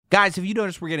Guys, have you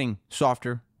noticed we're getting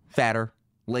softer, fatter,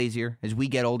 lazier as we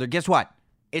get older? Guess what?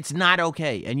 It's not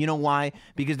okay. And you know why?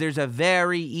 Because there's a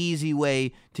very easy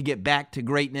way to get back to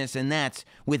greatness, and that's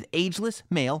with Ageless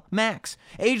Male Max.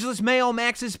 Ageless Male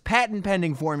Max's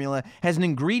patent-pending formula has an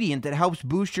ingredient that helps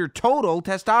boost your total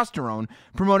testosterone,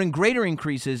 promoting greater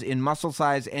increases in muscle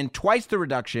size and twice the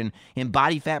reduction in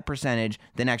body fat percentage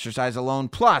than exercise alone.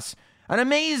 Plus, an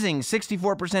amazing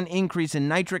 64% increase in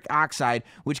nitric oxide,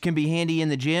 which can be handy in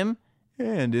the gym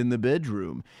and in the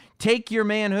bedroom. Take your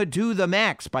manhood to the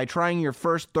max by trying your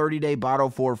first 30-day bottle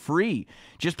for free.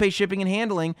 Just pay shipping and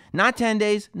handling, not 10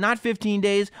 days, not 15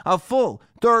 days, a full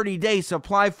 30-day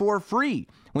supply for free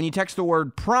when you text the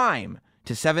word PRIME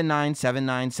to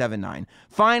 797979.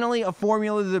 Finally, a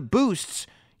formula that boosts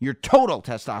your total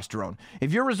testosterone.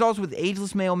 If your results with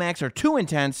Ageless Male Max are too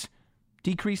intense,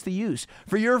 decrease the use.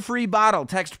 For your free bottle,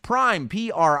 text PRIME,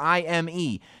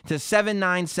 PRIME, to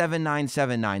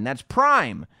 797979. That's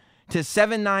PRIME to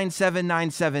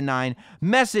 797979.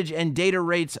 Message and data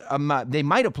rates, they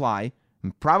might apply,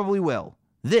 probably will.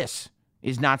 This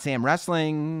is Not Sam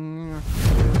Wrestling.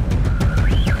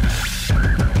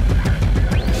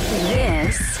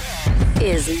 This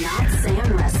is Not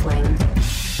Sam Wrestling.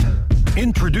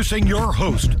 Introducing your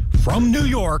host from New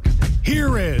York,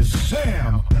 here is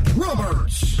Sam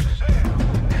Roberts.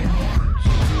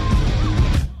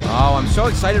 Oh, I'm so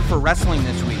excited for wrestling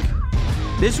this week.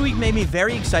 This week made me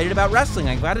very excited about wrestling,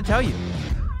 I've got to tell you.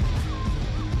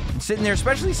 I'm sitting there,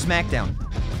 especially SmackDown.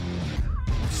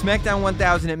 SmackDown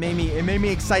 1000, it made me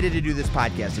excited to do this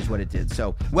podcast, is what it did.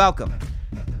 So, welcome.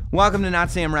 Welcome to Not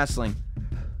Sam Wrestling.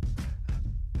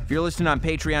 If you're listening on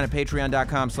Patreon at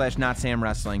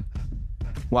patreon.com/NotSamWrestling,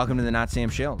 welcome to the Not Sam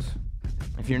Shills.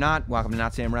 If you're not, welcome to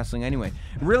Not Sam Wrestling anyway.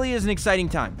 It really is an exciting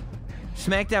time.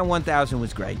 SmackDown 1000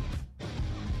 was great.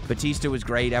 Batista was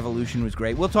great. Evolution was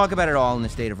great. We'll talk about it all in the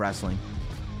state of wrestling.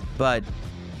 But,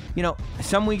 you know,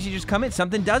 some weeks you just come in.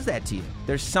 Something does that to you.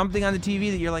 There's something on the TV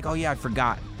that you're like, oh yeah, I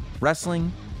forgot.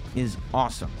 Wrestling is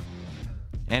awesome.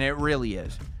 And it really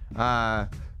is. I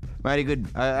had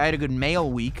a good mail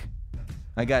week.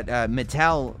 I got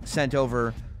Mattel sent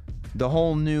over the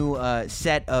whole new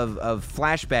set of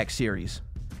flashback series.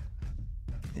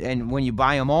 And when you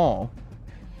buy them all,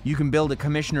 you can build a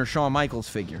Commissioner Shawn Michaels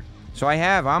figure. So I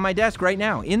have on my desk right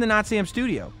now, in the Not Sam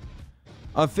studio,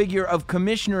 a figure of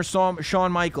Commissioner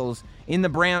Shawn Michaels in the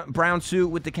brown suit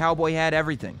with the cowboy hat,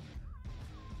 everything.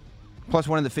 Plus,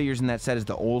 one of the figures in that set is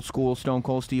the old school Stone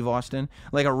Cold Steve Austin,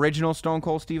 like original Stone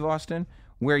Cold Steve Austin,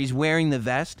 where he's wearing the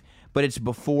vest, but it's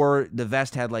before the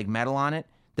vest had like metal on it.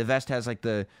 The vest has like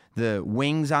the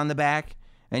wings on the back,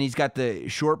 and he's got the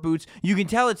short boots. You can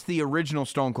tell it's the original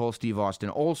Stone Cold Steve Austin,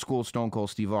 old school Stone Cold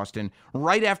Steve Austin,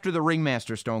 right after the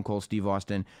Ringmaster Stone Cold Steve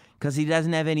Austin, because he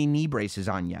doesn't have any knee braces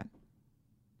on yet.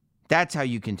 That's how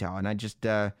you can tell, and I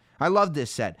love this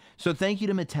set. So thank you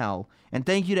to Mattel, and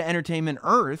thank you to Entertainment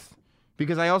Earth,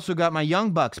 because I also got my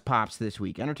Young Bucks pops this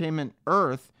week. Entertainment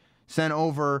Earth sent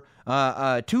over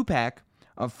a 2-pack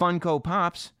of Funko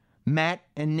Pops, Matt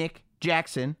and Nick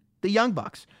Jackson, the Young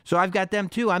Bucks. So I've got them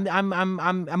too.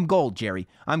 I'm gold, Jerry.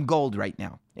 I'm gold right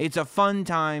now. It's a fun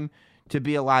time to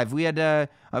be alive. We had a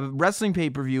wrestling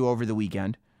pay-per-view over the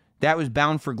weekend. That was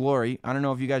Bound for Glory. I don't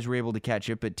know if you guys were able to catch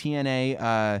it, but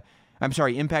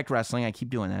Impact Wrestling. I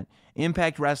keep doing that.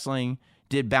 Impact Wrestling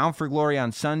did Bound for Glory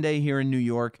on Sunday here in New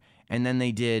York, and then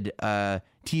they did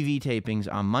TV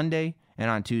tapings on Monday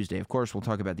and on Tuesday. Of course, we'll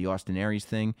talk about the Austin Aries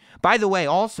thing. By the way,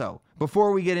 also,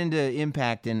 before we get into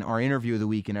Impact and our interview of the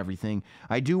week and everything,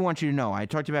 I do want you to know, I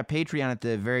talked about Patreon at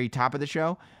the very top of the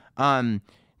show.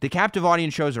 The captive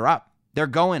audience shows are up. They're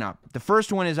going up. The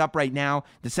first one is up right now.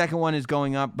 The second one is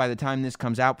going up by the time this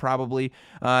comes out, probably.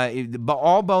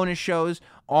 All bonus shows,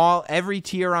 every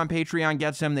tier on Patreon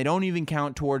gets them. They don't even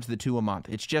count towards the 2 a month.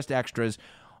 It's just extras.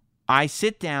 I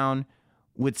sit down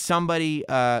with somebody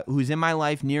who's in my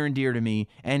life, near and dear to me,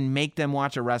 and make them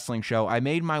watch a wrestling show. I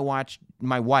made my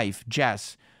wife,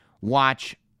 Jess,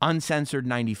 watch Uncensored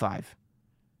 95.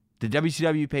 The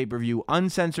WCW pay-per-view,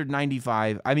 Uncensored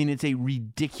 95. I mean, it's a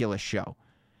ridiculous show.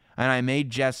 And I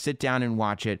made Jess sit down and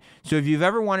watch it. So if you've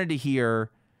ever wanted to hear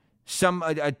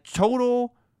somebody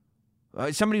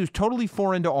who's totally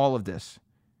foreign to all of this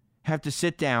have to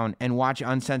sit down and watch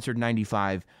Uncensored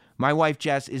 95, my wife,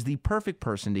 Jess, is the perfect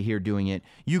person to hear doing it.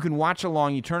 You can watch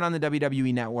along. You turn on the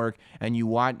WWE Network, and you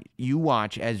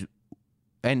watch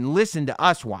and listen to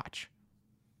us watch.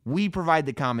 We provide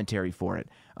the commentary for it.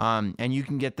 And you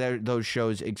can get those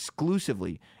shows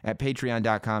exclusively at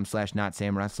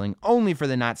patreon.com/NotSamWrestling, only for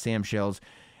the Not Sam Shills.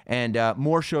 And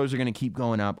more shows are going to keep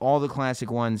going up, all the classic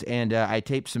ones, and I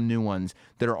taped some new ones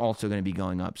that are also going to be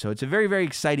going up. So it's a very, very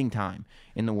exciting time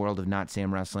in the world of Not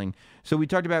Sam Wrestling. So we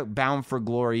talked about Bound for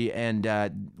Glory, and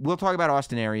we'll talk about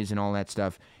Austin Aries and all that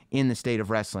stuff in the state of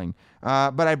wrestling.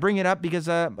 But I bring it up because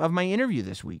of my interview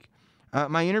this week.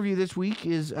 My interview this week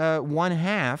is one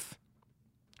half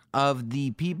of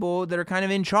the people that are kind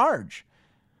of in charge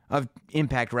of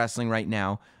Impact Wrestling right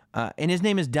now, and his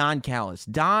name is Don Callis.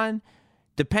 Don,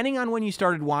 depending on when you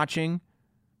started watching,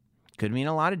 could mean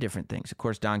a lot of different things. Of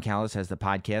course, Don Callis has the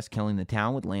podcast Killing the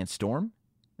Town with Lance Storm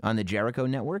on the Jericho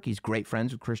Network. He's great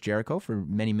friends with Chris Jericho for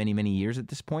many, many, many years at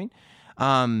this point.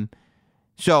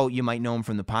 So you might know him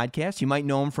from the podcast. You might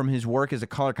know him from his work as a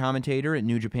color commentator at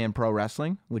New Japan Pro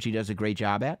Wrestling, which he does a great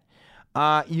job at.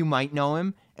 You might know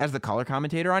him as the color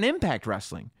commentator on Impact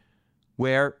Wrestling,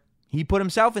 where he put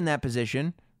himself in that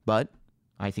position, but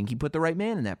I think he put the right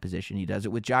man in that position. He does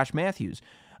it with Josh Matthews.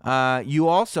 You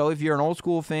also, if you're an old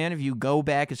school fan, if you go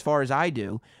back as far as I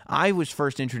do, I was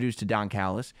first introduced to Don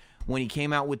Callis when he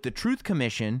came out with the Truth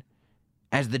Commission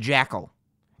as the Jackal.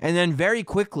 And then very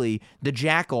quickly, the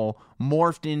Jackal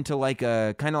morphed into like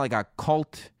a kind of like a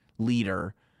cult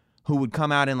leader who would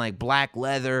come out in like black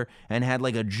leather and had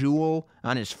like a jewel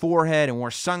on his forehead and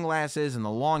wore sunglasses and the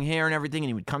long hair and everything. And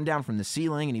he would come down from the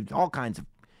ceiling and he'd all kinds of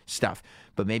stuff.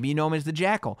 But maybe you know him as the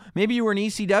Jackal. Maybe you were an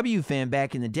ECW fan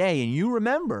back in the day and you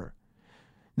remember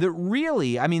that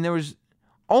really, I mean, there was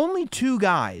only two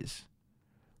guys.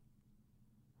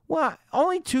 Well,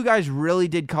 only two guys really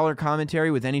did color commentary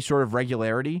with any sort of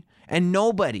regularity, and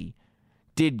nobody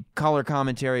did color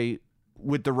commentary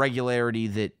with the regularity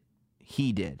that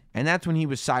he did. And that's when he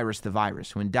was Cyrus the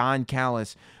Virus, when Don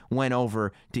Callis went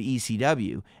over to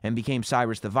ECW and became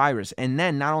Cyrus the Virus. And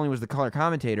then not only was the color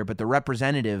commentator, but the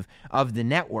representative of the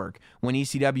network when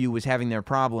ECW was having their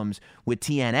problems with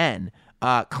TNN.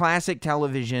 Classic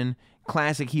television,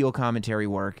 classic heel commentary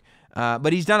work.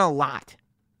 But he's done a lot.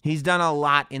 He's done a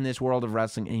lot in this world of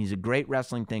wrestling, and he's a great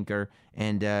wrestling thinker,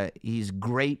 and he's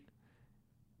great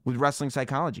with wrestling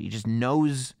psychology. He just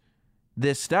knows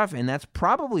this stuff, and that's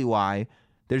probably why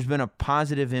there's been a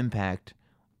positive impact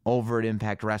over at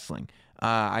Impact Wrestling.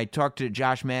 I talked to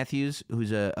Josh Matthews,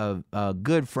 who's a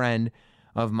good friend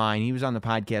of mine. He was on the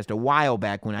podcast a while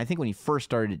back when he first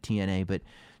started at TNA. But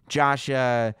Josh,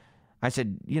 I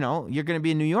said, you're going to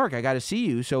be in New York. I got to see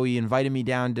you. So he invited me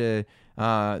down to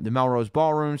the Melrose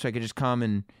Ballroom so I could just come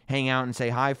and hang out and say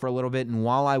hi for a little bit. And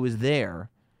while I was there,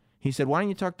 he said, why don't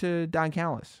you talk to Don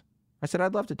Callis? I said,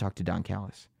 I'd love to talk to Don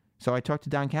Callis. So I talked to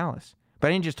Don Callis. But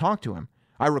I didn't just talk to him.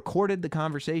 I recorded the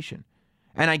conversation.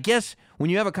 And I guess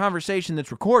when you have a conversation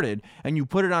that's recorded and you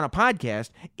put it on a podcast,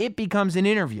 it becomes an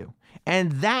interview.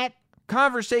 And that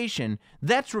conversation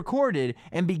that's recorded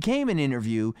and became an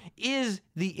interview is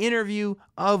the interview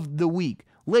of the week.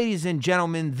 Ladies and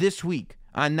gentlemen, this week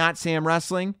on Not Sam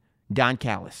Wrestling, Don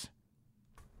Callis.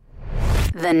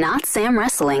 The Not Sam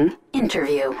Wrestling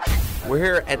interview. We're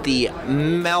here at the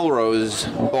Melrose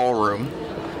Ballroom.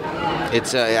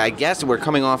 It's, I guess we're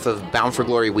coming off of Bound for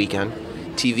Glory weekend.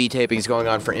 TV tapings going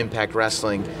on for Impact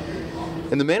Wrestling.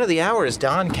 And the man of the hour is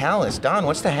Don Callis. Don,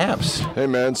 what's the haps? Hey,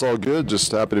 man, it's all good. Just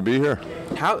happy to be here.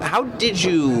 How did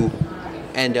you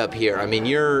end up here? I mean,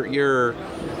 your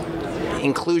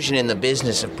inclusion in the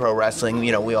business of pro wrestling,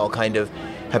 we all kind of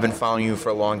have been following you for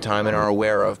a long time and are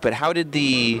aware of. But how did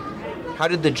the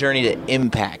journey to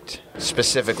Impact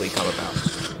specifically come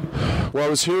about? Well, I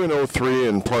was here in 03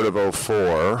 and part of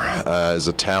 04 as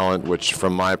a talent, which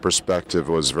from my perspective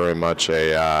was very much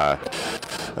a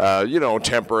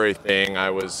temporary thing.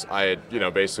 I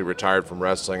had basically retired from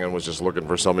wrestling and was just looking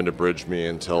for something to bridge me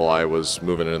until I was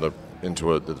moving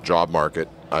into the job market.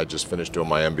 I just finished doing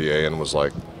my MBA and was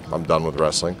like, I'm done with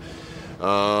wrestling.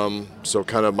 So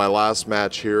kind of my last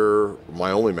match here,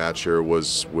 my only match here,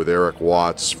 was with Eric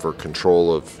Watts for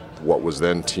control of what was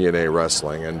then TNA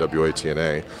Wrestling, NWA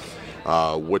TNA,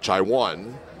 which I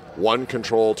won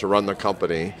control to run the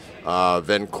company,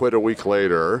 then quit a week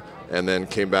later, and then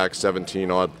came back 17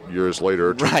 odd years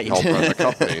later to help run the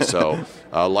company. So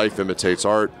life imitates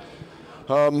art.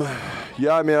 I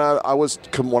was,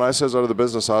 when I says out of the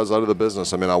business, I was out of the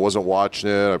business. I mean, I wasn't watching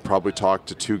it. I probably talked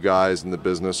to two guys in the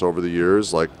business over the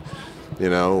years. Like,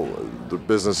 the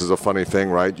business is a funny thing,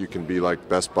 right? You can be like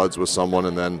best buds with someone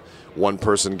and then one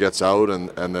person gets out and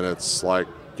then it's like,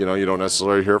 you don't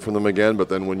necessarily hear from them again, but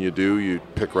then when you do, you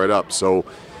pick right up. So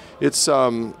it's,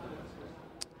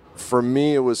 for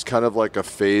me, it was kind of like a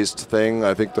phased thing.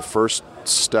 I think the first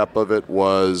step of it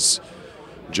was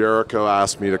Jericho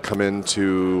asked me to come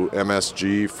into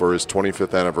MSG for his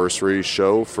 25th anniversary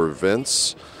show for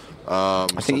Vince. I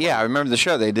think, I remember the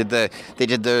show. They did the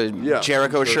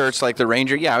Jericho shirts like the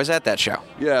Ranger. Yeah, I was at that show.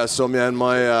 Yeah, so man,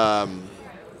 my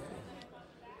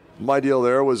deal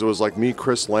there was it was like me,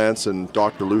 Chris Lance, and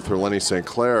Dr. Luther Lenny St.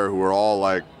 Clair, who were all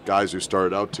like guys who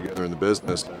started out together in the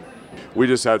business. We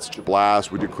just had such a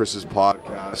blast. We did Chris's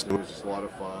podcast, and it was just a lot of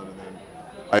fun. And then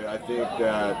I think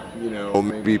that,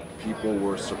 maybe people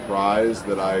were surprised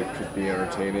that I could be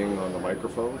entertaining on the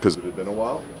microphone because it had been a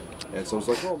while. And so it was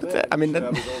like, well, man, he should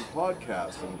have his own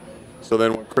podcast. And so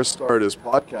then when Chris started his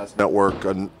podcast network,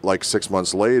 like 6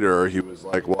 months later, he was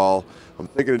like, well, I'm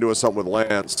thinking of doing something with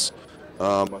Lance.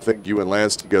 I think you and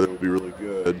Lance together would be really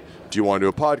good. Do you want to do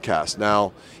a podcast?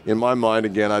 Now, in my mind,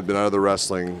 again, I've been out of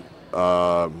wrestling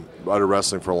for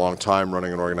a long time,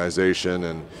 running an organization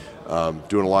and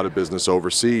doing a lot of business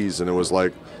overseas. And it was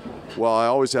like, well, I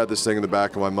always had this thing in the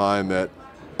back of my mind that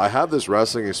I have this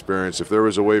wrestling experience. If there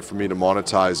was a way for me to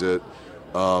monetize it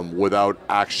without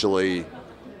actually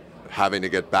having to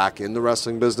get back in the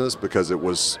wrestling business, because it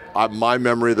was my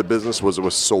memory of the business was it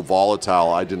was so volatile.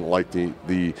 I didn't like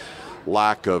the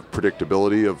lack of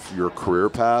predictability of your career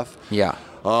path. Yeah.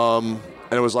 And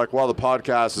it was like, well, the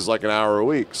podcast is like an hour a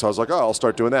week. So I was like, oh, I'll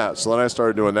start doing that. So then I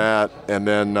started doing that. And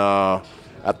then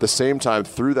at the same time,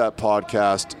 through that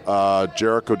podcast,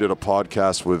 Jericho did a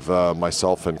podcast with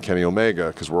myself and Kenny Omega,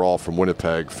 because we're all from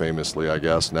Winnipeg, famously, I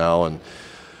guess, now. And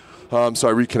so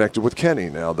I reconnected with Kenny.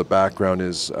 Now, the background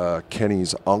is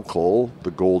Kenny's uncle,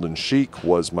 the Golden Sheik,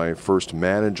 was my first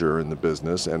manager in the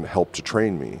business and helped to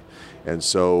train me. And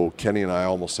so Kenny and I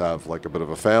almost have like a bit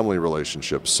of a family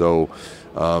relationship. So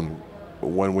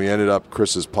when we ended up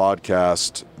Chris's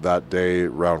podcast that day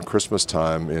around Christmas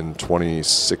time in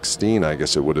 2016, I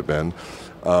guess it would have been,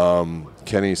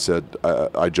 Kenny said,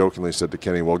 I jokingly said to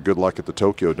Kenny, well, good luck at the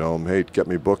Tokyo Dome. Hey, get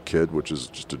me booked, kid, which is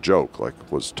just a joke, like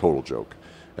was a total joke.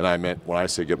 And I meant, when I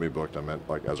say get me booked, I meant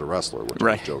like as a wrestler, which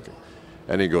I was joking.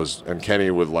 And he goes, and Kenny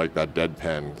with like that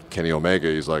deadpan Kenny Omega,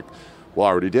 he's like, well,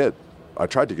 I already did. I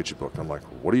tried to get you booked. I'm like,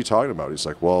 what are you talking about? He's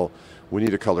like, well, we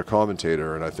need a color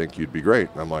commentator, and I think you'd be great.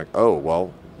 And I'm like, oh,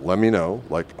 well, let me know.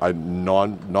 Like, I'm not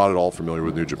at all familiar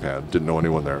with New Japan. Didn't know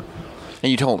anyone there.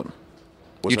 And you told him.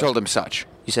 Told him such.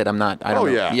 You said, I don't know.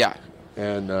 Yeah.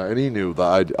 And he knew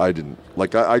that I didn't.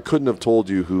 Like, I couldn't have told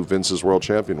you who Vince's world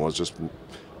champion was just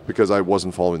because I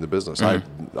wasn't following the business.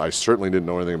 Mm-hmm. I certainly didn't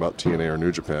know anything about TNA or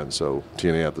New Japan, so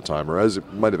TNA at the time, or as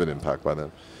it might have been Impact by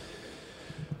then.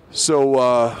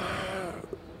 So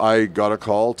I got a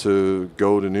call to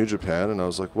go to New Japan, and I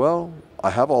was like, well, I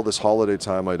have all this holiday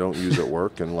time I don't use at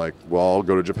work, and like, well, I'll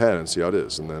go to Japan and see how it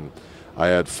is. And then I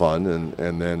had fun,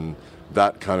 and then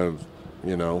that kind of,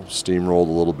 steamrolled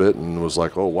a little bit, and was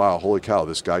like, oh, wow, holy cow,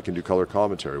 this guy can do color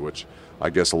commentary, which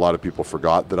I guess a lot of people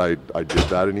forgot that I did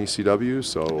that in ECW.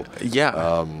 So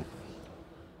yeah.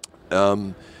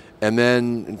 And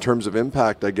then in terms of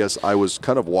Impact, I guess I was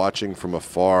kind of watching from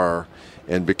afar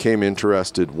and became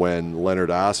interested when Leonard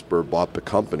Asper bought the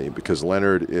company, because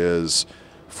Leonard is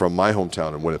from my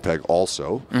hometown in Winnipeg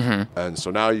also. Mm-hmm. And so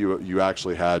now you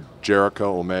actually had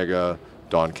Jericho, Omega,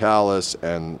 Don Callis,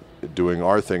 and doing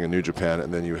our thing in New Japan,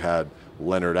 and then you had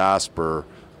Leonard Asper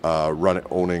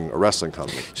owning a wrestling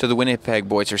company. So the Winnipeg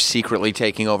boys are secretly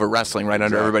taking over wrestling right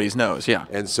under everybody's nose, yeah.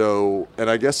 And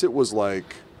I guess it was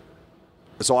like,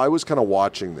 so I was kind of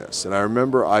watching this, and I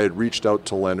remember I had reached out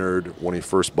to Leonard when he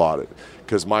first bought it,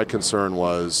 because my concern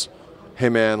was, hey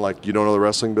man, like, you don't know the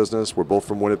wrestling business? We're both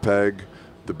from Winnipeg.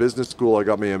 The business school I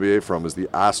got my MBA from is the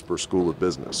Asper School of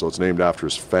Business, so it's named after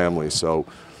his family. So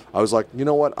I was like, you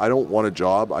know what? I don't want a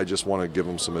job. I just want to give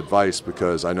him some advice,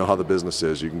 because I know how the business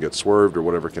is. You can get swerved or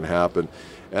whatever can happen.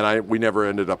 And we never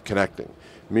ended up connecting.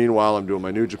 Meanwhile, I'm doing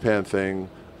my New Japan thing.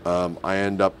 I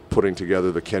end up putting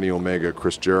together the Kenny Omega,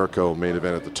 Chris Jericho main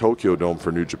event at the Tokyo Dome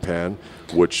for New Japan,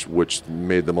 which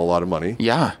made them a lot of money.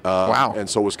 Yeah, wow. And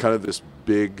so it was kind of this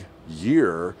big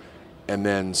year. And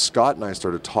then Scott and I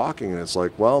started talking, and it's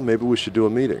like, well, maybe we should do a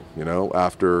meeting,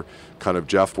 after kind of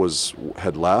Jeff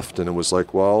had left, and it was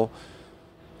like, well,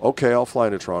 okay, I'll fly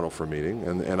into Toronto for a meeting.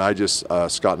 And I just,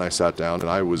 Scott and I sat down, and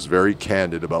I was very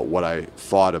candid about what I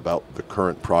thought about the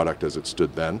current product as it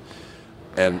stood then.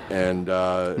 And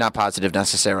not positive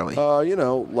necessarily.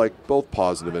 Like both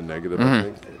positive and negative, mm-hmm.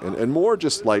 I think. And more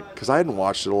just like, because I hadn't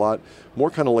watched it a lot, more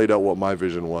kind of laid out what my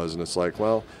vision was. And it's like,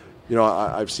 well,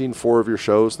 I've seen 4 of your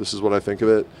shows. This is what I think of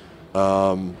it.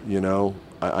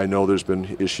 I know there's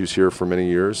been issues here for many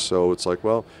years. So it's like,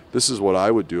 well, this is what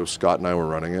I would do if Scott and I were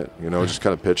running it. Just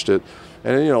kind of pitched it.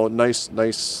 And,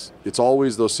 nice. It's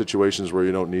always those situations where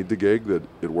you don't need the gig that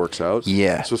it works out.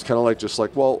 Yeah. So it's kind of like, just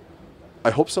like, well, I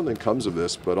hope something comes of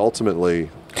this, but ultimately,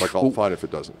 like, I'll fine if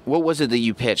it doesn't. What was it that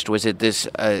you pitched? Was it this,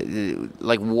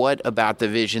 what about the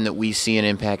vision that we see in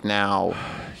Impact now?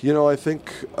 I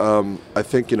think,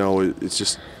 it's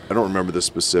just, I don't remember the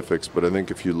specifics, but I think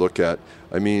if you look at,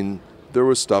 there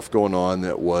was stuff going on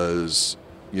that was,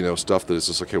 stuff that is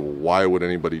just, okay, well, why would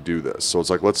anybody do this? So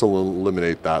it's like, let's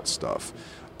eliminate that stuff.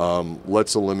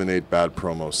 Let's eliminate bad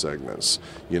promo segments.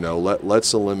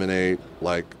 Let's eliminate,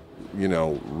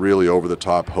 really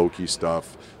over-the-top hokey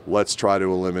stuff. Let's try to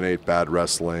eliminate bad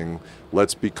wrestling.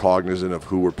 Let's be cognizant of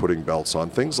who we're putting belts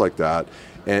on, things like that.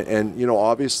 And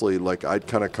obviously, I'd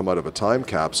kind of come out of a time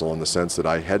capsule in the sense that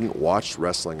I hadn't watched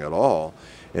wrestling at all.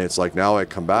 And it's like now I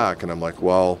come back and I'm like,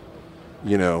 well,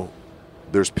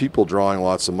 there's people drawing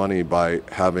lots of money by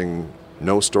having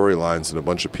no storylines and a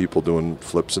bunch of people doing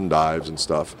flips and dives and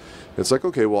stuff. It's like,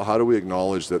 okay, well, how do we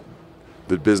acknowledge that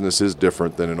the business is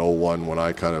different than in 01 when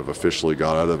I kind of officially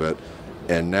got out of it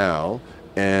and now?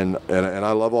 And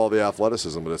I love all the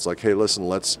athleticism, but it's like, hey, listen,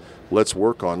 let's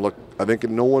work on. Look, I think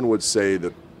no one would say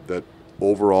that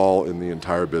overall in the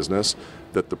entire business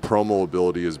that the promo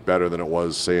ability is better than it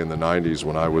was, say, in the 90s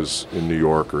when I was in New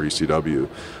York or ECW.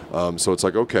 So it's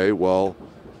like, okay, well,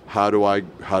 how do I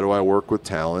work with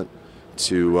talent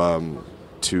to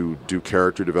do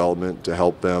character development, to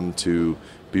help them to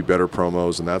be better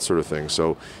promos and that sort of thing.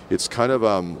 So it's kind of,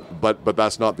 but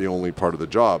that's not the only part of the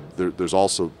job. There's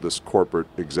also this corporate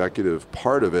executive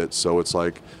part of it. So it's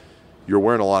like you're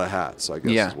wearing a lot of hats, I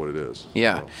guess is what it is.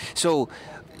 Yeah. So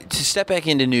to step back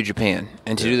into New Japan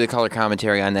and to do the color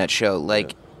commentary on that show,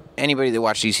 anybody that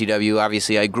watched ECW,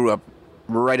 obviously I grew up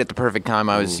right at the perfect time.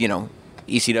 I was,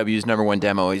 ECW's #1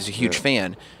 demo. I was a huge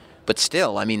fan. But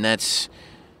still, that's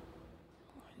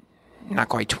not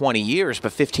quite 20 years,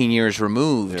 but 15 years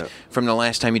removed from the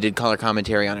last time you did color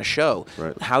commentary on a show.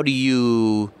 Right. How do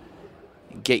you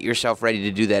get yourself ready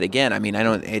to do that again?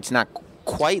 It's not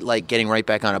quite like getting right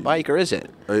back on a bike, or is it?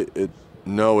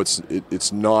 No,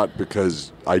 it's not,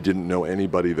 because I didn't know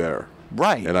anybody there.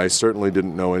 Right. And I certainly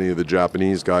didn't know any of the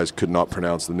Japanese guys, could not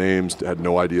pronounce the names, had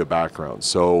no idea background.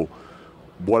 So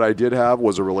what I did have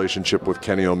was a relationship with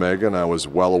Kenny Omega, and I was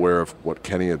well aware of what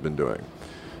Kenny had been doing.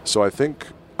 So I think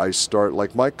I start,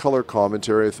 my color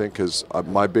commentary, I think, is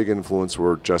my big influence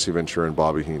were Jesse Ventura and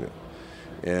Bobby Heenan.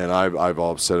 And I've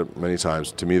all said it many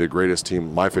times, to me the greatest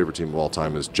team, my favorite team of all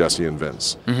time is Jesse and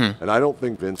Vince. Mm-hmm. And I don't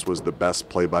think Vince was the best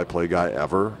play-by-play guy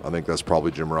ever. I think that's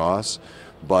probably Jim Ross.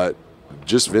 But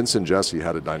just Vince and Jesse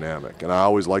had a dynamic, and I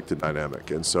always liked the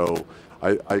dynamic. And so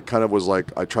I kind of was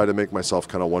like, I tried to make myself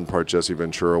kind of one part Jesse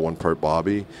Ventura, one part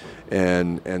Bobby.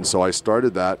 And so I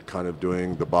started that kind of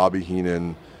doing the Bobby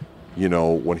Heenan,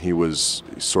 when he was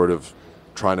sort of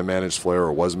trying to manage Flair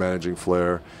or was managing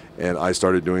Flair. And I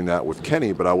started doing that with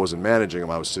Kenny, but I wasn't managing him.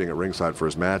 I was sitting at ringside for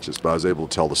his matches, but I was able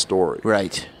to tell the story.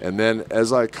 Right. And then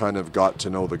as I kind of got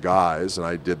to know the guys, and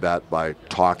I did that by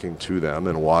talking to them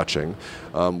and watching,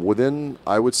 within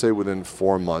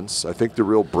 4 months, I think the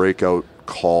real breakout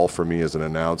call for me as an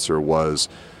announcer was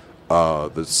the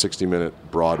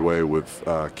 60-minute Broadway with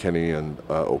Kenny and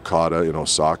Okada in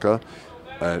Osaka.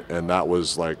 And that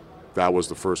was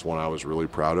the first one I was really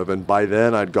proud of. And by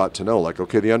then I'd got to know, the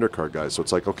undercard guys. So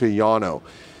it's like, okay, Yano.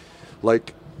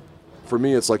 For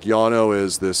me, it's like Yano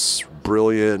is this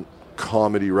brilliant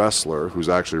comedy wrestler who's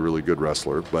actually a really good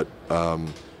wrestler. But,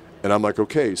 and I'm like,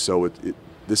 okay, so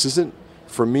this isn't,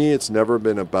 for me, it's never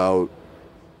been about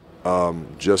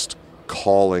just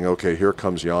calling, okay, here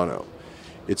comes Yano.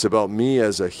 It's about me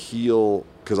as a heel,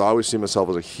 because I always see myself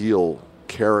as a heel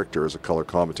character as a color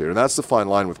commentator. And that's the fine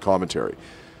line with commentary.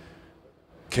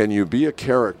 Can you be a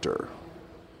character,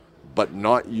 but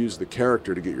not use the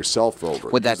character to get yourself over?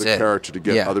 Well, that's use the it. character to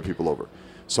get other people over.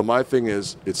 So my thing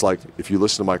is, it's like, if you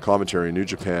listen to my commentary in New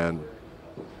Japan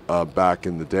back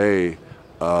in the day,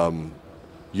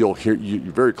 you'll hear,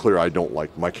 you're very clear,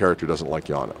 my character doesn't like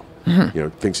Yano. Mm-hmm.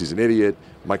 Thinks he's an idiot.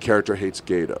 My character hates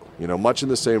Gato. Much in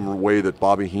the same way that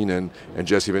Bobby Heenan and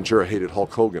Jesse Ventura hated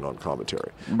Hulk Hogan on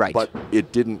commentary. Right. But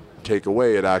it didn't take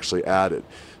away, it actually added.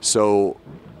 So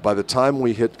by the time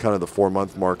we hit kind of the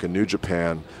 4-month mark in New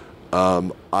Japan,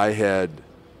 I had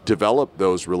developed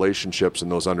those relationships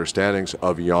and those understandings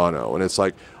of Yano. And it's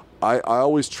like, I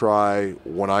always try,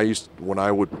 when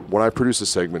I produce a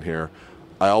segment here,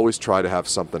 I always try to have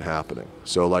something happening.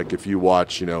 So if you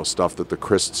watch, stuff that the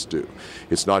Christs do,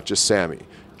 it's not just Sammy.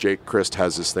 Jake Christ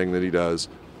has this thing that he does.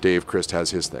 Dave Christ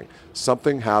has his thing.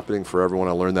 Something happening for everyone.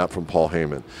 I learned that from Paul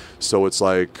Heyman. So it's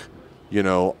like,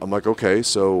 I'm like, okay,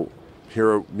 so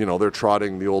here, they're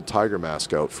trotting the old Tiger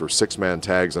Mask out for 6-man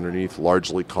tags underneath,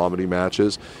 largely comedy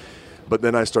matches. But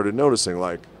then I started noticing,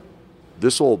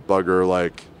 this old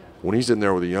bugger, when he's in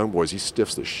there with the young boys, he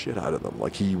stiffs the shit out of them.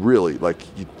 Like he really,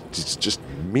 he's just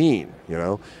mean, you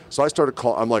know? So I started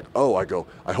I'm like,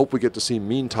 I hope we get to see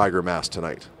Mean Tiger Mask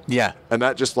tonight. Yeah. And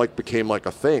that just like became like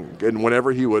a thing. And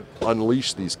whenever he would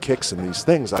unleash these kicks and these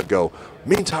things, I'd go,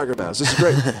 Mean Tiger Mask, this is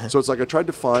great. So it's like I tried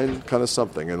to find kind of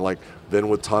something. And like then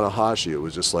with Tanahashi, it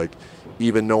was just like,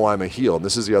 even though I'm a heel, and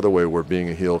this is the other way where being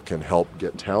a heel can help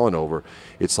get talent over,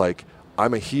 it's like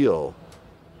I'm a heel,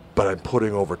 but I'm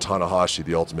putting over Tanahashi,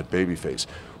 the ultimate babyface,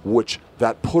 which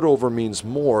that put over means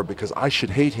more because I should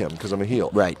hate him because I'm a heel.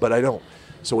 Right. But I don't.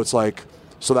 So it's like,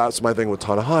 so that's my thing with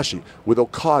Tanahashi. With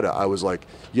Okada, I was like,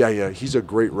 yeah, he's a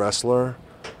great wrestler.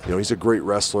 You know, he's a great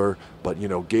wrestler, but, you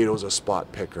know, Gato's a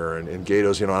spot picker, and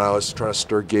Gato's, you know, and I was trying to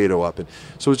stir Gato up. And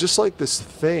so it's just like this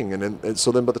thing. And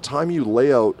so then by the time you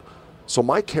lay out, so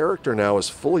my character now is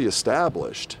fully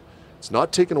established. It's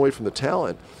not taken away from the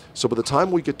talent. So by the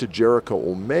time we get to Jericho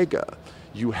Omega,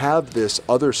 you have this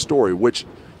other story, which,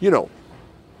 you know,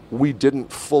 we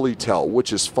didn't fully tell,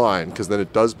 which is fine, because then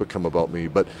it does become about me.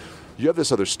 But you have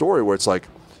this other story where it's like,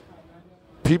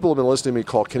 people have been listening to me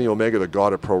call Kenny Omega the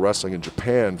god of pro wrestling in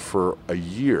Japan for a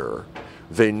year.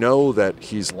 They know that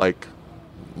he's like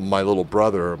my little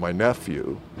brother or my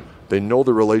nephew. They know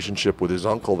the relationship with his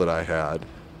uncle that I had.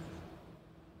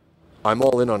 I'm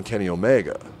all in on Kenny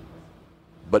Omega.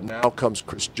 But now comes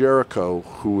Chris Jericho,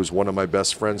 who was one of my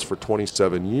best friends for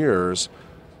 27 years.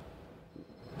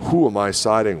 Who am I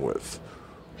siding with?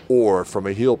 Or from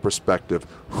a heel perspective,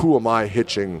 who am I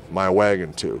hitching my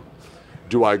wagon to?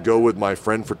 Do I go with my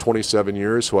friend for 27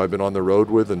 years, who I've been on the road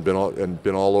with and been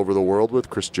all over the world with,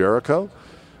 Chris Jericho?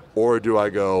 Or do I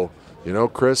go, you know,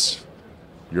 Chris,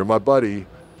 you're my buddy,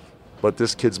 but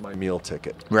this kid's my meal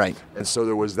ticket. Right. And so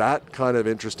there was that kind of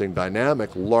interesting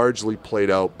dynamic, largely played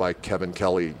out by Kevin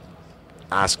Kelly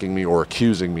asking me or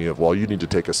accusing me of, well, you need to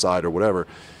take a side or whatever.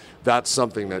 That's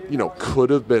something that, you know,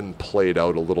 could have been played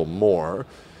out a little more.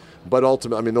 But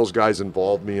ultimately, I mean, those guys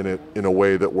involved me in it in a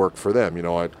way that worked for them. You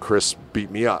know, Chris beat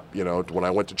me up, you know, when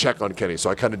I went to check on Kenny. So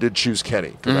I kind of did choose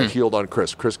Kenny because I healed on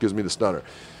Chris. Chris gives me the stunner.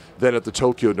 Then at the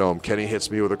Tokyo Dome, Kenny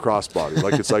hits me with a crossbody.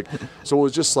 Like, it's like, so it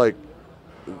was just like,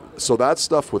 so that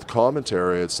stuff with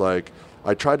commentary, it's like,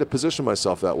 I tried to position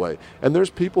myself that way. And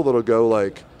there's people that'll go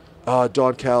like,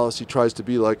 Don Callis, he tries to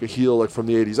be like a heel like from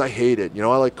the 80s. I hate it. You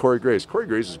know, I like Corey Graves. Corey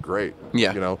Graves is great.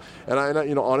 Yeah. You know, and I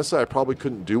you know, honestly, I probably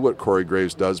couldn't do what Corey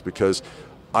Graves does because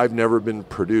I've never been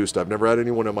produced. I've never had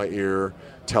anyone in my ear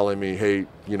telling me, hey,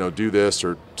 you know, do this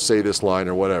or say this line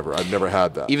or whatever. I've never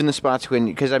had that. Even the spots when,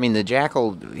 because I mean, the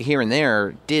Jackal here and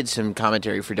there did some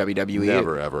commentary for WWE.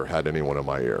 Never, ever had anyone in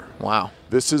my ear. Wow.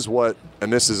 This is what,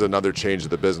 and this is another change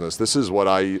of the business. This is what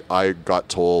I got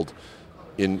told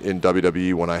in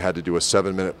WWE when I had to do a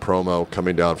 7-minute promo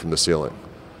coming down from the ceiling.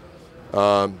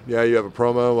 Yeah, you have a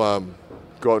promo,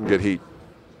 go out and get heat.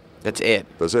 That's it.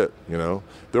 That's it, you know.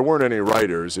 There weren't any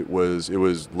writers. It was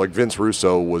like Vince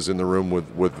Russo was in the room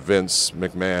with Vince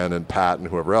McMahon and Pat and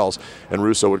whoever else, and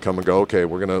Russo would come and go, okay,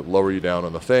 we're going to lower you down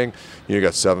on the thing. You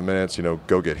got 7 minutes, you know,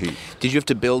 go get heat. Did you have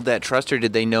to build that trust, or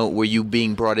did they know, were you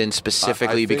being brought in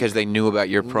specifically because they knew about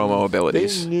your promo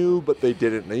abilities? They knew, but they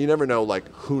didn't. You never know,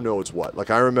 like, who knows what.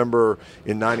 Like, I remember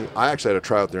in 90, I actually had a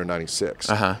tryout there in 96,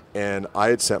 and I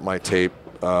had sent my tape,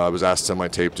 I was asked to send my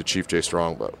tape to Chief Jay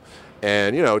Strongbow.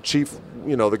 And, you know, Chief,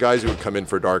 you know, the guys who would come in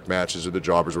for dark matches or the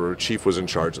jobbers, or Chief was in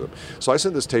charge of them. So I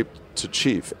sent this tape to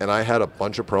Chief, and I had a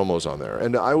bunch of promos on there.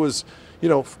 And I was, you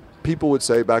know, people would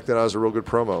say back then I was a real good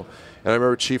promo. And I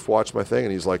remember Chief watched my thing,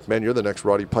 and he's like, man, you're the next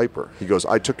Roddy Piper. He goes,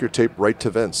 I took your tape right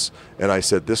to Vince. And I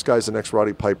said, this guy's the next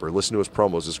Roddy Piper. Listen to his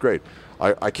promos. It's great.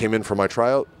 I came in for my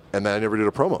tryout, and then I never did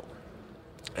a promo.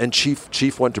 And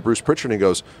Chief went to Bruce Pritchard, and he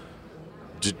goes,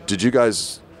 did you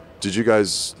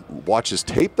guys watch his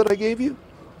tape that I gave you?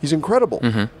 He's incredible.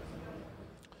 And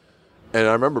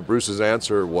I remember Bruce's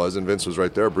answer was, and Vince was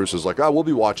right there, Bruce was like, we'll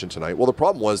be watching tonight. Well, the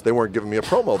problem was they weren't giving me a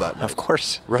promo that night. Of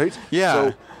course. Right?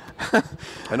 Yeah. So,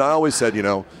 and I always said, you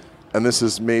know, and this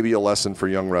is maybe a lesson for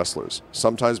young wrestlers.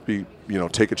 Sometimes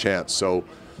take a chance. So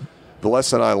the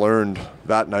lesson I learned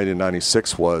that night in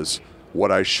 96 was,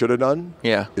 what I should have done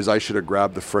is I should have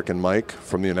grabbed the frickin' mic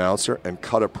from the announcer and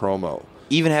cut a promo.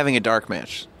 Even having a dark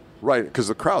match. Right, because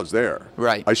the crowd's there.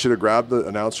 Right. I should have grabbed the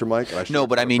announcer mic. And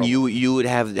but I mean, you would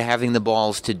have having the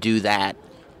balls to do that.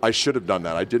 I should have done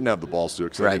that. I didn't have the balls to do it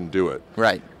because I didn't do it.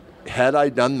 Right. Had I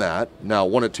done that, now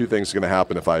one of two things is going to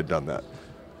happen if I had done that.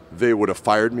 They would have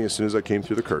fired me as soon as I came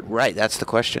through the curtain. Right, that's the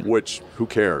question. Which, who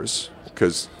cares?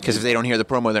 Because if they don't hear the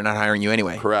promo, they're not hiring you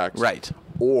anyway. Correct. Right.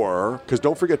 Or, because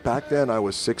don't forget, back then I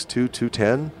was 6'2",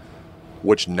 210,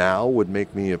 which now would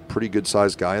make me a pretty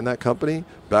good-sized guy in that company.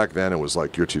 Back then it was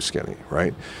like, you're too skinny,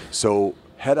 right? So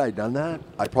Had I done that,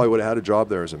 I probably would have had a job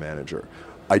there as a manager.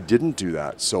 I didn't do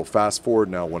that. So fast forward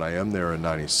now when I am there in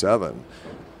 97,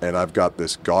 and I've got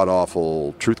this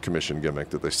god-awful Truth Commission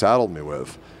gimmick that they saddled me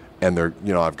with, and they're,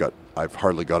 I've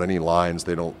hardly got any lines.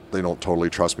 They don't totally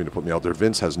trust me to put me out there.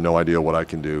 Vince has no idea what I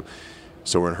can do.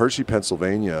 So we're in Hershey,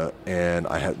 Pennsylvania, and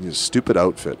I had this stupid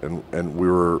outfit, and we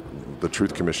were the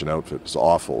Truth Commission outfit. It's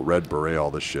awful, red beret, all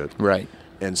this shit. Right.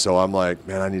 And so I'm like,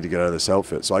 man, I need to get out of this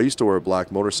outfit. So I used to wear a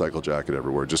black motorcycle jacket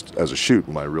everywhere, just as a shoot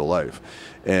in my real life.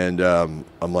 And I'm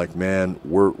like, man,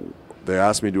 they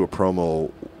asked me to do a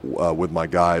promo with my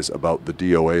guys about the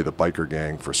DOA, the biker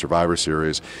gang for Survivor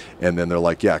Series. And then they're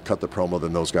like, yeah, cut the promo,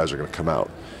 then those guys are going to come out.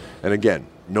 And again,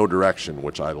 no direction,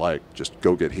 which I like, just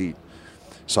go get heat.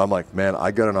 So I'm like, man,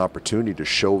 I got an opportunity to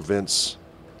show Vince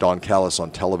Don Callis on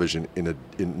television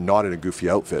not in a goofy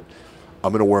outfit.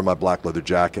 I'm going to wear my black leather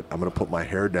jacket. I'm going to put my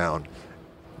hair down,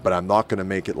 but I'm not going to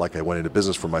make it like I went into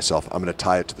business for myself. I'm going to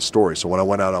tie it to the story. So when I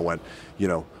went out, I went,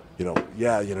 you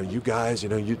guys,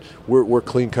 we're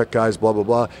clean-cut guys, blah, blah,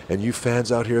 blah, and you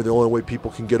fans out here, the only way people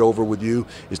can get over with you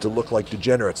is to look like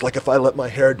degenerates. Like if I let my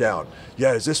hair down.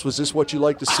 Yeah, was this what you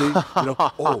like to see?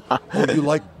 Oh, you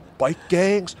like bike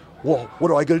gangs? Well, what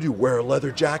do I got to do? Wear a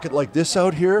leather jacket like this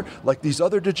out here? Like these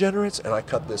other degenerates? And I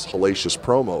cut this hellacious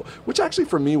promo, which actually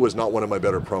for me was not one of my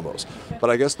better promos. But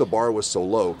I guess the bar was so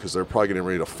low because they're probably getting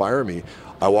ready to fire me.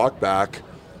 I walked back,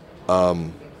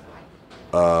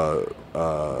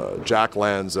 Jack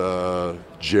Lanza,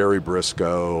 Jerry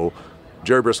Briscoe.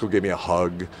 Jerry Briscoe gave me a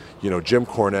hug. Jim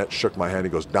Cornette shook my hand. He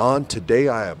goes, Don, today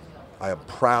I am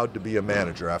proud to be a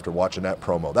manager after watching that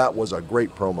promo. That was a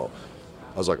great promo.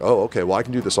 I was like, oh, okay, well, I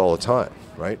can do this all the time,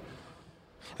 right?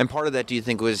 And part of that, do you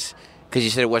think, was because you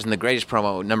said it wasn't the greatest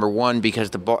promo? Number one,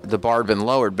 because the bar had been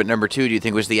lowered, but number two, do you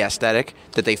think was the aesthetic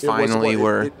that they finally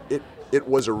were? It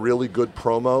was a really good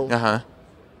promo. Uh-huh.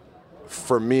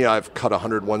 For me, I've cut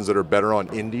 100 ones that are better on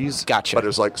indies. Gotcha. But it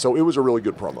was like, so it was a really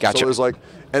good promo. Gotcha. So it was like,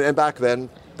 and back then,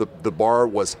 the bar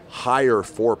was higher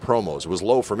for promos. It was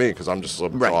low for me because I'm just a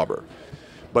jobber.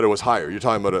 But it was higher. You're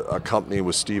talking about a company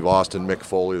with Steve Austin, Mick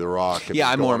Foley, The Rock. Yeah,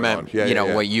 I more meant,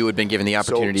 what you had been given the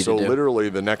opportunity to do. So literally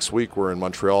the next week we're in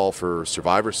Montreal for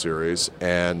Survivor Series,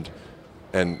 and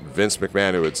Vince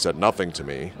McMahon, who had said nothing to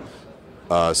me,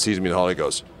 sees me in the hall. He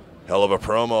goes, hell of a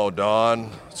promo,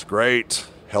 Don. It's great.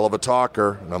 Hell of a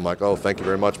talker. And I'm like, oh, thank you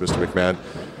very much, Mr. McMahon.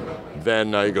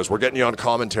 Then he goes, we're getting you on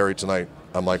commentary tonight.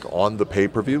 I'm like, on the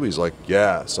pay-per-view? He's like,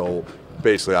 yeah. So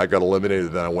basically I got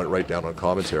eliminated, then I went right down on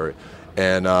commentary.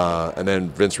 And then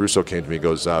Vince Russo came to me and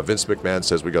goes, Vince McMahon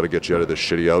says we got to get you out of this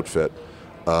shitty outfit.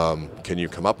 Can you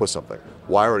come up with something?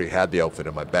 Well, I already had the outfit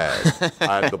in my bag.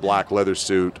 I had the black leather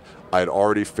suit. I had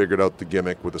already figured out the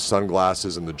gimmick with the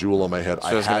sunglasses and the jewel on my head. So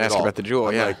I was going to ask about the jewel,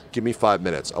 I'm like, give me 5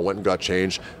 minutes. I went and got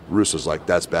changed. Russo's like,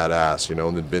 that's badass,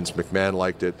 and then Vince McMahon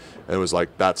liked it. And it was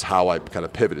like, that's how I kind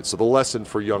of pivoted. So the lesson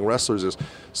for young wrestlers is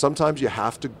sometimes you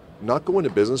have to not go into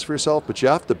business for yourself, but you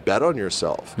have to bet on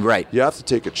yourself. Right. You have to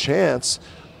take a chance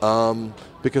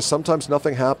because sometimes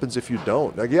nothing happens if you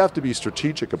don't. Like, you have to be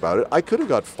strategic about it. I could have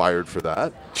got fired for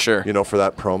that. Sure. For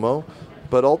that promo.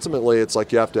 But ultimately, it's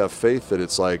like you have to have faith that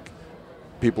it's like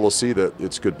people will see that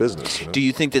it's good business. Do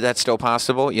you think that that's still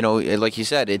possible? Like you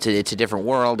said, it's a different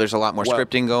world. There's a lot more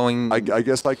scripting going. I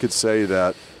guess I could say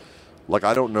that. Like,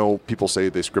 I don't know. People say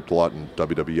they script a lot in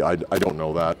WWE. I don't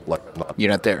know that. Like, you're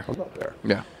not there. I'm not there.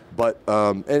 Yeah. But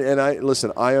and I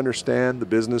listen. I understand the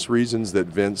business reasons that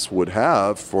Vince would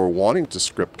have for wanting to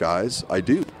script guys. I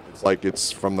do. It's like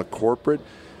it's from the corporate.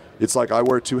 It's like I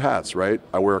wear two hats, right?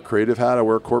 I wear a creative hat. I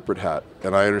wear a corporate hat,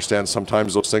 and I understand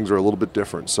sometimes those things are a little bit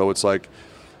different. So it's like,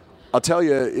 I'll tell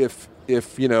you if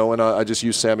and I just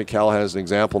use Sami Callihan as an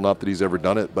example. Not that he's ever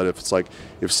done it, but if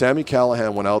Sami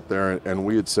Callihan went out there and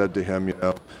we had said to him,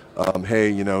 hey,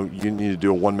 you need to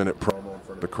do a 1-minute promo in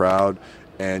front of the crowd.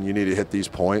 And you need to hit these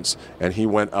points. And he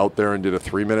went out there and did a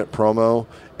 3-minute promo,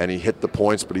 and he hit the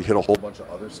points, but he hit a whole bunch of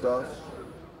other stuff.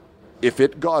 If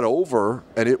it got over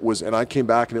and I came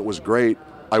back and it was great,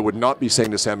 I would not be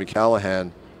saying to Sami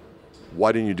Callihan,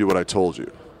 why didn't you do what I told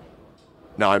you?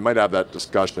 Now, I might have that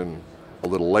discussion a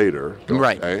little later.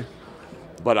 Right. Okay?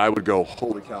 But I would go,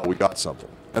 holy cow, we got something.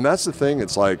 And that's the thing.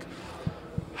 It's like,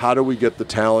 how do we get the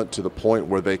talent to the point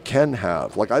where they can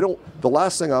have, like, the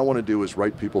last thing I want to do is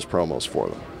write people's promos for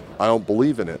them. I don't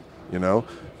believe in it,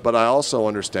 but I also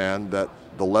understand that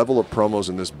the level of promos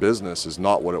in this business is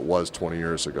not what it was 20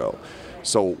 years ago.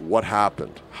 So what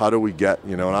happened? How do we get,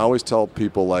 and I always tell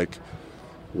people, like,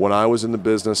 when I was in the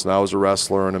business and I was a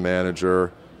wrestler and a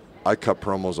manager, I cut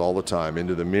promos all the time,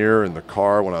 into the mirror, in the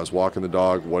car, when I was walking the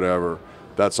dog, whatever.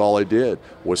 That's all I did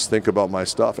was think about my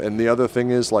stuff. And the other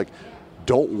thing is, like,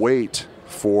 don't wait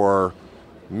for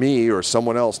me or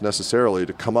someone else necessarily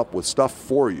to come up with stuff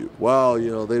for you. Well,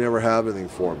 they never have anything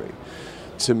for me.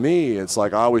 To me, it's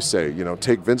like I always say,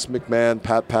 take Vince McMahon,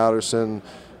 Pat Patterson,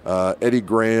 Eddie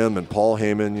Graham, and Paul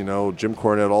Heyman, Jim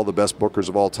Cornette, all the best bookers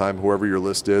of all time, whoever your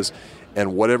list is,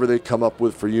 and whatever they come up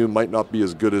with for you might not be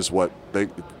as good as what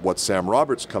Sam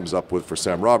Roberts comes up with for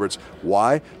Sam Roberts.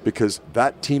 Why? Because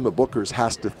that team of bookers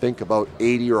has to think about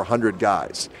 80 or 100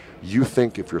 guys. You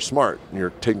think if you're smart and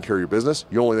you're taking care of your business,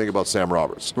 you only think about Sam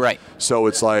Roberts. Right. So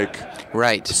it's like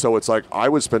I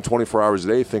would spend 24 hours a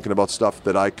day thinking about stuff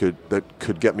that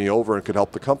could get me over and could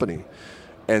help the company.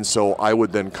 And so I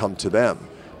would then come to them.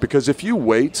 Because if you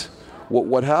wait,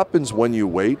 what happens when you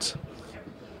wait,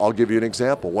 I'll give you an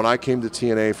example. When I came to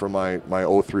TNA for my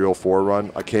 03-04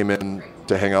 run, I came in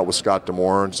to hang out with Scott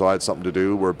D'Amore, and so I had something to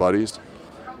do. We're buddies.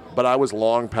 But I was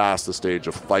long past the stage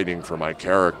of fighting for my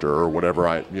character or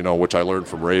whatever which I learned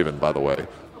from Raven, by the way.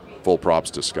 Full props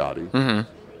to Scotty. Mm-hmm.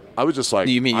 I was just like,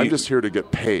 I'm just here to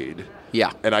get paid.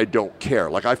 Yeah. And I don't care.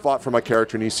 Like, I fought for my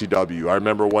character in ECW. I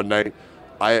remember one night,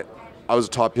 I was a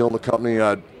top heel in the company.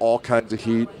 I had all kinds of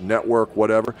heat, network,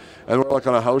 whatever. And we're like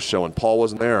on a house show, and Paul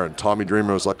wasn't there. And Tommy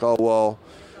Dreamer was like, oh, well,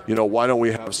 why don't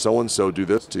we have so-and-so do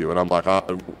this to you? And I'm like,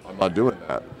 I'm not doing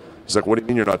that. He's like, what do you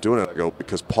mean you're not doing it? I go,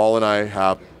 because Paul and I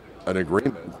have an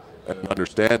agreement and an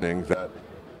understanding that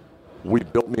we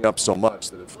built me up so much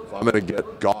that if I'm going to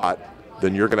get got,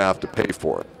 then you're going to have to pay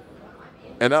for it.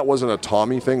 And that wasn't a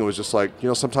Tommy thing. It was just like,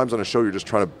 sometimes on a show you're just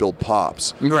trying to build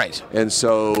pops. Right. And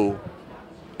so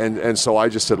I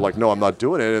just said, like, no, I'm not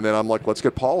doing it. And then I'm like, let's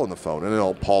get Paul on the phone. And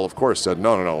then Paul, of course, said,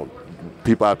 no.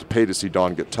 People have to pay to see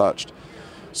Don get touched.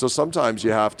 So sometimes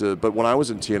you have to, but when I was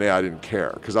in TNA, I didn't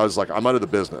care because I was like, I'm out of the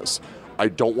business. I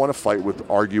don't want to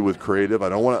argue with creative. I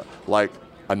don't want to,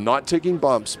 I'm not taking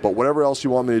bumps, but whatever else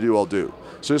you want me to do, I'll do.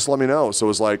 So just let me know. So it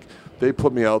was like, they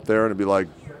put me out there and it'd be like,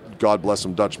 God bless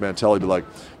him, Dutch Mantel, he'd be like,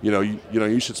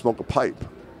 you should smoke a pipe.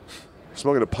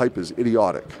 Smoking a pipe is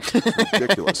idiotic. It's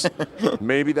ridiculous.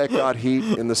 Maybe that got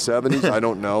heat in the 70s. I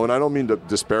don't know. And I don't mean to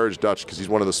disparage Dutch because he's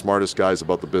one of the smartest guys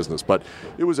about the business. But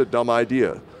it was a dumb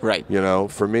idea, right?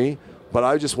 For me. But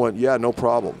I just went, yeah, no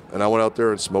problem. And I went out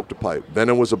there and smoked a pipe. Then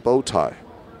it was a bow tie.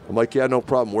 I'm like, yeah, no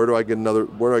problem. Where do I get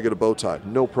a bow tie?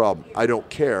 No problem. I don't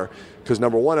care. Because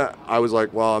number one, I was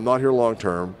like, well, I'm not here long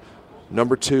term.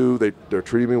 Number two, they're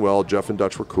treating me well. Jeff and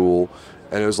Dutch were cool.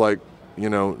 And it was like,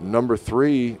 number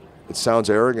three, it sounds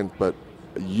arrogant, but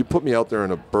you put me out there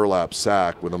in a burlap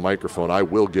sack with a microphone, I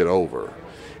will get over.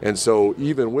 And so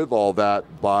even with all that,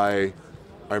 I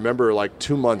remember like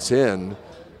 2 months in,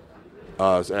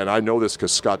 and I know this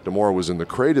because Scott D'Amore was in the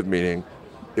creative meeting,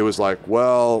 it was like,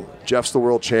 well, Jeff's the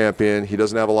world champion. He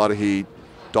doesn't have a lot of heat.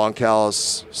 Don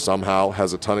Callis somehow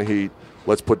has a ton of heat.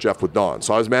 Let's put Jeff with Don.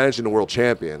 So I was managing the world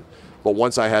champion. But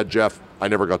once I had Jeff, I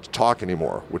never got to talk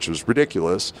anymore, which was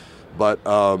ridiculous. But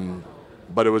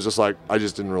it was just like, I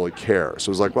just didn't really care. So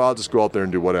it was like, well, I'll just go out there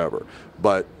and do whatever.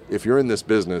 But if you're in this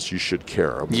business, you should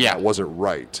care. Yeah. That wasn't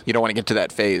right. You don't want to get to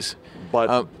that phase.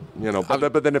 But,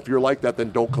 but then if you're like that,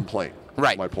 then don't complain.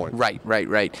 Right. That's my point.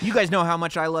 Right. You guys know how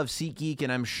much I love SeatGeek,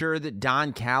 and I'm sure that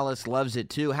Don Callis loves it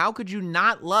too. How could you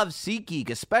not love SeatGeek,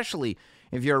 especially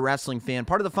if you're a wrestling fan?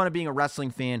 Part of the fun of being a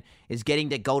wrestling fan is getting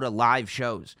to go to live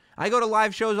shows. I go to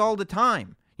live shows all the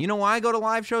time. You know why I go to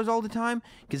live shows all the time?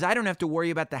 Because I don't have to worry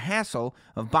about the hassle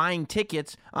of buying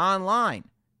tickets online.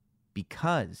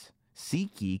 Because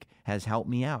SeatGeek has helped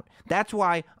me out. That's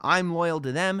why I'm loyal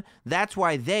to them. That's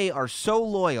why they are so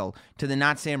loyal to the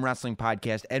Not Sam Wrestling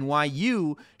Podcast, and why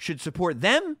you should support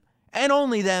them and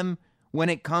only them when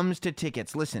it comes to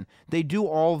tickets. Listen, they do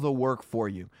all the work for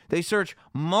you. They search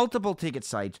multiple ticket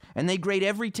sites, and they grade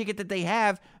every ticket that they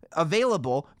have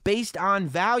available based on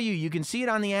value. You can see it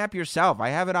on the app yourself. I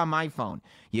have it on my phone.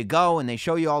 You go and they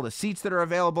show you all the seats that are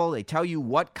available. They tell you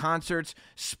what concerts,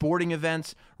 sporting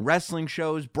events, wrestling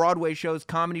shows, Broadway shows,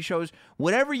 comedy shows,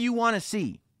 whatever you want to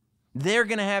see, they're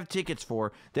going to have tickets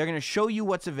for. They're going to show you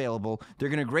what's available. They're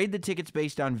going to grade the tickets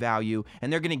based on value,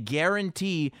 and they're going to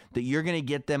guarantee that you're going to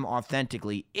get them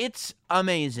authentically. It's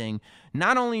amazing.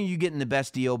 Not only are you getting the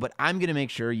best deal, but I'm going to make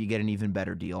sure you get an even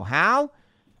better deal. How?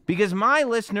 Because my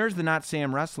listeners, the Not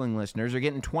Sam Wrestling listeners, are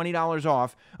getting $20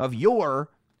 off of your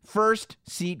first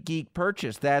SeatGeek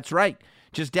purchase. That's right.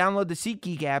 Just download the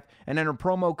SeatGeek app and enter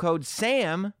promo code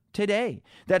SAM today.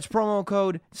 That's promo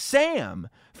code SAM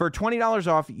for $20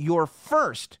 off your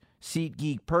first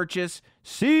SeatGeek purchase.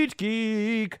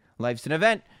 SeatGeek. Life's an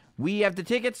event. We have the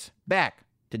tickets. Back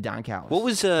to Don Callis. What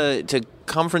was to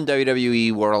come from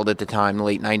WWE world at the time, the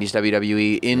late 90s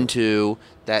WWE, into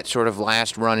that sort of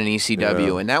last run in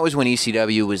ECW? Yeah. And that was when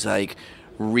ECW was like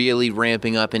really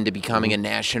ramping up into becoming a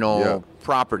national Yeah.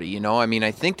 property. You know, I mean,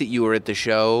 I think that you were at the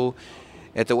show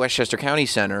at the Westchester County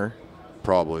Center.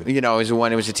 Probably. You know, it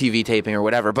was a TV taping or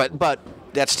whatever. But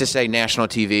that's to say, national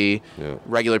TV, Yeah.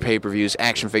 regular pay-per-views,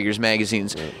 action figures,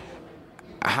 magazines. Yeah.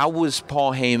 How was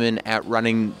Paul Heyman at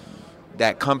running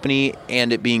that company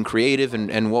and it being creative,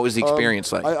 and what was the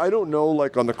experience like? I don't know,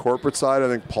 like on the corporate side, I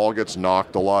think Paul gets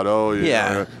knocked a lot. Oh,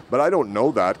 Yeah. But I don't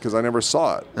know that because I never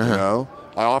saw it, you know?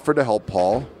 I offered to help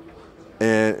Paul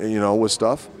and, you know, with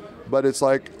stuff. But it's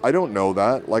like, I don't know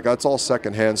that. Like, that's all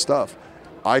secondhand stuff.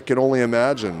 I can only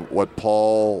imagine what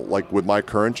Paul, like with my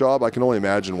current job, I can only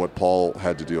imagine what Paul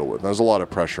had to deal with. There's a lot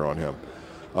of pressure on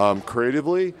him.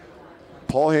 Creatively,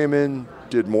 Paul Heyman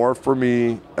did more for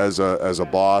me as a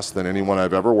boss than anyone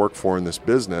I've ever worked for in this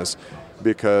business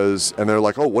because, and they're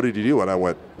like, oh, what did he do? And I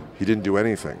went, he didn't do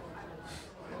anything.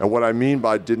 And what I mean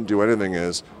by didn't do anything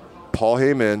is Paul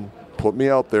Heyman put me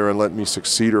out there and let me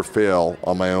succeed or fail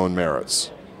on my own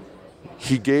merits.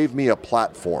 He gave me a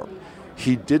platform.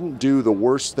 He didn't do the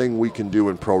worst thing we can do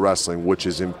in pro wrestling, which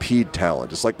is impede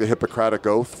talent. It's like the Hippocratic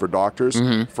Oath for doctors.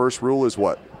 First rule is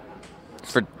what?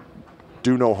 For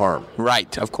Do no harm.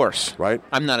 Right, of course. Right?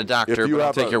 I'm not a doctor, If you but I'll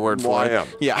have take your word well, for I it. am.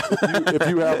 Yeah.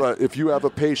 If you have a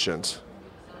patient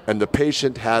and the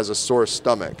patient has a sore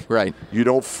stomach, Right. you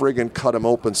don't friggin' cut him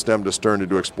open stem to stern to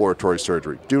do exploratory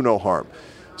surgery. Do no harm.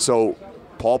 So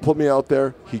Paul put me out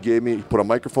there. He put a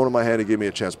microphone in my hand. He gave me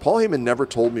a chance. Paul Heyman never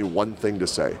told me one thing to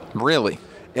say. Really?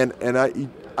 And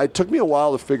it took me a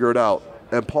while to figure it out.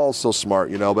 And Paul's so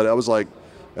smart, you know, but I was like,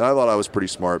 and I thought I was pretty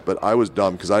smart, but I was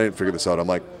dumb because I didn't figure this out. I'm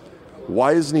like,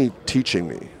 why isn't he teaching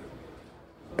me?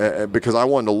 Because I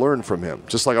wanted to learn from him,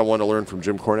 just like I wanted to learn from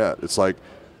Jim Cornette. It's like,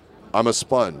 I'm a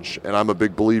sponge, and I'm a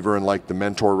big believer in like the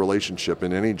mentor relationship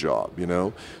in any job, you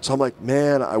know? So I'm like,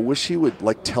 man, I wish he would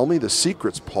like tell me the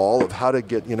secrets, Paul, of how to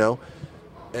get, you know?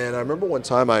 And I remember one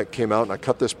time I came out and I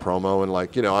cut this promo, and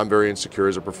like, you know, I'm very insecure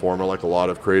as a performer, like a lot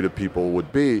of creative people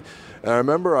would be. And I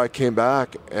remember I came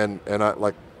back and I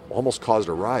like almost caused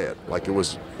a riot. Like it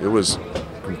was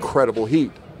incredible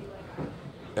heat.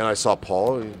 And I saw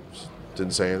Paul, he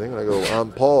didn't say anything. And I go,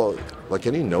 Paul, like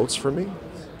any notes for me?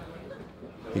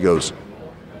 He goes,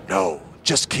 no,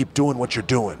 just keep doing what you're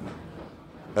doing.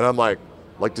 And I'm like,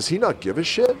 does he not give a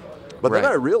shit? But then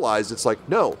Right. I realized it's like,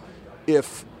 no,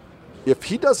 if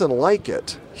he doesn't like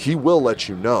it, he will let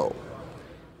you know.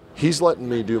 He's letting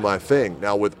me do my thing.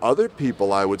 Now, with other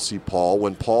people, I would see Paul,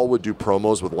 when Paul would do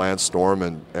promos with Lance Storm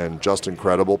and Justin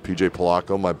Credible, PJ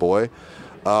Polacco, my boy,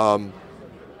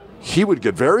 he would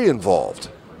get very involved.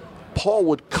 Paul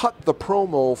would cut the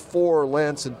promo for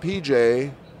Lance and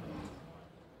PJ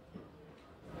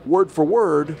word for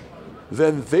word,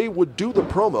 then they would do the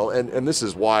promo, and this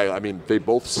is why, I mean, they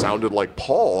both sounded like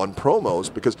Paul on promos,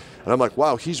 and I'm like,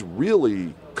 wow, he's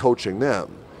really coaching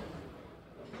them.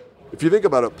 If you think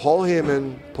about it, Paul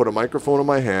Heyman put a microphone in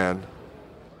my hand.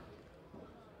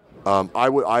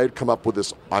 I had come up with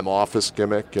this "I'm Office"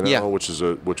 gimmick, you know, Yeah. which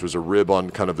was a rib on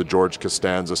kind of the George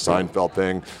Costanza Seinfeld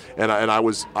thing, and I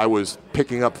was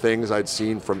picking up things I'd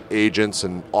seen from agents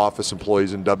and office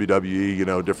employees in WWE, you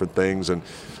know, different things, and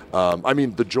I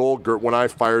mean the when I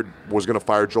was going to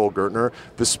fire Joel Gertner,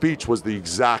 the speech was the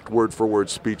exact word for word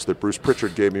speech that Bruce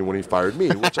Pritchard gave me when he fired me,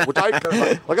 which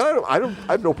I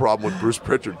have no problem with Bruce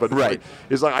Pritchard, but Right. like,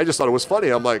 it's like I just thought it was funny.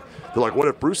 I'm like, they're like, what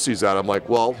if Bruce sees that? I'm like,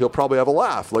 well, he'll probably have a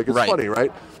laugh. Like, it's Right. funny,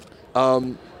 right?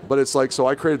 But it's like, so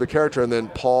I created the character, and then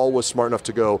Paul was smart enough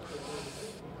to go,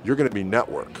 you're going to be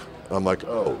network. I'm like,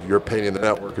 oh, you're painting the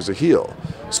network as a heel.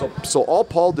 So all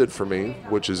Paul did for me,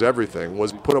 which is everything,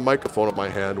 was put a microphone in my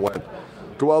hand, went,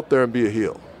 go out there and be a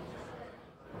heel.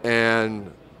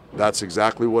 And that's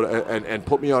exactly what, and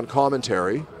put me on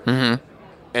commentary.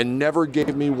 And never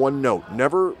gave me one note.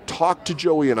 Never talked to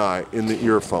Joey and I in the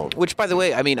earphone. Which, by the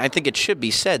way, I mean, I think it should be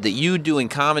said that you doing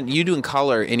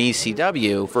color in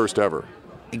ECW, First ever.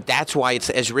 that's why it's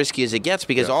as risky as it gets,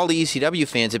 because Yeah. all the ECW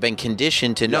fans have been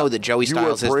conditioned to know that Joey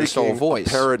Styles you is were the sole breaking voice. a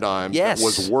paradigm Yes. that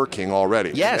was working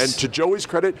already. Yes. And to Joey's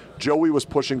credit, Joey was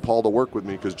pushing Paul to work with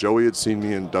me because Joey had seen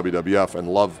me in WWF and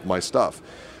loved my stuff.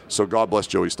 So God bless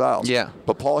Joey Styles. Yeah.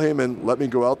 But Paul Heyman let me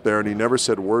go out there, and he never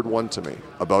said word one to me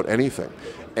about anything.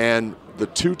 And the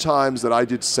 2 times that I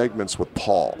did segments with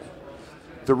Paul,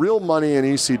 the real money in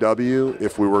ECW,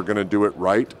 if we were going to do it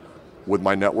right, with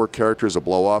my network character as a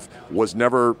blow-off,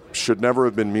 should never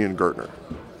have been me and Gertner.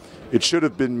 It should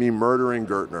have been me murdering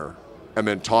Gertner and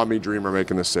then Tommy Dreamer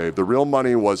making the save. The real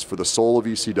money was for the soul of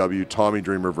ECW, Tommy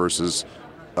Dreamer versus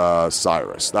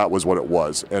Cyrus. That was what it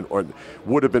was, and or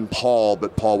would have been Paul,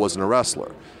 but Paul wasn't a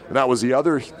wrestler. And that was the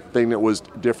other thing that was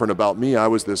different about me. I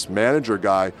was this manager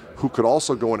guy who could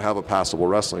also go and have a passable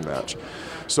wrestling match.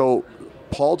 So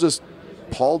Paul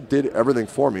did everything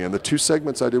for me. And the 2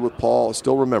 segments I did with Paul, I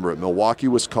still remember it. Milwaukee,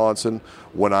 Wisconsin,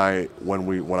 when I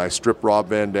stripped Rob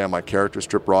Van Dam, my character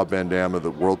stripped Rob Van Dam of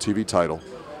the World TV title.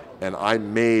 And I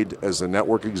made, as a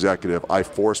network executive, I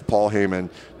forced Paul Heyman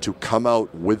to come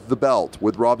out with the belt,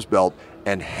 with Rob's belt,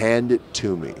 and hand it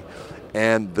to me.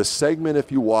 And the segment,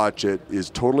 if you watch it, is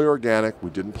totally organic. We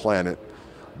didn't plan it.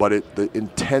 But the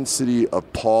intensity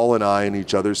of Paul and I in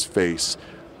each other's face,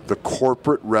 the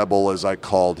corporate rebel, as I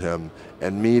called him,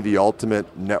 and me, the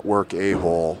ultimate network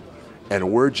a-hole,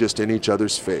 and we're just in each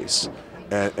other's face.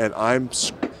 And I'm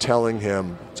telling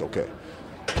him, it's okay.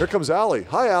 Here comes Allie.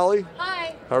 Hi, Allie.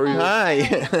 Hi. How are you?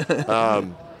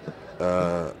 Hi.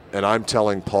 And I'm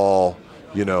telling Paul,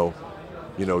 you're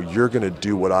going to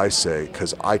do what I say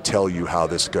because I tell you how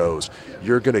this goes.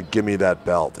 You're going to give me that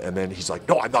belt. And then he's like,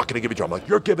 no, I'm not going to give it to you. I'm like,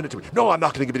 you're giving it to me. No, I'm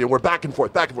not going to give it to you. We're back and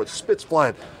forth, spits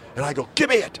flying. And I go, give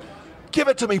me it. Give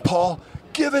it to me, Paul.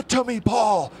 Give it to me,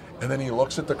 Paul. And then he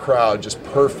looks at the crowd, just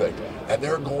perfect. And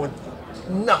they're going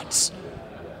nuts.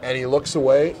 And he looks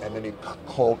away, and then he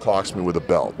cold cocks me with a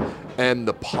belt. And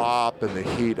the pop and the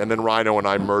heat. And then Rhino and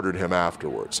I murdered him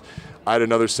afterwards. I had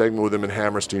another segment with him in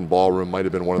Hammerstein Ballroom. Might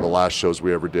have been one of the last shows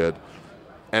we ever did.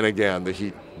 And again, the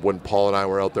heat when Paul and I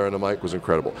were out there on the mic was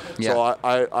incredible. Yeah. So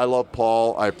I love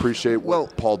Paul. I appreciate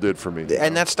what Paul did for me.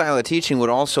 And that style of teaching would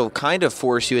also kind of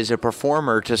force you as a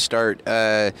performer to start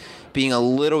being a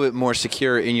little bit more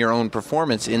secure in your own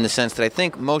performance, in the sense that I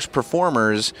think most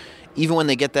performers, even when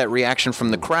they get that reaction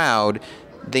from the crowd,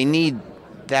 they need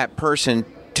that person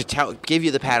to give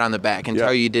you the pat on the back and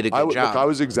tell you did a good job. Look, I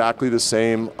was exactly the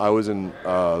same. I was in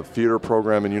a theater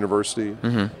program in university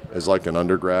as like an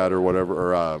undergrad or whatever,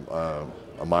 or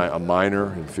a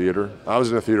minor in theater. I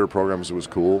was in a theater program, so it was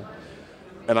cool.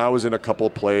 And I was in a couple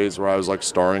of plays where I was like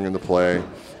starring in the play.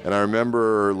 And I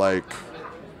remember like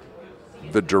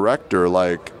the director,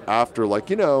 like after like,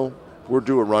 we're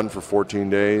due a run for 14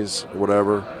 days or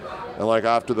whatever. And like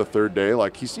after the 3rd day,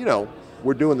 like he's,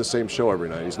 we're doing the same show every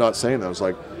night. He's not saying that. I was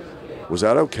like, was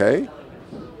that okay?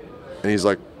 And he's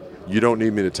like, you don't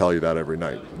need me to tell you that every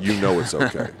night. You know it's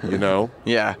okay,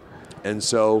 Yeah. And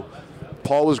so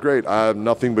Paul was great. I have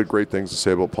nothing but great things to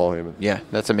say about Paul Heyman. Yeah,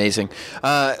 that's amazing.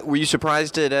 Were you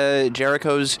surprised at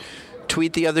Jericho's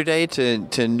tweet the other day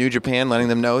to New Japan, letting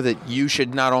them know that you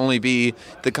should not only be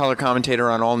the color commentator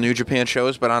on all New Japan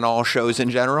shows, but on all shows in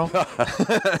general?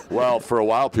 Well, for a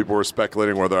while, people were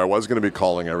speculating whether I was going to be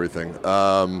calling everything.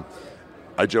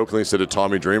 I jokingly said to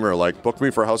Tommy Dreamer, like, book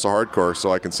me for House of Hardcore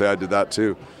so I can say I did that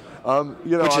too.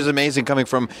 Which is amazing, coming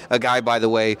from a guy, by the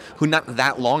way, who not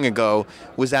that long ago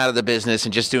was out of the business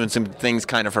and just doing some things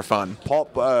kind of for fun.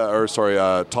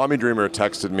 Tommy Dreamer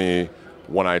texted me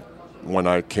when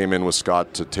I came in with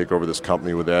Scott to take over this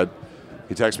company with Ed.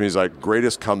 He texted me, he's like,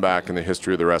 greatest comeback in the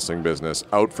history of the wrestling business.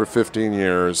 Out for 15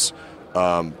 years,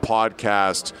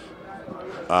 podcast,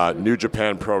 New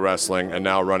Japan Pro Wrestling, and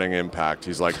now running Impact.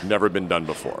 He's like, never been done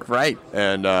before. Right.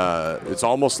 And it's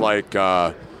almost like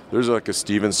there's like a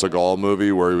Steven Seagal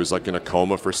movie where he was like in a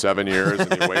coma for 7 years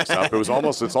and he wakes up. It's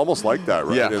almost like that,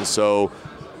 right? Yeah. And so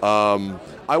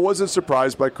I wasn't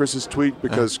surprised by Chris's tweet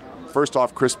because first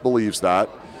off, Chris believes that.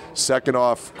 Second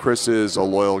off, Chris is a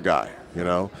loyal guy,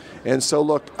 And so,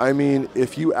 look, I mean,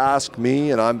 if you ask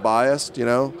me, and I'm biased,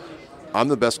 I'm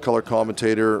the best color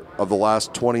commentator of the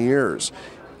last 20 years.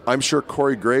 I'm sure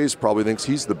Corey Graves probably thinks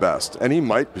he's the best, and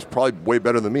he's probably way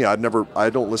better than me. I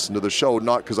don't listen to the show,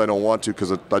 not because I don't want to,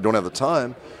 because I don't have the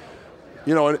time.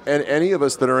 And any of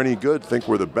us that are any good think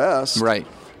we're the best. Right.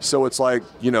 So it's like,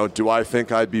 do I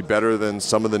think I'd be better than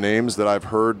some of the names that I've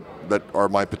heard that are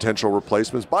my potential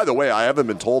replacements? By the way, I haven't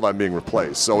been told I'm being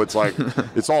replaced, so it's like,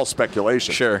 it's all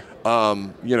speculation. Sure.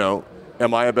 Am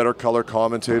I a better color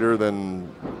commentator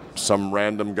than some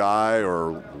random guy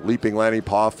or Leaping Lanny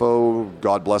Poffo?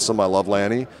 God bless him, I love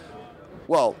Lanny.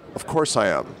 Well, of course I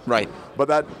am. Right.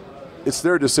 But it's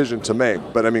their decision to make.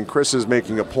 But I mean, Chris is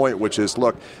making a point, which is,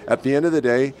 look, at the end of the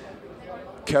day,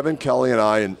 Kevin Kelly and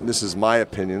I, and this is my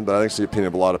opinion, but I think it's the opinion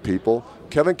of a lot of people,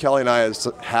 Kevin Kelly and I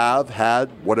have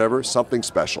had, something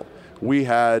special. We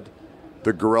had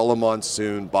the Gorilla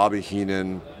Monsoon, Bobby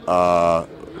Heenan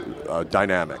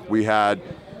dynamic. We had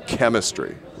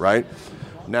chemistry, right?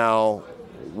 Now,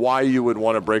 why you would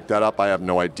want to break that up, I have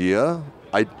no idea.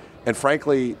 And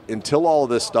frankly, until all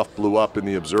of this stuff blew up in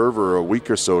The Observer a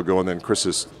week or so ago and then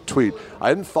Chris's tweet, I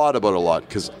hadn't thought about it a lot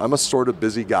because I'm a sort of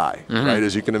busy guy, right,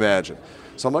 as you can imagine.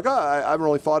 So I'm like, I haven't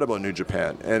really thought about New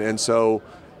Japan. And so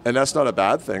And that's not a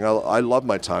bad thing. I love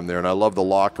my time there, and I love the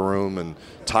locker room, and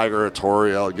Tiger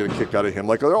Hattori, I'll get a kick out of him.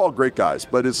 Like, they're all great guys,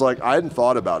 but it's like I hadn't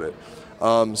thought about it.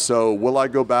 So will I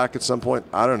go back at some point?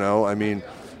 I don't know. I mean,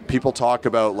 people talk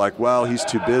about like, well, he's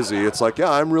too busy. It's like,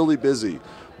 yeah, I'm really busy.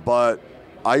 But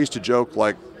I used to joke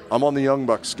like, I'm on the Young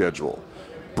Bucks schedule.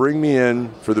 Bring me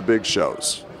in for the big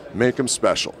shows. Make them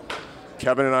special.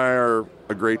 Kevin and I are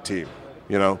a great team.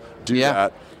 You know, do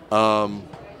that.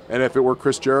 And if it were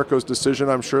Chris Jericho's decision,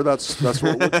 I'm sure that's what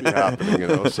would be happening, you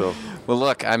know. So, well,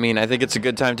 look, I mean, I think it's a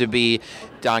good time to be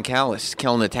Don Callis.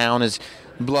 Killing the Town is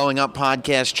blowing up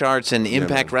podcast charts, and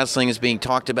Impact Wrestling is being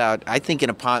talked about. I think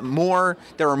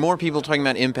there are more people talking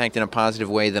about Impact in a positive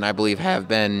way than I believe have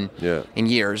been in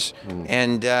years.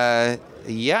 And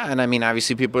and I mean,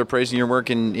 obviously, people are praising your work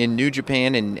in New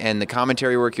Japan and the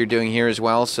commentary work you're doing here as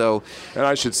well. So, and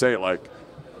I should say, like,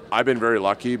 I've been very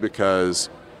lucky because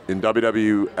in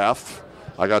WWF,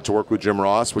 I got to work with Jim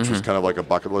Ross, which was kind of like a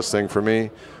bucket list thing for me.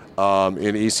 In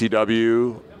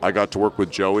ECW, I got to work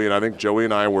with Joey, and I think Joey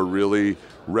and I were really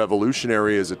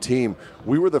revolutionary as a team.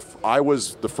 I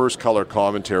was the first color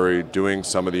commentary doing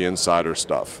some of the insider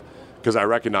stuff because I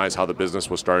recognized how the business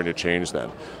was starting to change then.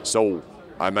 So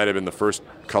I might have been the first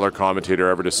color commentator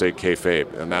ever to say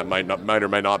kayfabe, and that might or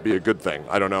might not be a good thing.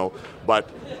 I don't know, but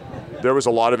there was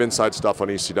a lot of inside stuff on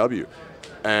ECW.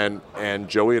 And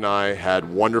Joey and I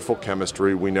had wonderful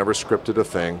chemistry. We never scripted a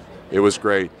thing. It was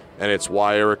great. And it's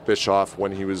why Eric Bischoff,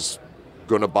 when he was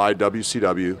going to buy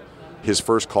WCW, his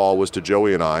first call was to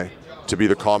Joey and I to be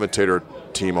the commentator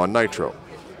team on Nitro.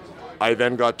 I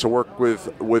then got to work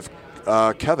with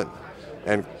Kevin.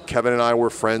 And Kevin and I were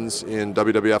friends in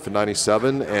WWF in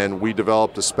 '97, and we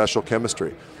developed a special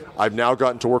chemistry. I've now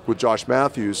gotten to work with Josh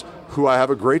Matthews, who I have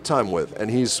a great time with,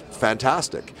 and he's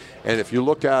fantastic. And if you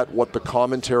look at what the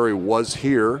commentary was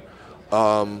here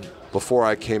before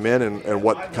I came in and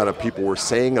what kind of people were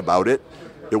saying about it,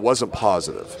 it wasn't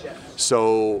positive.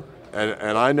 So,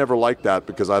 and I never liked that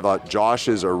because I thought Josh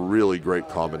is a really great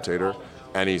commentator,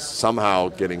 and he's somehow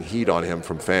getting heat on him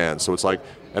from fans. So it's like,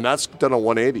 and that's done a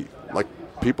 180. Like,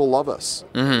 people love us,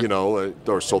 you know,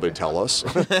 or so they tell us.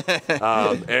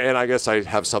 And I guess I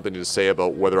have something to say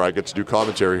about whether I get to do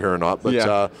commentary here or not. But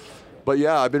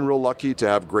yeah, I've been real lucky to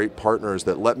have great partners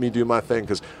that let me do my thing,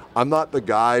 because I'm not the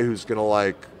guy who's going to,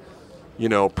 like, you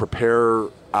know, prepare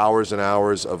hours and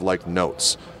hours of, like,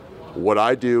 notes. What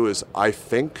I do is I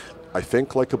think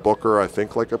like a booker, I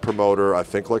think like a promoter, I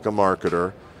think like a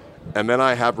marketer. And then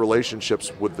I have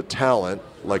relationships with the talent,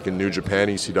 like in New Japan,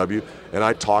 ECW, and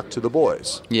I talk to the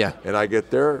boys. Yeah. And I get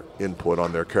their input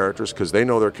on their characters because they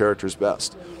know their characters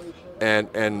best.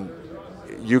 And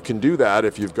you can do that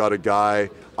if you've got a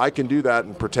guy. I can do that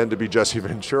and pretend to be Jesse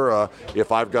Ventura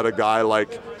if I've got a guy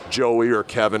like Joey or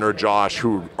Kevin or Josh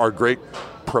who are great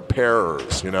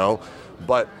preparers, you know.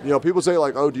 But, you know, people say,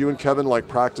 like, oh, do you and Kevin, like,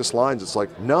 practice lines? It's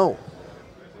like, no.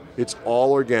 It's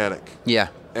all organic. Yeah.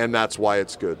 And that's why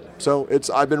it's good. So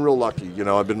I've been real lucky. You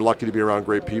know, I've been lucky to be around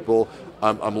great people.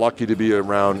 I'm lucky to be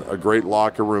around a great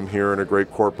locker room here and a great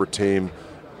corporate team.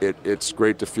 It's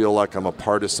great to feel like I'm a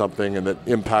part of something, and that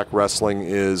Impact Wrestling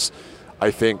is, I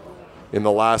think, in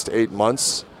the last 8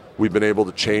 months, we've been able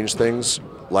to change things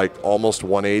like almost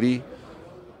 180.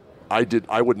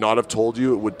 I would not have told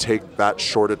you it would take that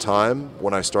short a time.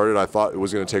 When I started, I thought it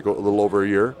was going to take a little over a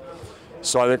year.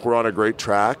 So I think we're on a great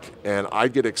track, and I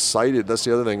get excited. That's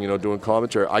the other thing, you know, doing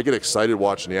commentary. I get excited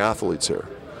watching the athletes here.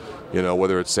 You know,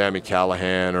 whether it's Sami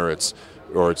Callihan or it's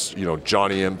you know,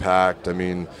 Johnny Impact. I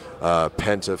mean,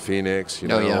 Penta Phoenix. You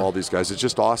know, all these guys. It's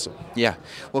just awesome. Yeah.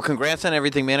 Well, congrats on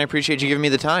everything, man. I appreciate you giving me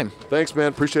the time. Thanks, man.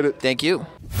 Appreciate it. Thank you.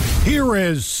 Here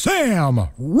is Sam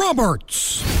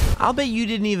Roberts. I'll bet you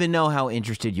didn't even know how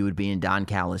interested you would be in Don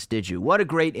Callis, did you? What a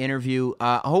great interview.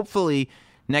 Hopefully,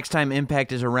 next time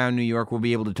Impact is around New York, we'll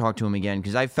be able to talk to him again,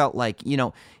 because I felt like, you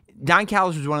know, Don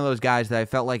Callis was one of those guys that I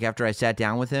felt like after I sat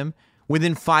down with him,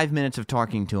 within 5 minutes of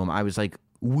talking to him, I was like,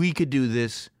 we could do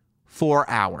this 4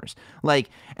 hours. Like,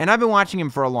 and I've been watching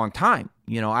him for a long time.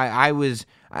 You know,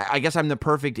 I guess I'm the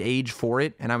perfect age for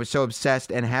it, and I was so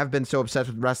obsessed and have been so obsessed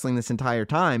with wrestling this entire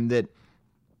time that,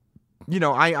 you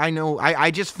know,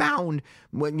 I just found,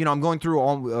 you know, I'm going through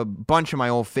a bunch of my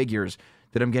old figures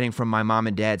that I'm getting from my mom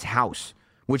and dad's house,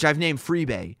 which I've named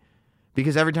Freebay,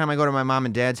 because every time I go to my mom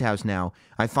and dad's house now,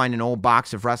 I find an old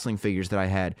box of wrestling figures that I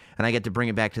had, and I get to bring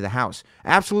it back to the house.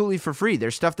 Absolutely for free.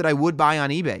 There's stuff that I would buy on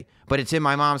eBay, but it's in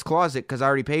my mom's closet because I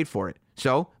already paid for it.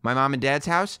 So, my mom and dad's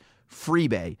house,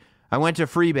 Freebay. I went to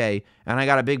Freebay, and I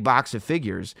got a big box of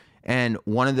figures, and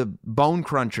one of the bone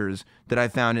crunchers that I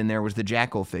found in there was the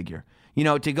Jackal figure. You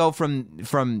know, to go from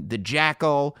the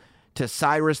Jackal to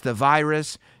Cyrus the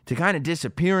Virus, to kind of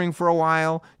disappearing for a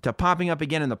while, to popping up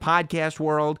again in the podcast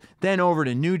world, then over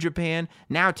to New Japan,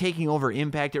 now taking over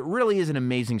Impact. It really is an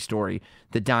amazing story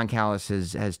that Don Callis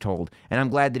has told, and I'm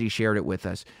glad that he shared it with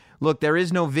us. Look, there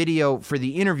is no video for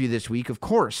the interview this week. Of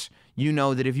course, you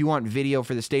know that if you want video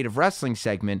for the State of Wrestling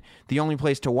segment, the only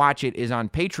place to watch it is on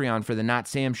Patreon for the Not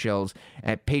Sam Shills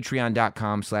at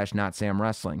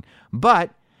patreon.com/NotSamWrestling.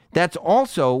 But that's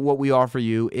also what we offer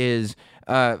you is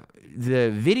the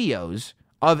videos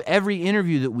of every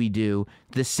interview that we do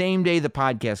the same day the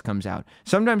podcast comes out.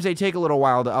 Sometimes they take a little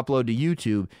while to upload to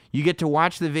YouTube. You get to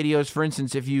watch the videos, for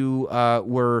instance, if you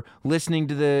were listening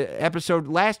to the episode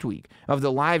last week of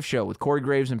the live show with Corey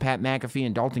Graves and Pat McAfee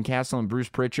and Dalton Castle and Bruce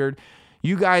Pritchard.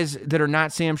 You guys that are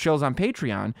Not Sam Shills on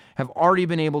Patreon have already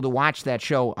been able to watch that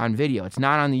show on video. It's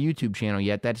not on the YouTube channel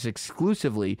yet. That's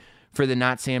exclusively for the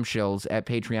Not Sam Shills at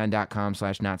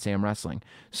patreon.com/NotSamWrestling.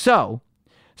 So,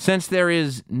 since there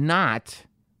is not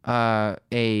a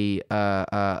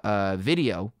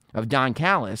video of Don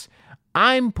Callis,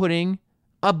 I'm putting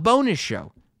a bonus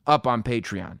show up on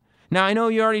Patreon. Now, I know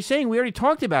you're already saying, we already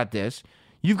talked about this.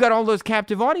 You've got all those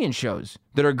captive audience shows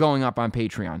that are going up on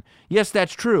Patreon. Yes,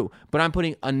 that's true, but I'm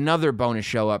putting another bonus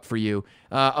show up for you.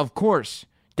 Of course,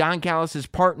 Don Callis'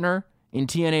 partner in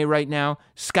TNA right now,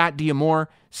 Scott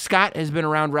D'Amore. Scott has been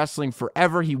around wrestling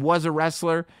forever. He was a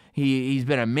wrestler. He's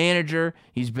been a manager.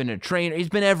 He's been a trainer. He's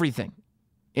been everything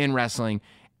in wrestling,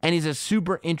 and he's a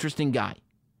super interesting guy.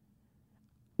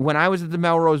 When I was at the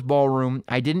Melrose Ballroom,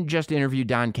 I didn't just interview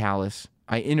Don Callis.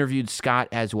 I interviewed Scott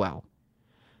as well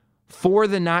for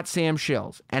the Not Sam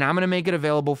Shills, and I'm going to make it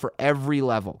available for every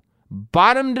level,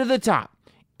 bottom to the top.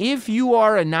 If you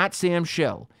are a Not Sam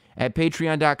Shill at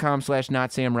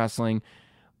patreon.com/NotSamWrestling,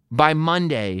 by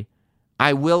Monday,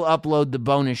 I will upload the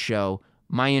bonus show,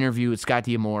 my interview with Scott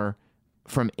D'Amore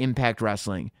from Impact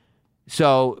Wrestling.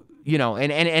 So, you know,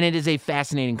 and it is a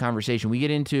fascinating conversation. We get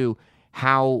into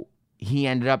how he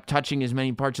ended up touching as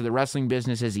many parts of the wrestling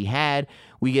business as he had.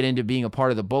 We get into being a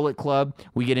part of the Bullet Club.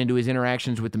 We get into his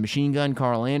interactions with the Machine Gun,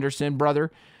 Carl Anderson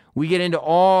brother. We get into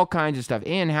all kinds of stuff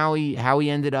and how he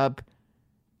ended up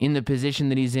in the position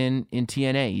that he's in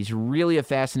TNA. He's really a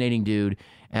fascinating dude.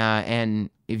 And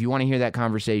if you want to hear that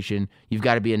conversation, you've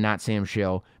got to be a Not Sam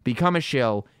Shill. Become a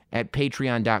shill at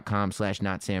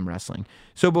patreon.com/NotSamWrestling.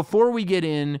 So before we get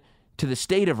in to the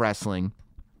state of wrestling,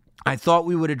 I thought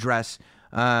we would address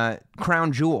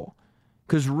Crown Jewel.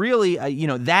 Because really,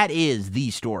 that is the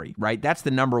story, right? That's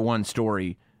the number one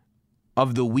story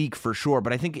of the week for sure.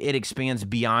 But I think it expands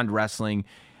beyond wrestling.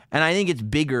 And I think it's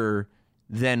bigger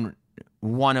than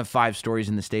one of 5 stories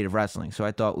in the state of wrestling. So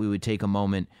I thought we would take a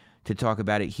moment to talk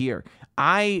about it here.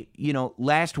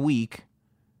 Last week,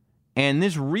 and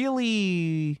this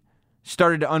really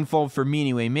started to unfold for me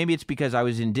anyway. Maybe it's because I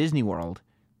was in Disney World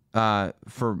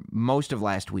for most of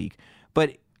last week.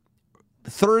 But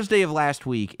Thursday of last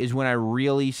week is when I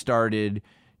really started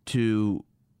to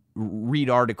read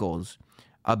articles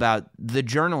about the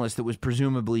journalist that was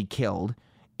presumably killed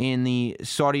in the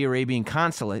Saudi Arabian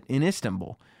consulate in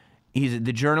Istanbul.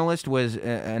 The journalist was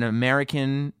an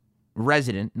American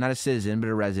resident, not a citizen, but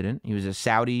a resident. He was a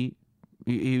Saudi.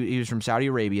 He was from Saudi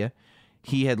Arabia.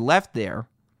 He had left there,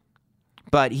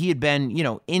 but he had been,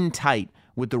 in tight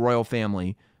with the royal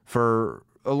family for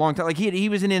a long time. Like he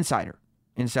was an insider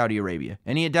in Saudi Arabia,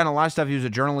 and he had done a lot of stuff. He was a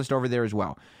journalist over there as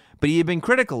well, but he had been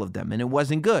critical of them, and it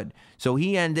wasn't good. So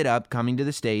he ended up coming to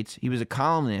the States. He was a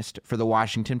columnist for the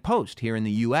Washington Post here in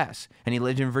the U.S., and he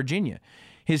lived in Virginia.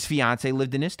 His fiance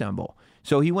lived in Istanbul.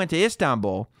 So he went to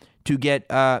Istanbul to get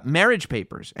marriage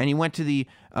papers, and he went to the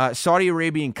Saudi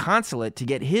Arabian consulate to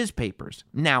get his papers.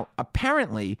 Now,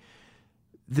 apparently,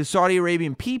 the Saudi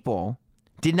Arabian people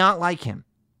did not like him,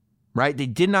 right? They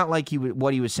did not like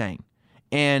what he was saying.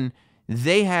 And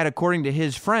they had, according to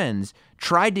his friends,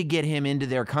 tried to get him into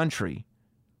their country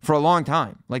for a long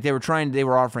time. Like they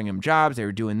were offering him jobs, they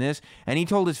were doing this, and he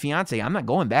told his fiance, I'm not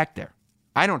going back there.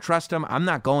 I don't trust him. I'm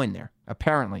not going there.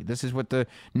 Apparently, this is what the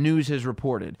news has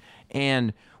reported.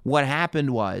 And what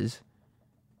happened was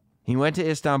he went to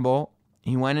Istanbul.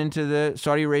 He went into the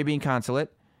Saudi Arabian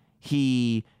consulate.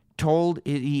 He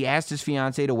asked his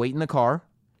fiance to wait in the car.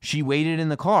 She waited in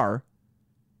the car.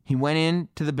 He went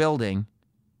into the building,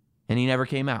 and he never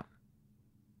came out.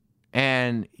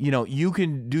 And, you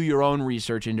can do your own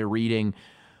research into reading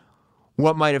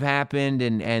what might have happened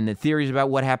and the theories about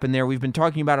what happened there. We've been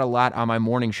talking about it a lot on my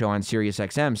morning show on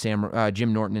SiriusXM,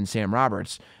 Jim Norton and Sam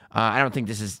Roberts. I don't think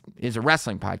this is a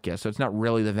wrestling podcast, so it's not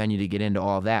really the venue to get into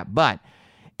all of that. But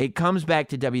it comes back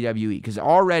to WWE because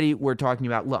already we're talking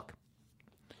about, look,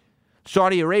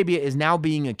 Saudi Arabia is now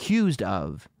being accused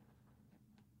of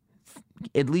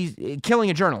at least killing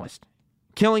a journalist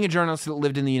that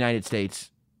lived in the United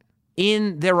States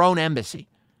in their own embassy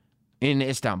in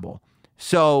Istanbul.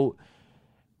 So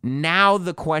now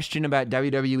the question about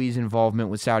WWE's involvement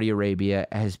with Saudi Arabia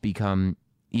has become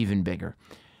even bigger.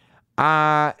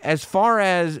 As far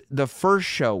as the first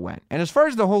show went, and as far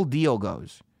as the whole deal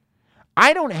goes,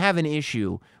 I don't have an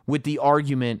issue with the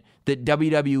argument that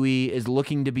WWE is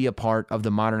looking to be a part of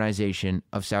the modernization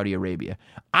of Saudi Arabia.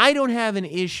 I don't have an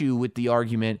issue with the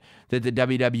argument that the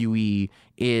WWE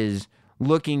is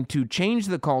looking to change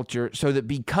the culture so that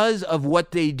because of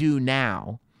what they do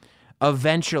now,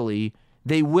 eventually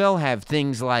they will have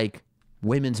things like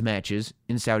women's matches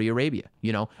in Saudi Arabia.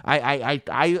 You know,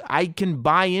 I can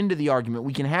buy into the argument.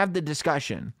 We can have the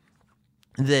discussion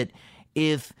that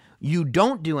if you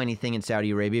don't do anything in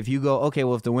Saudi Arabia, if you go, okay,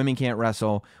 well, if the women can't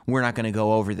wrestle, we're not going to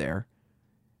go over there.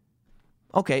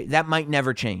 Okay, that might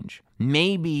never change.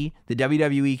 Maybe the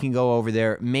WWE can go over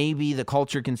there. Maybe the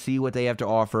culture can see what they have to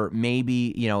offer.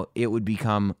 Maybe, you know, it would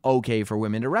become okay for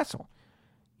women to wrestle.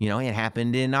 You know, it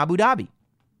happened in Abu Dhabi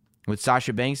with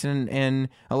Sasha Banks and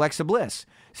Alexa Bliss.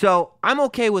 So I'm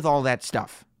okay with all that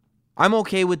stuff. I'm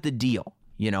okay with the deal.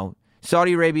 You know,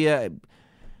 Saudi Arabia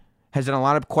has done a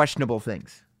lot of questionable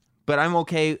things, but I'm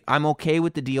okay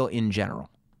with the deal in general.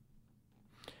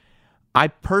 I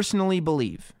personally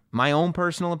believe, my own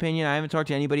personal opinion, I haven't talked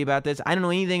to anybody about this. I don't know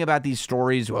anything about these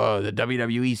stories. Oh, the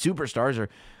WWE superstars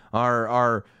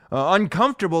are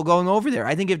uncomfortable going over there.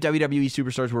 I think if WWE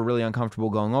superstars were really uncomfortable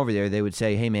going over there, they would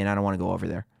say, hey, man, I don't want to go over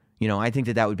there. You know, I think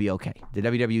that would be okay. The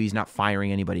WWE is not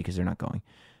firing anybody because they're not going.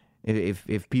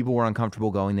 If people were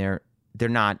uncomfortable going there, they're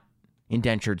not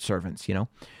indentured servants, you know.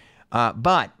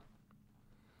 But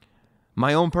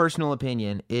my own personal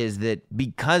opinion is that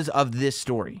because of this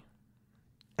story,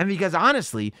 and because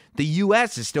honestly, the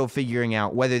U.S. is still figuring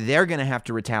out whether they're going to have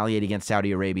to retaliate against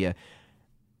Saudi Arabia,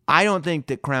 I don't think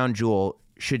that Crown Jewel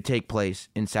should take place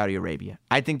in Saudi Arabia.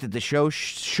 I think that the show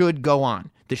should go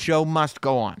on. The show must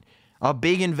go on. A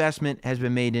big investment has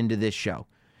been made into this show.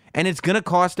 And it's going to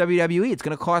cost WWE. It's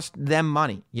going to cost them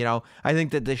money. You know, I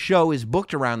think that the show is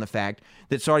booked around the fact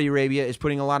that Saudi Arabia is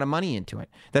putting a lot of money into it.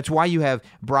 That's why you have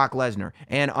Brock Lesnar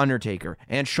and Undertaker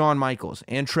and Shawn Michaels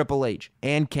and Triple H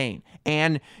and Kane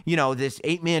and, you know, this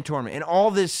 8-man tournament and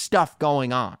all this stuff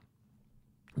going on.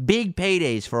 Big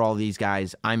paydays for all these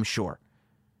guys, I'm sure.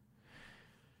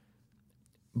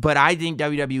 But I think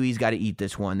WWE's got to eat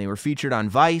this one. They were featured on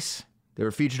Vice. They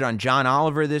were featured on John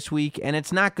Oliver this week, and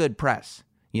it's not good press.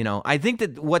 You know, I think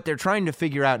that what they're trying to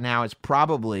figure out now is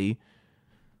probably,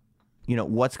 you know,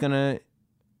 what's going to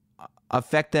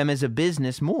affect them as a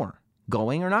business more,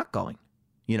 going or not going.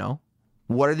 You know,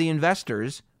 what are the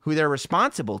investors who they're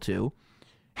responsible to?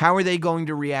 How are they going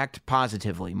to react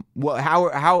positively?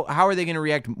 How are they going to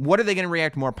react? What are they going to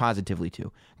react more positively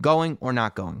to, going or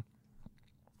not going?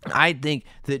 I think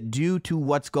that due to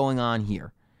what's going on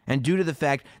here, and due to the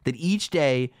fact that each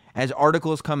day, as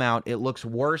articles come out, it looks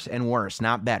worse and worse,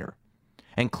 not better.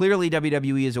 And clearly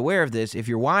WWE is aware of this. If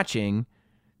you're watching,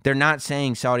 they're not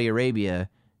saying Saudi Arabia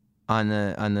on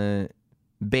the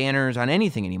banners, on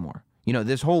anything anymore. You know,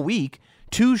 this whole week,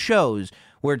 2 shows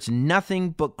where it's nothing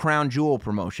but Crown Jewel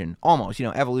promotion. Almost, you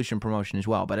know, Evolution promotion as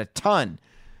well. But a ton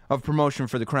of promotion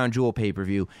for the Crown Jewel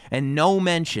pay-per-view. And no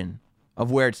mention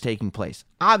of where it's taking place.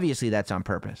 Obviously, that's on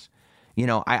purpose. You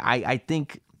know, I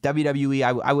think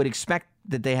WWE, I would expect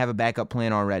that they have a backup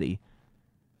plan already.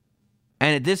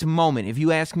 And at this moment, if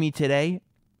you ask me today,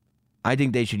 I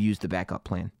think they should use the backup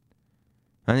plan.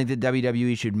 I think that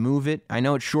WWE should move it. I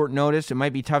know it's short notice. It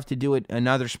might be tough to do it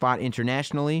another spot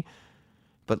internationally.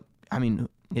 But, I mean,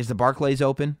 is the Barclays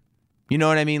open? You know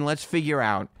what I mean? Let's figure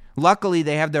out. Luckily,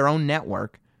 they have their own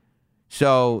network.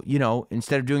 So, you know,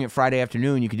 instead of doing it Friday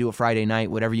afternoon, you could do it Friday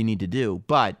night, whatever you need to do.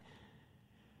 But,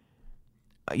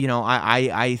 you know,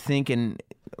 I think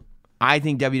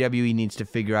WWE needs to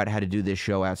figure out how to do this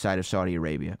show outside of Saudi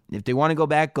Arabia. If they want to go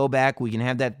back, go back. We can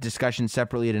have that discussion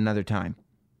separately at another time.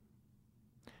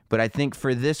 But I think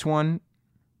for this one,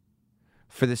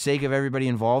 for the sake of everybody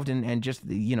involved and just,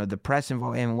 you know, the press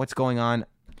involved and what's going on,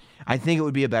 I think it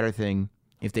would be a better thing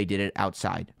if they did it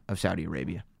outside of Saudi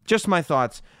Arabia. Just my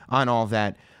thoughts on all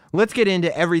that. Let's get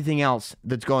into everything else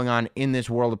that's going on in this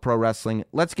world of pro wrestling.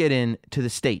 Let's get into the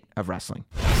state of wrestling.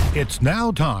 It's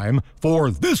now time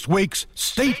for this week's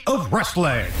State of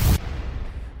Wrestling.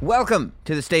 Welcome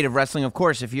to the State of Wrestling. Of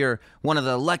course, if you're one of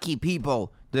the lucky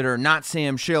people that are Not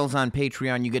Sam Shills on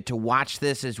Patreon, you get to watch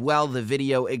this as well. The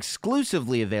video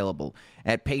exclusively available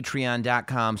at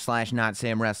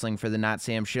patreon.com/NotSamWrestling for the Not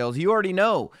Sam Shills. You already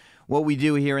know what we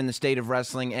do here in the State of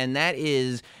Wrestling, and that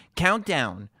is count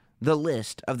down the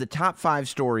list of the top 5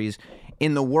 stories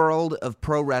in the world of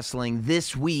pro wrestling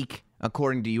this week,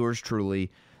 according to yours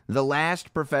truly, the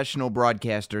last professional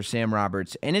broadcaster, Sam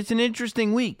Roberts. And it's an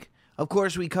interesting week. Of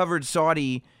course, we covered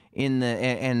Saudi and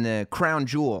the crown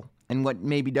jewel and what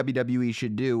maybe WWE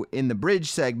should do in the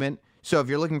bridge segment. So if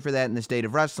you're looking for that in the state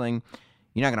of wrestling,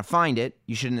 you're not going to find it.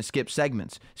 You shouldn't have skipped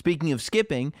segments. Speaking of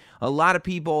skipping, a lot of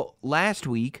people last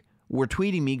week were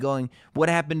tweeting me going, what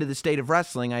happened to the state of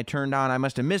wrestling? I turned on, I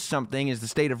must have missed something. Is the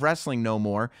state of wrestling no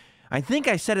more? I think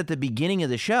I said at the beginning of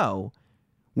the show,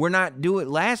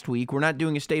 last week, we're not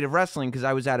doing a state of wrestling because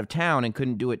I was out of town and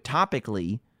couldn't do it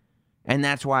topically. And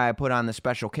that's why I put on the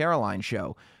special Caroline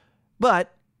show.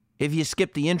 But if you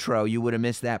skipped the intro, you would have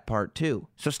missed that part too.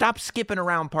 So stop skipping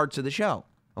around parts of the show,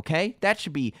 okay? That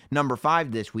should be number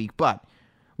 5 this week, but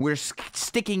we're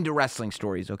sticking to wrestling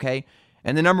stories, okay?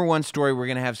 And the number 1 story we're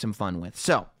going to have some fun with.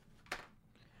 So,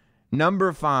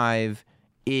 number 5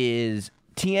 is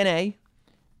TNA,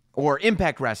 or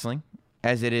Impact Wrestling,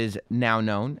 as it is now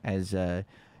known, as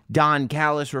Don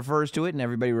Callis refers to it, and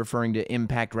everybody referring to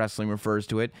Impact Wrestling refers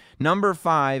to it. Number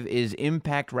 5 is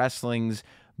Impact Wrestling's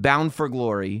Bound for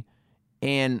Glory,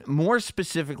 and more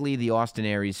specifically, the Austin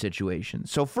Aries situation.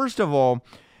 So first of all,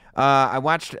 I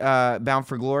watched Bound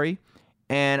for Glory,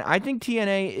 and I think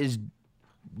TNA is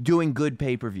doing good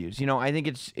pay-per-views. You know, I think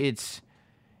it's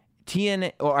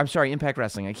TNA, or I'm sorry, Impact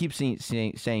Wrestling. I keep saying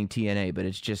TNA, but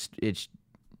it's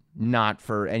not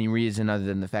for any reason other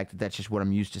than the fact that that's just what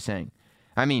I'm used to saying.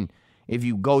 I mean, if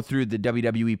you go through the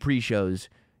WWE pre-shows,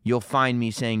 you'll find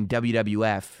me saying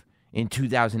WWF in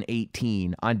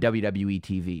 2018 on WWE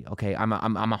TV. Okay, I'm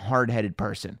a hard-headed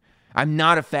person. I'm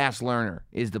not a fast learner,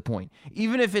 is the point.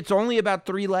 Even if it's only about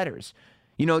 3 letters.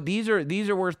 You know, these are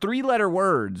where 3-letter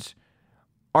words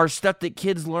are stuff that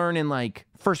kids learn in like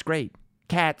first grade.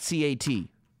 CAT, C-A-T.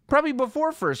 Probably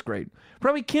before first grade.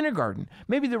 Probably kindergarten.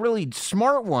 Maybe the really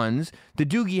smart ones, the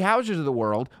Doogie Housers of the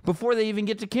world, before they even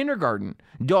get to kindergarten.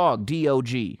 Dog,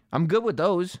 D-O-G. I'm good with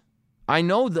those. I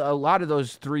know a lot of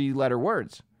those 3-letter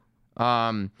words.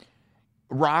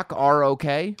 Rock,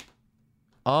 R-O-K.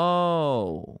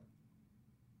 Oh.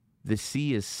 The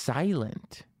C is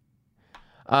silent.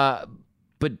 But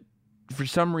for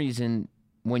some reason,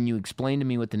 when you explain to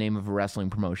me what the name of a wrestling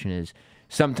promotion is,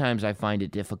 sometimes I find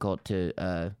it difficult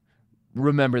to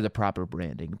remember the proper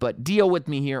branding. But deal with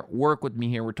me here, work with me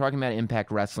here. We're talking about Impact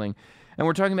Wrestling, and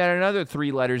we're talking about another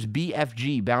 3 letters,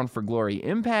 BFG, Bound for Glory.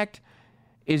 Impact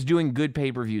is doing good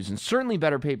pay-per-views, and certainly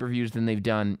better pay-per-views than they've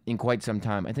done in quite some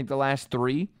time. I think the last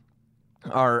 3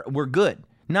 were good.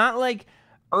 Not like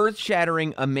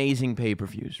earth-shattering, amazing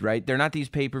pay-per-views, right? They're not these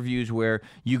pay-per-views where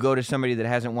you go to somebody that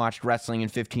hasn't watched wrestling in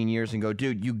 15 years and go,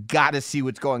 dude, you got to see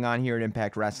what's going on here at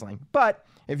Impact Wrestling. But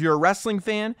if you're a wrestling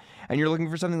fan and you're looking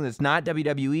for something that's not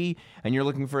WWE and you're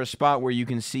looking for a spot where you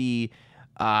can see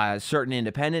certain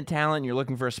independent talent, you're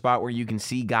looking for a spot where you can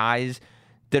see guys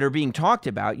that are being talked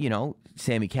about, you know,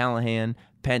 Sami Callihan,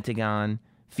 Pentagon,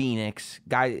 Phoenix,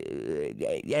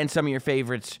 and some of your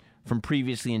favorites from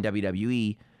previously in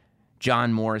WWE,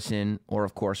 John Morrison, or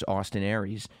of course Austin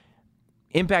Aries.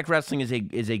 Impact Wrestling is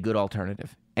a good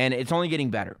alternative, and it's only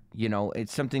getting better. You know,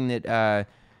 it's something that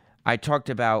I talked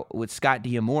about with Scott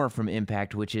D'Amore from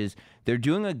Impact, which is they're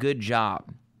doing a good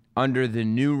job under the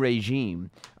new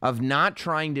regime of not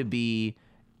trying to be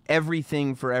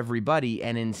everything for everybody,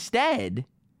 and instead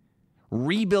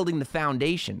rebuilding the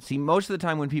foundation. See, most of the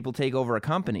time when people take over a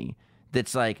company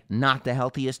that's like not the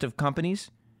healthiest of companies,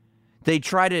 they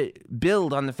try to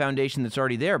build on the foundation that's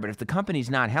already there. But if the company's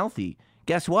not healthy,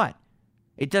 guess what?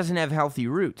 It doesn't have healthy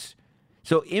roots.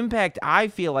 So Impact, I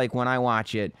feel like when I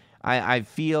watch it, I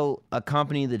feel a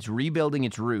company that's rebuilding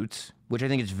its roots, which I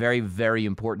think is very, very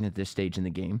important at this stage in the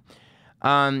game.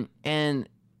 And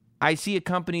I see a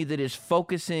company that is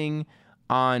focusing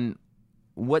on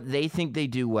what they think they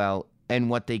do well and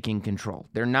what they can control.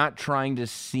 They're not trying to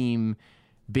seem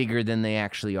bigger than they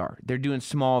actually are. They're doing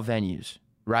small venues,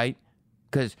 right?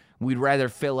 Because we'd rather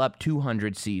fill up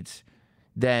 200 seats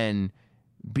than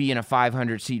be in a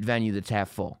 500-seat venue that's half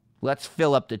full. Let's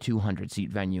fill up the 200-seat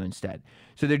venue instead.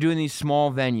 So they're doing these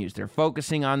small venues. They're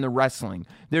focusing on the wrestling.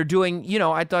 They're doing, you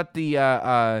know, I thought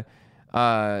the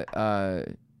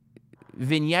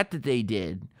vignette that they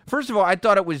did, first of all, I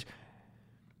thought it was,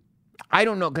 I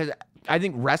don't know, because I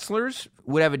think wrestlers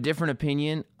would have a different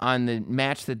opinion on the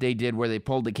match that they did where they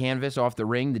pulled the canvas off the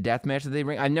ring, the death match that they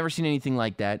ring. I've never seen anything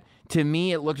like that. To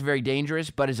me, it looked very dangerous,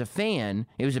 but as a fan,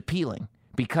 it was appealing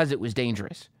because it was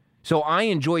dangerous. So I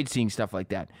enjoyed seeing stuff like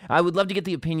that. I would love to get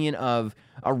the opinion of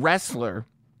a wrestler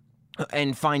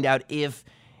and find out if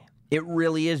it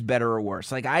really is better or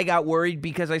worse. Like, I got worried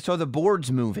because I saw the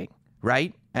boards moving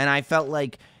right? And I felt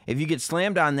like if you get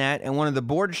slammed on that and one of the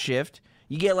boards shift,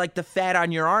 you get like the fat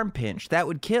on your arm pinch. That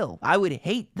would kill. I would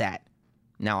hate that.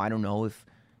 Now, I don't know if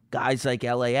guys like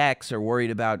LAX are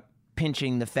worried about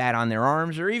pinching the fat on their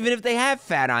arms, or even if they have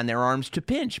fat on their arms to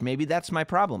pinch. Maybe that's my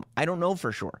problem. I don't know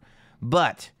for sure.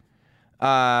 But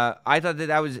I thought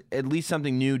that was at least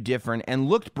something new, different, and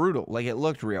looked brutal. Like, it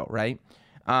looked real, right?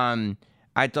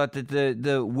 I thought that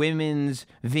the women's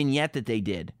vignette that they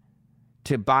did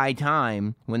to buy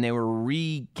time when they were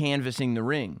re-canvassing the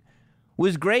ring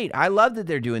was great. I love that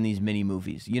they're doing these mini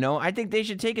movies. You know, I think they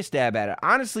should take a stab at it.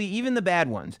 Honestly, even the bad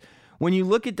ones. When you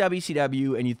look at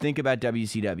WCW and you think about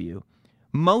WCW,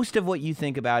 most of what you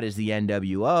think about is the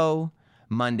NWO,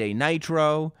 Monday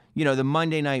Nitro, you know, the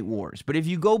Monday Night Wars. But if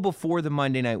you go before the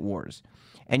Monday Night Wars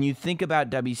and you think about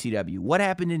WCW, what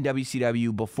happened in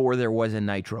WCW before there was a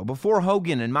Nitro? Before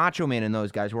Hogan and Macho Man and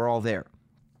those guys were all there.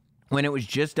 When it was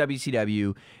just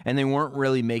WCW and they weren't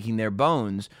really making their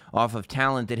bones off of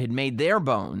talent that had made their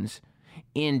bones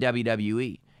in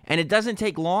WWE. And it doesn't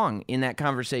take long in that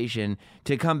conversation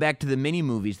to come back to the mini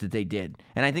movies that they did.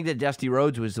 And I think that Dusty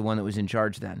Rhodes was the one that was in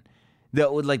charge then.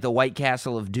 That would, like, the White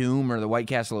Castle of Doom or the White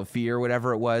Castle of Fear,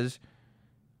 whatever it was.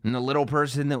 And the little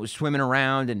person that was swimming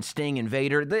around and Sting and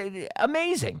Vader.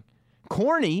 Amazing.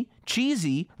 Corny,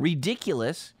 cheesy,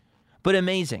 ridiculous, but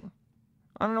amazing.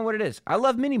 I don't know what it is. I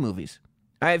love mini movies.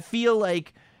 I feel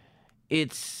like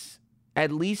it's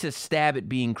at least a stab at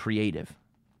being creative.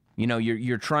 You know,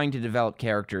 you're trying to develop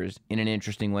characters in an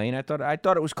interesting way, and I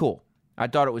thought it was cool. I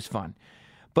thought it was fun.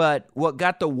 But what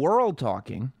got the world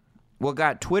talking, what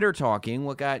got Twitter talking,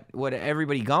 what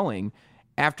everybody going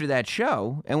after that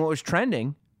show, and what was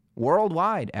trending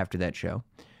worldwide after that show,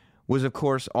 was, of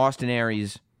course, Austin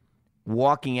Aries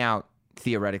walking out,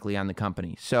 theoretically, on the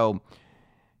company. So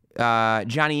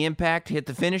Johnny Impact hit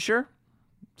the finisher,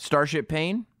 Starship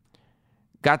Pain,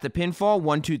 got the pinfall,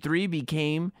 1, 2, 3,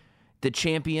 became the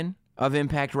champion of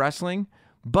Impact Wrestling,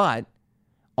 but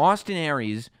Austin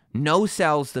Aries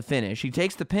no-sells the finish. He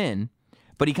takes the pin,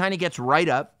 but he kind of gets right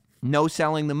up,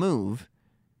 no-selling the move.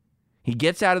 He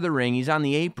gets out of the ring. He's on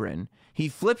the apron. He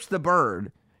flips the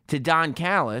bird to Don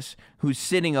Callis, who's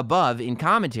sitting above in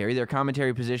commentary. Their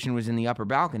commentary position was in the upper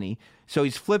balcony. So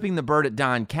he's flipping the bird at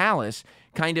Don Callis,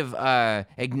 kind of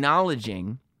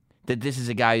acknowledging that this is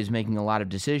a guy who's making a lot of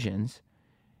decisions.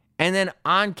 And then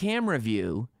on camera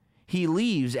view, he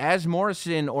leaves as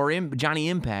Morrison or Johnny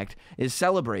Impact is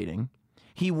celebrating.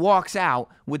 He walks out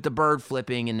with the bird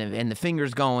flipping and the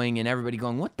fingers going and everybody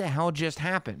going, what the hell just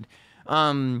happened?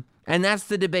 And that's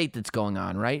the debate that's going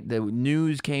on, right? The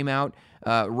news came out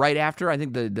right after, I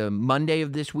think the Monday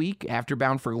of this week, after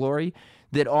Bound for Glory,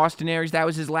 that Austin Aries, that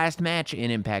was his last match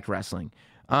in Impact Wrestling.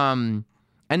 And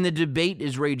the debate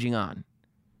is raging on.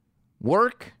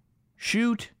 Work,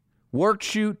 shoot,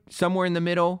 somewhere in the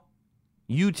middle.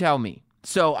 You tell me.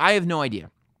 So I have no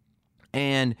idea.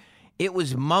 And it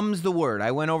was mum's the word.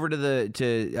 I went over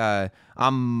to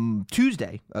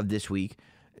Tuesday of this week,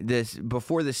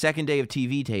 before the second day of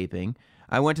TV taping.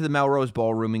 I went to the Melrose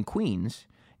Ballroom in Queens,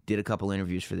 did a couple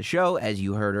interviews for the show, as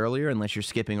you heard earlier, unless you're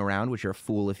skipping around, which you're a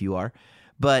fool if you are.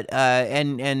 But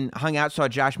and hung out, saw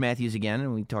Josh Matthews again,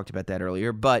 and we talked about that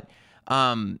earlier. But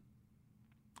everybody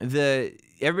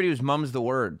was mum's the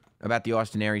word about the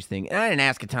Austin Aries thing, and I didn't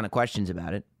ask a ton of questions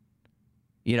about it.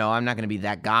 You know, I'm not going to be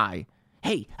that guy.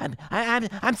 Hey,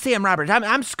 I'm Sam Roberts.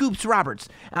 I'm Scoops Roberts.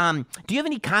 Do you have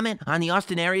any comment on the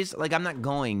Austin Aries? Like, I'm not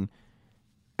going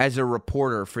as a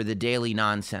reporter for the daily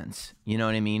nonsense. You know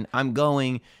what I mean? I'm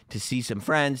going to see some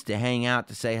friends, to hang out,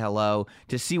 to say hello,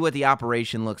 to see what the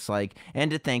operation looks like,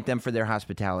 and to thank them for their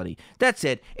hospitality. That's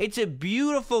it. It's a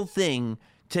beautiful thing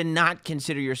to not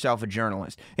consider yourself a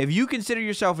journalist. If you consider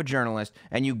yourself a journalist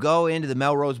and you go into the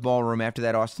Melrose Ballroom after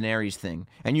that Austin Aries thing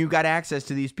and you've got access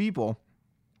to these people,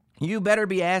 you better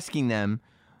be asking them,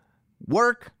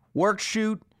 work,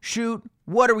 shoot,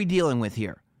 what are we dealing with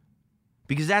here?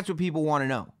 Because that's what people want to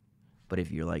know. But if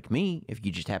you're like me, if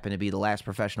you just happen to be the last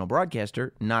professional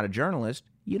broadcaster, not a journalist,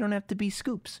 you don't have to be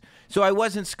Scoops. So I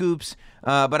wasn't Scoops,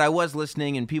 but I was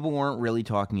listening, and people weren't really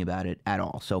talking about it at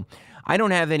all. So I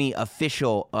don't have any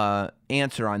official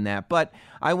answer on that, but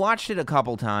I watched it a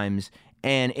couple times,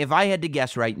 and if I had to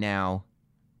guess right now,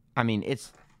 I mean,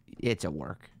 it's a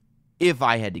work. If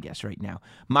I had to guess right now.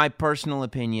 My personal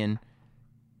opinion,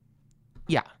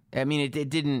 yeah. I mean, it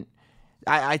didn't...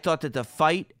 I thought that the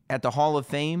fight at the Hall of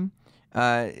Fame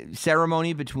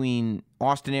ceremony between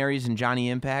Austin Aries and Johnny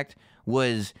Impact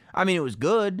was... I mean, it was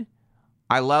good.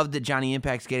 I love that Johnny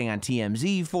Impact's getting on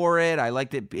TMZ for it. I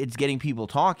like that it's getting people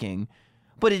talking.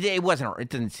 But it wasn't... It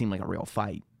didn't seem like a real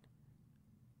fight.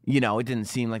 it didn't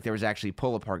seem like there was actually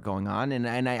pull apart going on.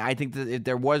 And I think that if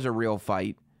there was a real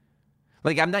fight,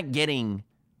 like I'm not getting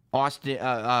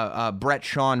Brett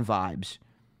Shawn vibes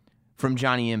from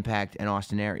Johnny Impact and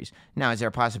Austin Aries. Now, is there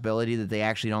a possibility that they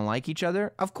actually don't like each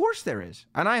other? Of course there is.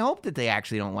 And I hope that they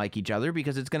actually don't like each other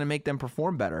because it's going to make them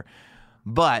perform better.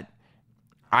 But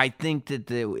I think that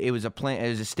it was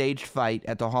a staged fight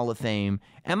at the Hall of Fame.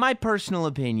 And my personal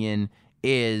opinion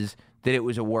is that it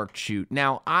was a worked shoot.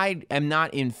 Now, I am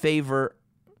not in favor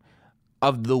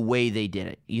of the way they did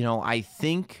it. I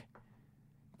think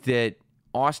that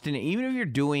Austin, even if you're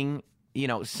doing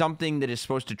something that is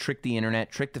supposed to trick the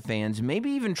internet, trick the fans, maybe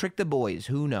even trick the boys,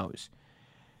 who knows?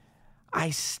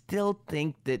 I still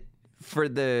think that for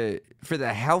the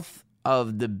health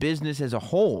of the business as a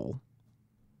whole,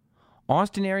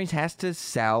 Austin Aries has to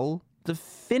sell the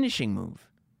finishing move.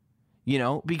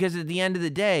 Because at the end of the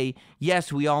day,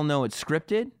 yes, we all know it's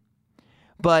scripted,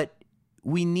 but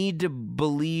we need to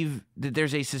believe that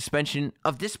there's a suspension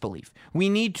of disbelief. We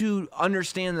need to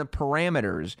understand the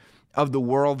parameters of the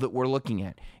world that we're looking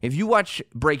at. If you watch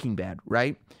Breaking Bad,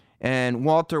 right, and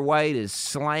Walter White is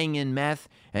slanging meth,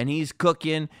 and he's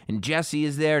cooking, and Jesse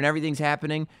is there, and everything's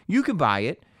happening, you can buy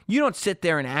it. You don't sit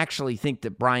there and actually think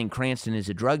that Bryan Cranston is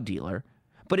a drug dealer.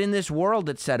 But in this world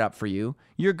that's set up for you,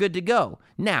 you're good to go.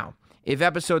 Now, if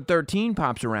episode 13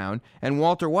 pops around, and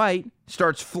Walter White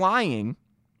starts flying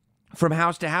from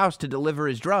house to house to deliver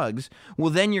his drugs, well,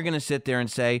 then you're going to sit there and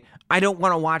say, I don't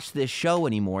want to watch this show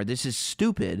anymore. This is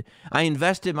stupid. I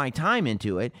invested my time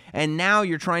into it, and now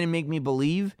you're trying to make me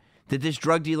believe that this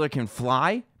drug dealer can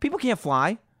fly? People can't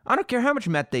fly. I don't care how much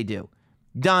meth they do.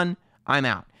 Done. I'm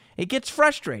out. It gets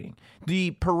frustrating.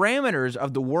 The parameters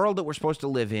of the world that we're supposed to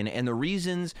live in and the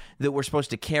reasons that we're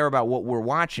supposed to care about what we're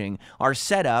watching are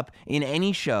set up in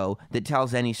any show that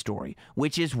tells any story,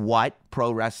 which is what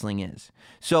pro wrestling is.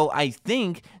 So I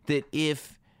think that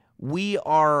if we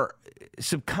are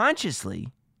subconsciously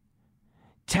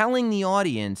telling the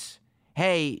audience,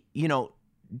 hey,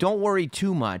 don't worry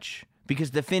too much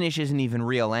because the finish isn't even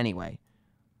real anyway.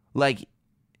 Like,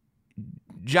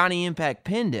 Johnny Impact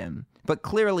pinned him, but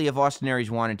clearly if Austin Aries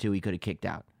wanted to, he could have kicked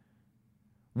out.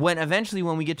 When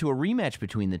we get to a rematch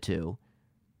between the two,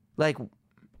 I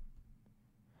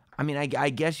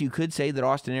guess you could say that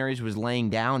Austin Aries was laying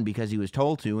down because he was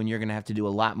told to, and you're going to have to do a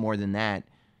lot more than that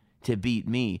to beat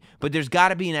me. But there's got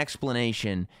to be an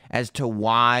explanation as to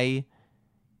why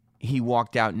he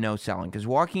walked out no-selling. Because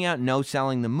walking out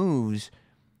no-selling the moves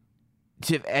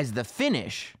as the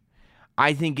finish,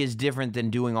 I think, is different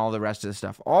than doing all the rest of the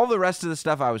stuff. All the rest of the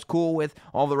stuff I was cool with.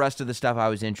 All the rest of the stuff I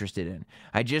was interested in.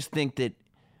 I just think that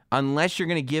unless you're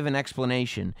going to give an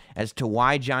explanation as to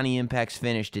why Johnny Impact's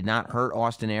finish did not hurt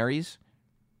Austin Aries,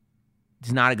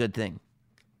 it's not a good thing.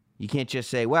 You can't just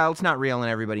say, well, it's not real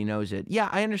and everybody knows it. Yeah,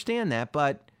 I understand that,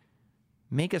 but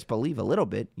make us believe a little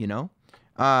bit,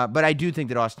 But I do think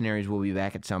that Austin Aries will be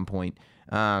back at some point.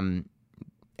 And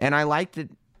I like that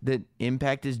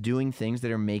Impact is doing things that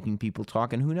are making people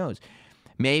talk, and who knows?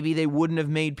 Maybe they wouldn't have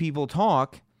made people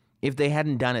talk if they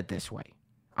hadn't done it this way.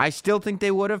 I still think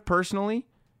they would have, personally,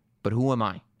 but who am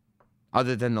I,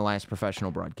 other than the last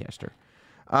professional broadcaster?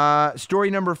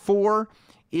 Story number 4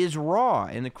 is Raw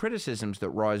and the criticisms that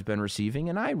Raw has been receiving,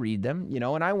 and I read them,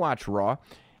 and I watch Raw,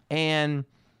 and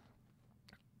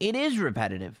it is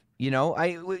repetitive,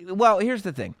 Well, here's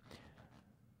the thing.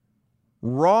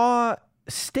 Raw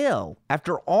still,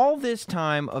 after all this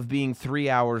time of being 3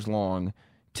 hours long,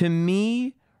 to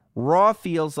me, Raw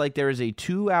feels like there is a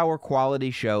 2-hour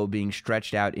quality show being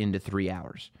stretched out into 3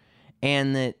 hours.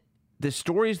 And that the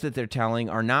stories that they're telling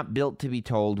are not built to be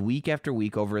told week after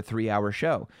week over a 3-hour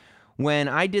show. When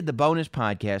I did the bonus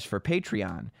podcast for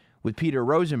Patreon with Peter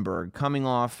Rosenberg coming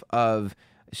off of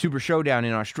Super Showdown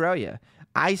in Australia,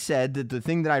 I said that the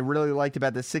thing that I really liked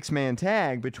about the 6-man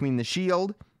tag between The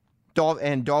Shield Dolph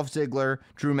Ziggler,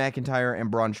 Drew McIntyre,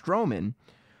 and Braun Strowman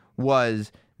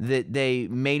was that they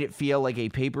made it feel like a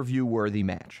pay-per-view worthy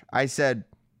match. I said,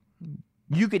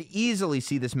 you could easily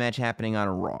see this match happening on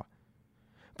a Raw.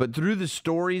 But through the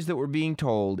stories that were being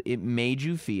told, it made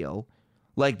you feel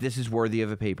like this is worthy of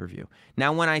a pay-per-view.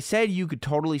 Now, when I said you could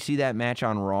totally see that match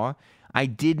on Raw, I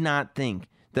did not think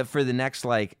that for the next,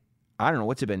 I don't know,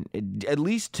 what's it been? At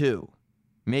least 2,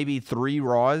 maybe 3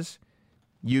 Raws,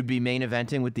 you'd be main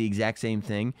eventing with the exact same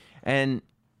thing. And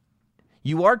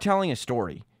you are telling a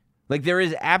story. There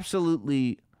is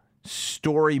absolutely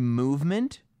story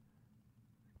movement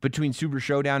between Super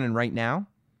Showdown and right now.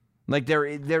 There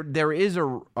is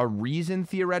a reason,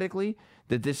 theoretically,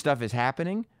 that this stuff is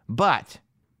happening. But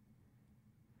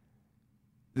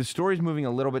the story's moving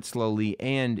a little bit slowly,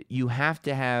 and you have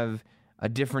to have a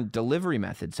different delivery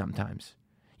method sometimes.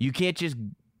 You can't just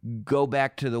go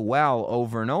back to the well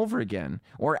over and over again.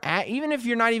 Or even if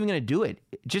you're not even going to do it,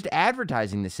 just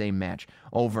advertising the same match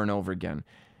over and over again.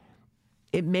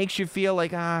 It makes you feel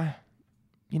like, I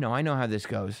know how this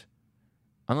goes.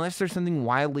 Unless there's something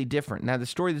wildly different. Now, the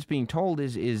story that's being told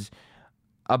is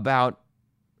about,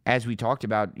 as we talked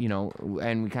about,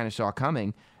 and we kind of saw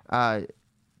coming,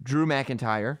 Drew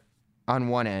McIntyre on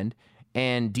one end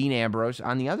and Dean Ambrose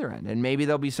on the other end. And maybe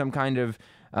there'll be some kind of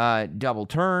double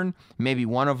turn. Maybe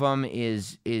one of them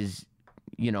is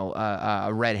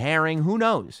a red herring. Who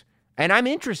knows? And I'm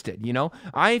interested,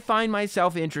 I find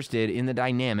myself interested in the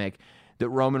dynamic that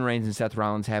Roman Reigns and Seth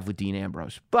Rollins have with Dean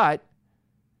Ambrose. But,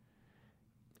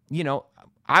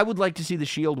 I would like to see the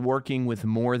Shield working with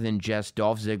more than just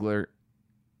Dolph Ziggler,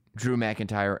 Drew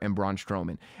McIntyre, and Braun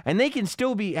Strowman. And they can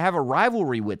still have a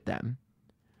rivalry with them.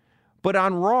 But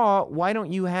on Raw, why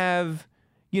don't you have,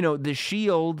 the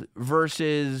Shield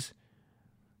versus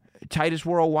Titus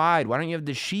Worldwide? Why don't you have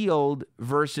the Shield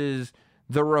versus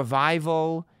the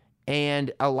Revival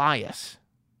and Elias?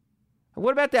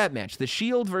 What about that match? The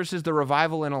Shield versus the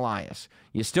Revival and Elias.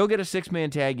 You still get a 6-man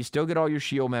tag. You still get all your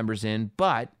Shield members in,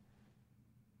 but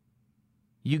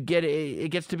it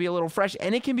gets to be a little fresh,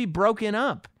 and it can be broken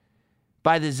up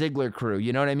by the Ziggler crew.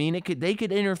 You know what I mean? They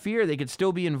could interfere. They could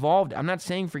still be involved. I'm not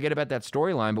saying forget about that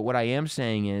storyline, but what I am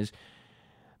saying is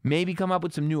maybe come up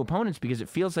with some new opponents, because it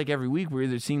feels like every week we're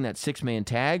either seeing that 6-man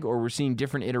tag or we're seeing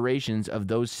different iterations of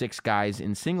those 6 guys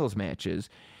in singles matches.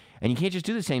 And you can't just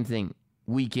do the same thing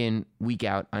week in, week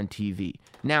out on TV.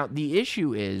 Now, the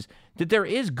issue is that there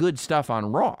is good stuff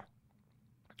on Raw.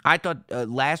 I thought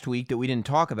last week that we didn't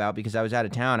talk about because I was out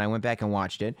of town. I went back and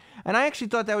watched it. And I actually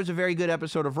thought that was a very good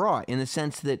episode of Raw in the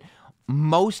sense that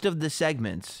most of the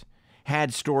segments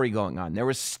had story going on. There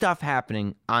was stuff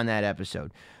happening on that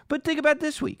episode. But think about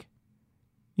this week.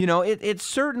 It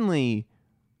certainly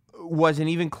wasn't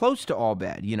even close to all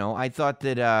bad. I thought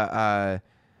that, of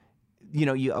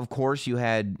course, you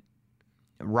had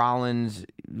Rollins,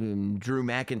 Drew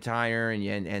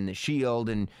McIntyre, and the Shield,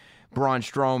 and Braun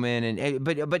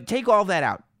Strowman, but take all that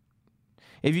out.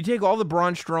 If you take all the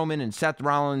Braun Strowman and Seth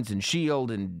Rollins and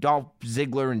Shield and Dolph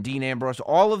Ziggler and Dean Ambrose,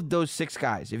 all of those 6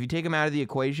 guys, if you take them out of the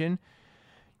equation,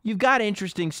 you've got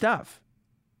interesting stuff.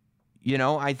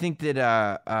 I think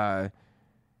that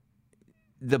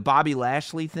the Bobby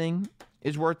Lashley thing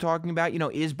is worth talking about.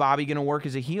 Is Bobby going to work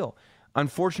as a heel?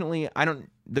 Unfortunately,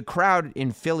 the crowd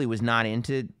in Philly was not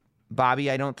into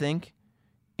Bobby, I don't think.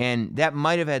 And that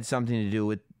might have had something to do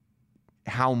with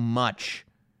how much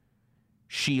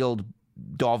Shield,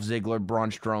 Dolph Ziggler, Braun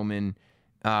Strowman,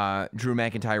 Drew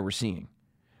McIntyre were seeing.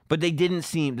 But they didn't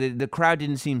seem, the crowd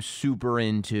didn't seem super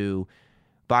into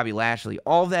Bobby Lashley.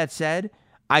 All that said,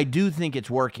 I do think it's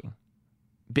working.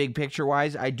 Big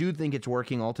picture-wise, I do think it's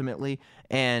working ultimately.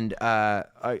 And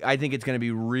I think it's going to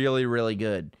be really, really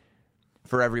good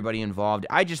for everybody involved.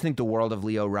 I just think the world of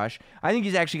Lio Rush. I think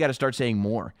he's actually got to start saying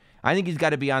more. I think he's got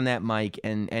to be on that mic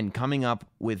and coming up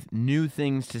with new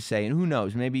things to say. And who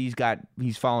knows, maybe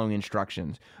he's following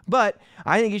instructions. But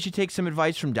I think he should take some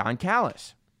advice from Don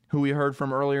Callis, who we heard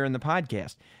from earlier in the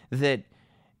podcast, that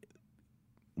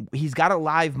he's got a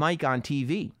live mic on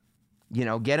TV.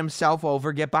 Get himself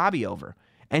over, get Bobby over.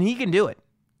 And he can do it.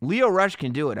 Lio Rush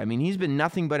can do it. I mean, he's been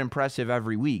nothing but impressive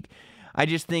every week. I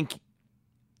just think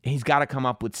he's got to come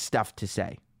up with stuff to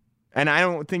say. And I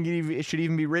don't think it should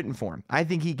even be written for him. I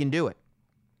think he can do it.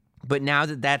 But now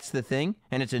that that's the thing,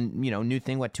 and it's a new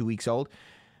thing, 2 weeks old?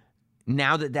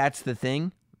 Now that that's the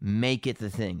thing, make it the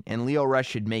thing. And Lio Rush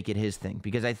should make it his thing.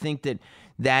 Because I think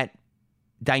that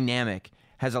dynamic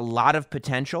has a lot of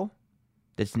potential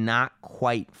that's not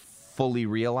quite fully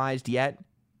realized yet.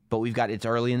 But it's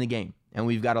early in the game. And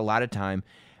we've got a lot of time.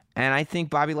 And I think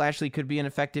Bobby Lashley could be an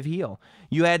effective heel.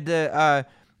 You had the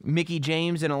Mickie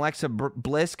James and Alexa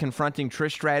Bliss confronting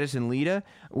Trish Stratus and Lita.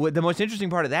 The most interesting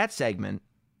part of that segment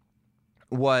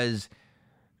was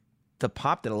the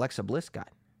pop that Alexa Bliss got.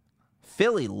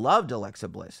 Philly loved Alexa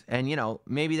Bliss. And,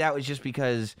 maybe that was just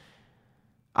because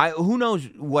who knows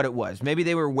what it was. Maybe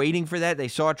they were waiting for that. They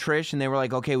saw Trish and they were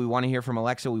like, okay, we want to hear from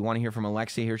Alexa. We want to hear from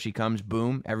Alexa. Here she comes.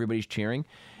 Boom. Everybody's cheering.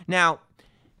 Now,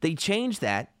 they changed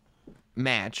that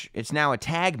match. It's now a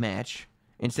tag match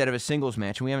instead of a singles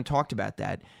match, and we haven't talked about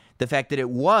that. The fact that it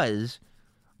was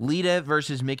Lita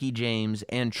versus Mickie James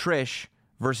and Trish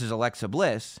versus Alexa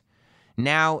Bliss.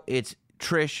 Now it's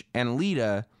Trish and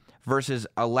Lita versus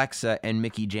Alexa and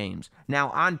Mickie James.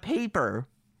 Now, on paper,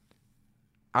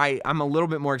 I'm a little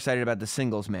bit more excited about the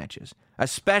singles matches,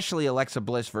 especially Alexa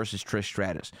Bliss versus Trish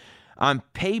Stratus. On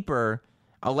paper,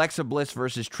 Alexa Bliss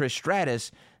versus Trish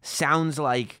Stratus sounds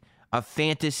like a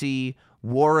fantasy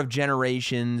War of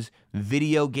Generations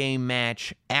video game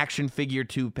match, action figure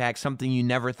 2-pack, something you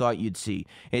never thought you'd see.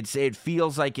 It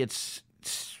feels like it's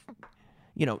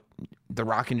The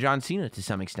Rock and John Cena to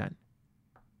some extent.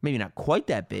 Maybe not quite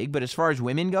that big, but as far as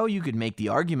women go, you could make the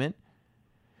argument.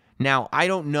 Now, I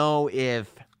don't know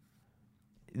if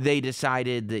they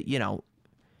decided that,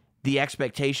 the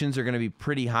expectations are going to be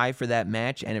pretty high for that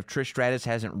match, and if Trish Stratus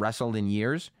hasn't wrestled in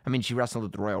years, I mean, she wrestled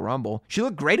at the Royal Rumble. She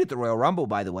looked great at the Royal Rumble,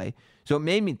 by the way, so it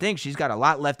made me think she's got a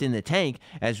lot left in the tank,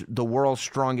 as the world's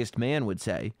strongest man would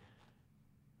say.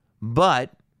 But,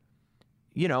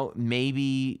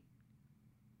 maybe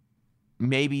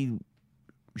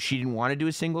she didn't want to do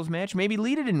a singles match. Maybe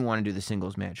Lita didn't want to do the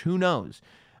singles match. Who knows?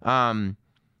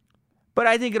 But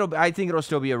I think it'll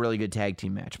still be a really good tag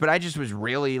team match. But I just was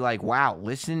really like, wow,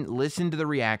 listen to the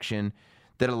reaction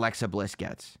that Alexa Bliss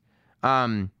gets.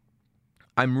 I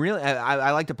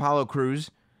liked Apollo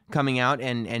Crews coming out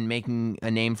and making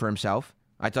a name for himself.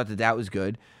 I thought that was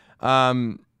good.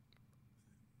 The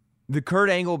Kurt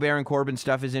Angle, Baron Corbin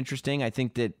stuff is interesting. I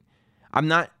think that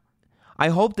I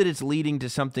hope that it's leading to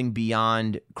something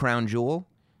beyond Crown Jewel.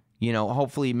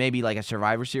 Hopefully maybe like a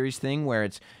Survivor Series thing where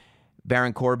it's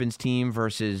Baron Corbin's team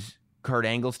versus Kurt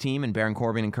Angle's team, and Baron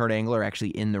Corbin and Kurt Angle are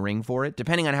actually in the ring for it.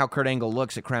 Depending on how Kurt Angle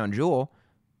looks at Crown Jewel,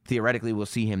 theoretically we'll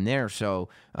see him there. So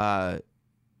I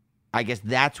guess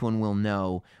that's when we'll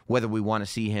know whether we want to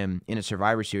see him in a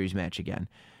Survivor Series match again.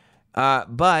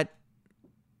 And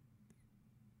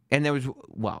there was,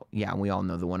 we all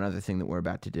know the one other thing that we're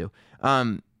about to do.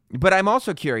 But I'm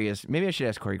also curious, maybe I should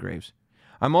ask Corey Graves.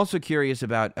 I'm also curious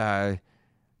about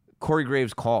Corey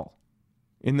Graves' call.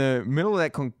 In the middle of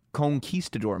that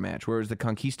Conquistador match, where it was the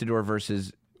Conquistador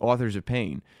versus Authors of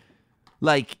Pain,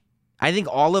 like, I think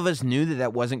all of us knew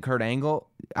that wasn't Kurt Angle.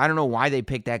 I don't know why they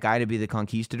picked that guy to be the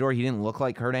Conquistador. He didn't look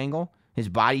like Kurt Angle. His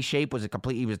body shape was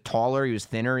he was taller, he was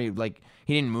thinner, he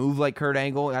didn't move like Kurt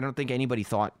Angle. I don't think anybody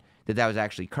thought that was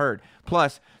actually Kurt.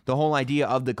 Plus, the whole idea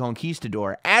of the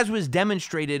Conquistador, as was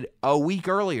demonstrated a week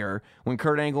earlier when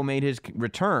Kurt Angle made his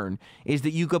return, is that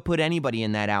you could put anybody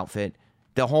in that outfit.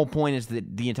 The whole point is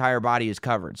that the entire body is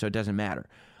covered, so it doesn't matter.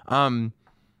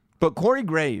 But Corey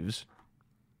Graves,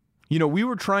 we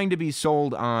were trying to be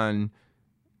sold on,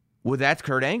 well, that's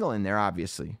Kurt Angle in there,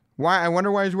 obviously. Why? I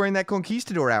wonder why he's wearing that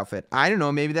Conquistador outfit. I don't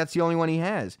know. Maybe that's the only one he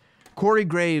has. Corey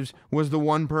Graves was the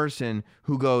one person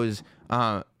who goes,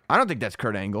 I don't think that's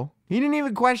Kurt Angle. He didn't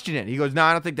even question it. He goes, no,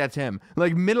 I don't think that's him.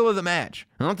 Like, middle of the match.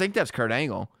 I don't think that's Kurt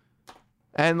Angle.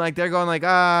 And, they're going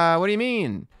what do you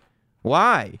mean?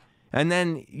 Why? And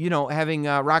then, having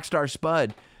Rockstar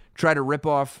Spud try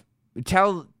to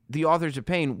tell the Authors of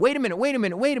Pain, wait a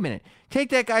minute, take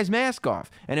that guy's mask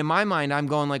off. And in my mind, I'm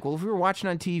going well, if we were watching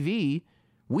on TV,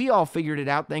 we all figured it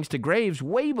out thanks to Graves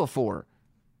way before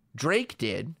Drake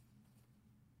did.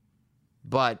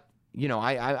 But,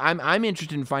 I'm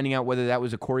interested in finding out whether that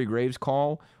was a Corey Graves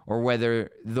call or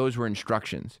whether those were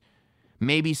instructions.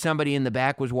 Maybe somebody in the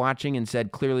back was watching and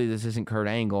said, clearly this isn't Kurt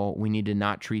Angle. We need to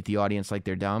not treat the audience like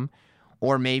they're dumb.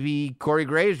 Or maybe Corey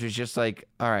Graves was just like,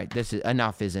 all right,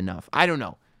 enough is enough. I don't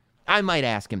know. I might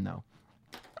ask him, though.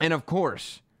 And of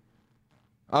course,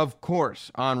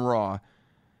 on Raw,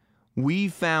 we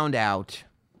found out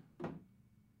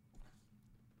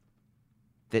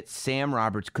that Sam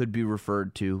Roberts could be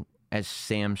referred to as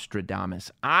Sam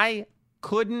Stradamus. I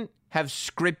couldn't have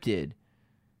scripted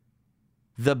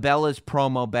the Bellas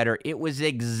promo better. It was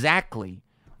exactly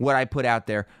what I put out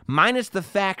there, minus the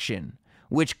faction,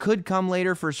 which could come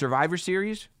later for Survivor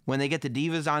Series when they get the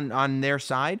Divas on their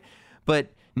side.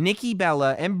 But Nikki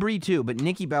Bella, and Brie too, but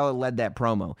Nikki Bella led that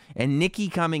promo. And Nikki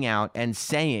coming out and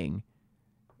saying,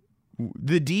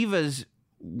 the Divas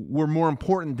were more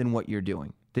important than what you're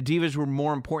doing. The Divas were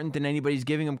more important than anybody's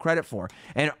giving them credit for.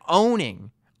 And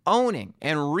owning,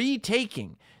 and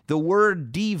retaking the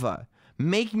word diva,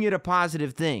 making it a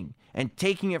positive thing, and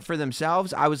taking it for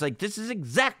themselves, I was like, this is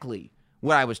exactly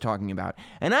what I was talking about.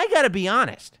 And I gotta be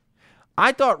honest,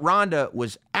 I thought Ronda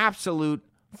was absolute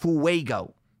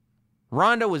fuego.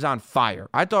 Ronda was on fire.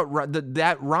 I thought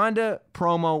that Ronda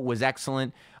promo was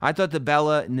excellent. I thought the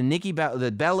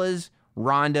Bellas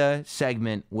Ronda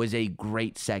segment was a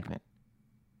great segment.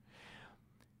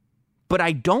 But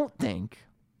I don't think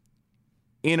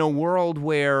in a world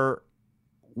where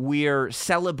we're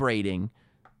celebrating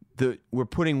we're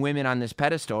putting women on this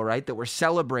pedestal, right? That we're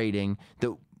celebrating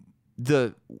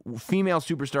the female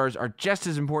superstars are just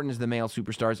as important as the male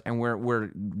superstars, and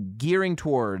we're gearing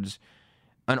towards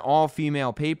an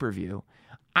all-female pay-per-view.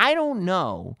 I don't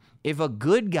know if a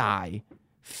good guy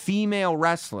female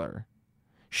wrestler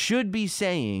should be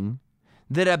saying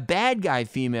that a bad guy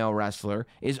female wrestler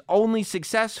is only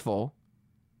successful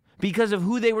because of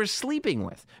who they were sleeping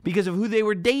with, because of who they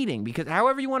were dating, because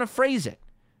however you want to phrase it.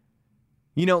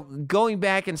 You know, going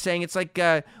back and saying it's like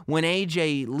when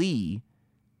AJ Lee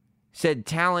said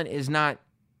talent is not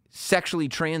sexually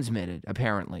transmitted,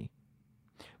 apparently.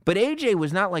 But AJ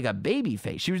was not like a baby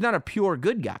face. She was not a pure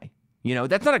good guy. You know,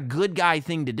 that's not a good guy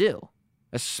thing to do,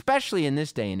 especially in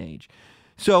this day and age.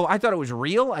 So I thought it was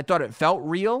real. I thought it felt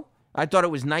real. I thought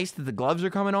it was nice that the gloves are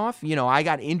coming off. You know, I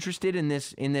got interested in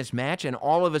this match, and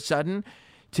all of a sudden,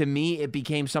 to me, it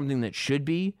became something that should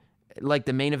be like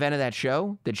the main event of that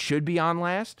show, that should be on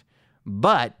last.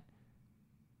 But,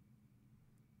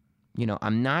 you know,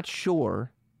 I'm not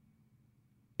sure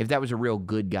if that was a real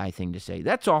good guy thing to say.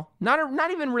 That's all.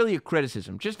 Not even really a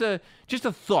criticism. Just a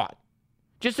thought.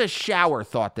 Just a shower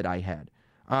thought that I had.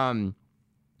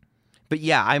 But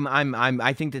yeah,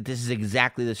 I think that this is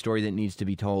exactly the story that needs to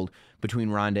be told between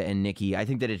Ronda and Nikki. I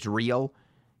think that it's real.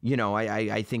 You know,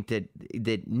 I think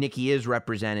that Nikki is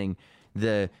representing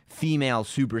the female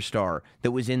superstar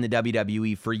that was in the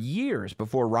WWE for years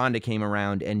before Ronda came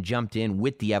around and jumped in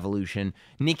with the Evolution.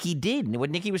 Nikki did. And what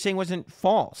Nikki was saying wasn't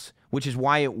false, which is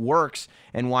why it works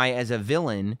and why, as a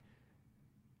villain,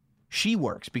 she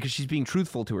works, because she's being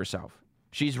truthful to herself.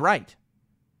 She's right.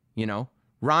 You know?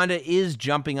 Ronda is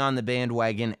jumping on the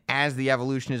bandwagon as the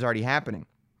Evolution is already happening.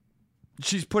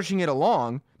 She's pushing it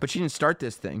along, but she didn't start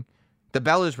this thing. The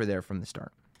Bellas were there from the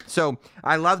start. So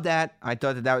I love that. I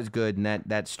thought that was good, and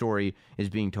that story is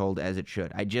being told as it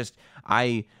should.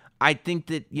 I think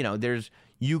that, you know,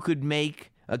 you could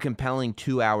make a compelling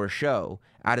 2-hour show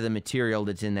out of the material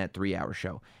that's in that 3-hour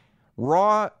show.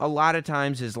 Raw, a lot of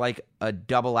times, is like a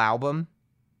double album,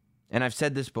 and I've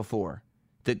said this before,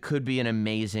 that could be an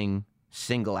amazing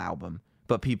single album,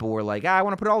 but people were like, I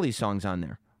want to put all these songs on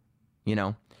there, you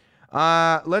know?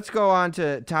 Let's go on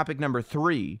to topic number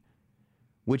 3,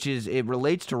 which is, it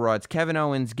relates to Raw. It's Kevin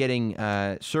Owens getting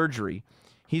surgery.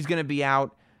 He's going to be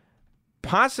out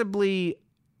possibly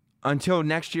until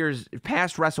next year's,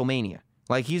 past WrestleMania.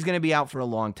 Like, he's going to be out for a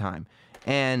long time.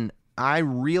 And I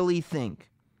really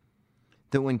think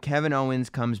that when Kevin Owens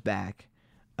comes back,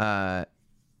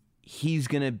 he's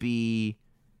going to be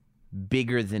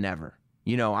bigger than ever.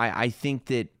 You know, I think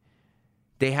that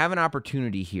they have an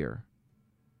opportunity here.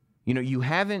 You know, you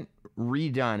haven't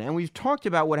redone, and we've talked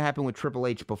about what happened with Triple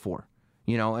H before.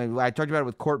 You know, and I talked about it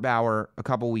with Court Bauer a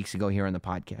couple weeks ago here on the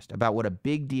podcast, about what a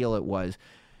big deal it was.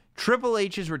 Triple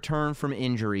H's return from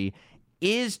injury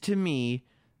is, to me,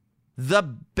 the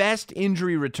best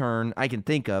injury return I can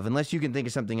think of. Unless you can think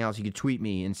of something else, you could tweet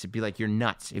me and be like, you're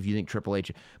nuts if you think Triple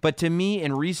H. But to me,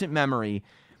 in recent memory,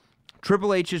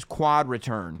 Triple H's quad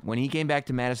return, when he came back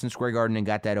to Madison Square Garden and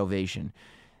got that ovation,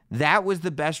 that was the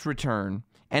best return,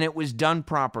 and it was done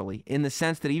properly, in the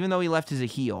sense that even though he left as a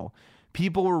heel,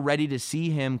 people were ready to see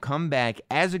him come back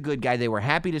as a good guy. They were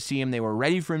happy to see him. They were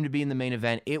ready for him to be in the main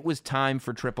event. It was time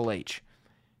for Triple H.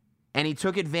 And he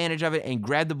took advantage of it and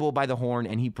grabbed the bull by the horn,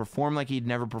 and he performed like he'd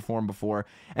never performed before.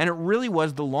 And it really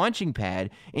was the launching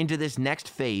pad into this next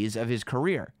phase of his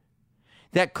career.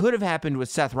 That could have happened with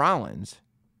Seth Rollins,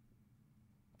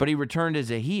 but he returned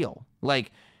as a heel.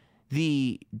 Like,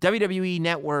 the WWE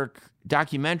Network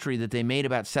documentary that they made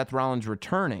about Seth Rollins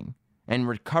returning and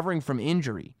recovering from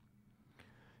injury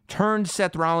turned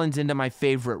Seth Rollins into my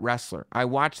favorite wrestler. I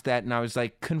watched that and I was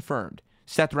like, confirmed.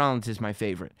 Seth Rollins is my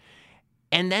favorite.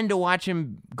 And then to watch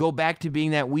him go back to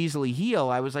being that Weasley heel,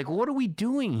 I was like, what are we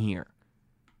doing here?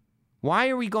 Why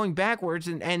are we going backwards?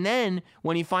 And then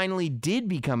when he finally did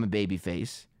become a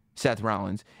babyface, Seth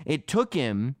Rollins, it took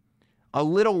him a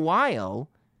little while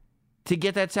to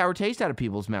get that sour taste out of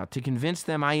people's mouth, to convince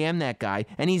them I am that guy.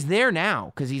 And he's there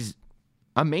now because he's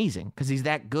amazing, because he's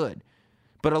that good.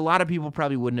 But a lot of people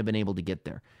probably wouldn't have been able to get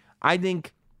there. I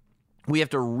think we have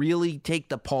to really take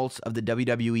the pulse of the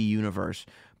WWE universe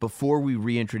before we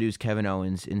reintroduce Kevin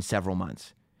Owens in several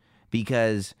months.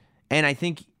 And I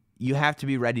think you have to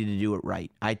be ready to do it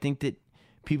right. I think that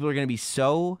people are going to be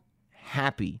so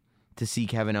happy to see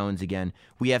Kevin Owens again.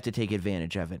 We have to take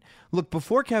advantage of it. Look,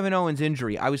 before Kevin Owens'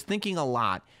 injury, I was thinking a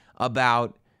lot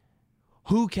about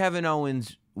who Kevin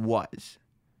Owens was.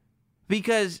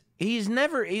 Because he's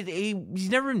never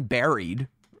been buried,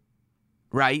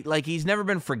 right? Like, he's never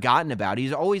been forgotten about.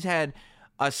 He's always had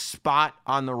a spot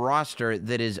on the roster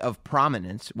that is of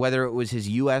prominence, whether it was his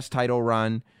U.S. title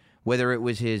run, whether it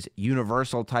was his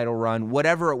Universal title run,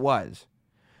 whatever it was.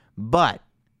 But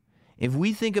if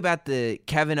we think about the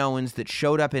Kevin Owens that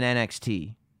showed up in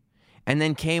NXT and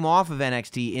then came off of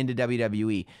NXT into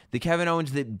WWE, the Kevin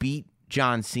Owens that beat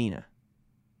John Cena,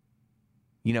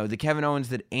 You know, the Kevin Owens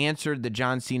that answered the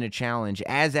John Cena challenge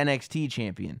as NXT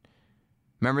champion.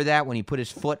 Remember that when he put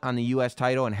his foot on the U.S.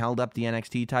 title and held up the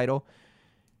NXT title?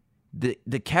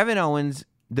 The Kevin Owens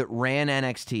that ran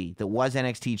NXT, that was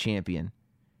NXT champion,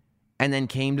 and then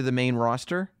came to the main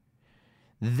roster,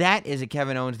 that is a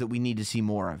Kevin Owens that we need to see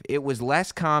more of. It was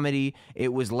less comedy,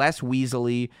 it was less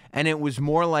weaselly, and it was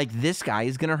more like, this guy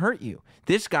is going to hurt you.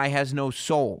 This guy has no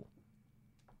soul.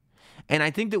 And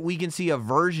I think that we can see a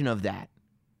version of that.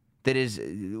 That is,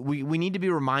 we need to be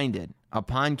reminded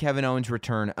upon Kevin Owens'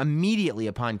 return, immediately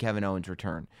upon Kevin Owens'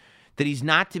 return, that he's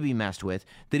not to be messed with,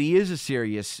 that he is a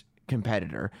serious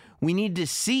competitor. We need to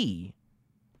see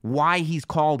why he's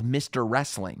called Mr.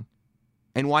 Wrestling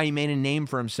and why he made a name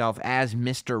for himself as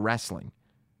Mr. Wrestling.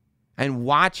 And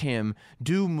watch him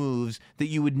do moves that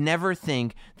you would never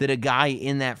think that a guy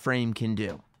in that frame can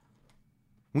do.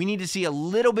 We need to see a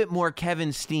little bit more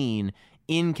Kevin Steen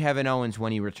in Kevin Owens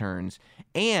when he returns.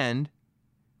 And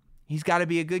he's got to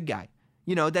be a good guy.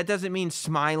 You know, that doesn't mean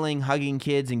smiling, hugging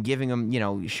kids, and giving them, you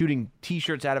know, shooting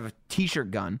T-shirts out of a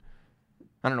T-shirt gun.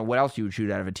 I don't know what else you would shoot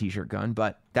out of a T-shirt gun,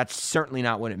 but that's certainly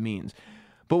not what it means.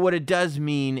 But what it does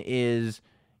mean is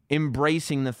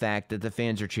embracing the fact that the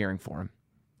fans are cheering for him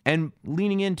and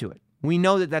leaning into it. We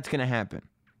know that that's going to happen.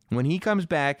 When he comes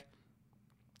back,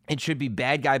 it should be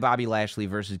bad guy Bobby Lashley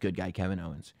versus good guy Kevin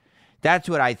Owens. That's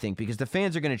what I think, because the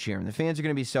fans are going to cheer him. The fans are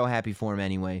going to be so happy for him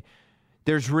anyway.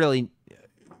 There's really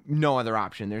no other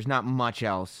option. There's not much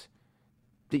else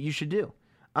that you should do.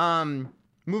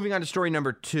 Moving on to story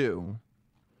number 2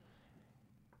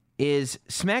 is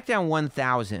SmackDown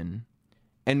 1000,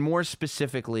 and more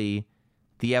specifically,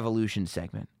 the Evolution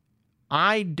segment.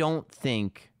 I don't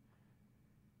think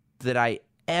that I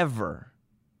ever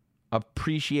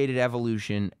appreciated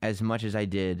Evolution as much as I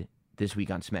did this week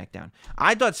on SmackDown.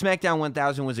 I thought SmackDown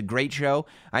 1000 was a great show.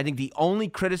 I think the only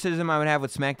criticism I would have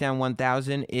with SmackDown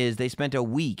 1000 is they spent a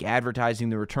week advertising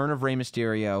the return of Rey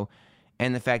Mysterio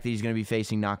and the fact that he's going to be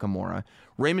facing Nakamura.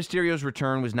 Rey Mysterio's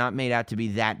return was not made out to be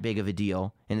that big of a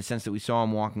deal in the sense that we saw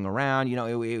him walking around. You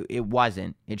know, it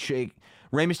wasn't.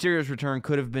 Rey Mysterio's return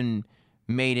could have been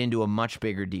made into a much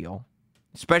bigger deal,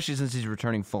 especially since he's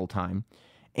returning full-time.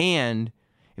 And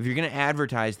if you're going to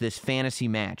advertise this fantasy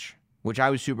match, which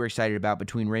I was super excited about,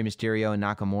 between Rey Mysterio and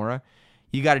Nakamura,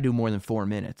 you got to do more than 4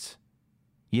 minutes.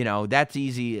 You know, that's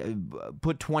easy.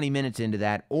 Put 20 minutes into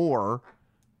that, or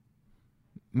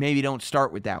maybe don't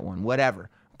start with that one, whatever.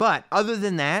 But other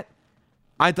than that,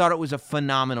 I thought it was a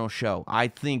phenomenal show. I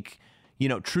think, you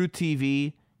know, Truth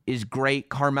TV is great.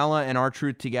 Carmella and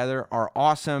R-Truth together are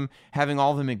awesome. Having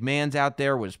all the McMahons out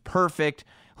there was perfect.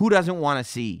 Who doesn't want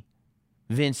to see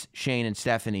Vince, Shane, and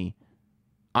Stephanie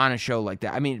on a show like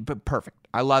that? I mean, but perfect.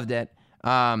 I loved it.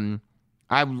 They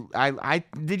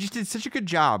just did such a good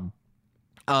job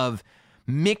of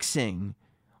mixing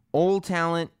old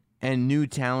talent and new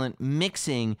talent,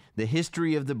 mixing the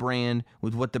history of the brand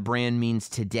with what the brand means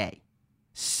today.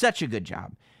 Such a good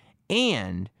job.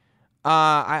 And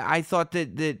I thought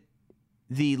that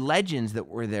the legends that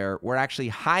were there were actually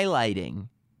highlighting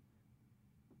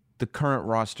the current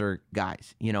roster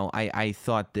guys. You know, I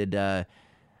thought that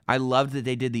I loved that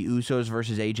they did the Usos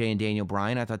versus AJ and Daniel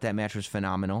Bryan. I thought that match was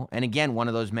phenomenal. And again, one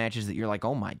of those matches that you're like,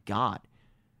 oh my God,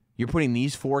 you're putting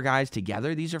these 4 guys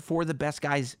together? These are 4 of the best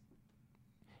guys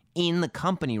in the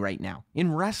company right now,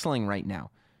 in wrestling right now.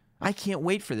 I can't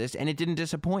wait for this, and it didn't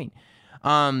disappoint.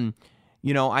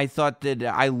 You know, I thought that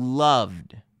I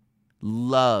loved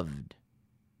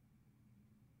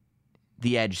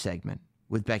the Edge segment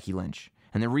with Becky Lynch.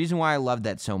 And the reason why I loved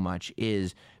that so much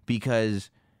is because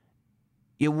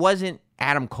it wasn't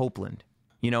Adam Copeland.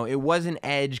 You know, it wasn't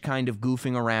Edge kind of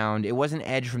goofing around. It wasn't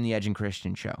Edge from the Edge and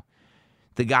Christian show.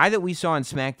 The guy that we saw on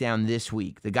SmackDown this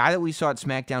week, the guy that we saw at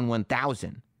SmackDown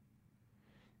 1000,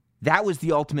 that was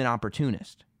the ultimate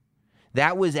opportunist.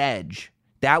 That was Edge.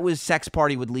 That was Sex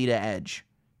Party with Lita Edge.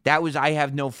 That was I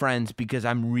have no friends because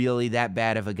I'm really that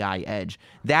bad of a guy Edge.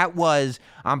 That was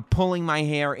I'm pulling my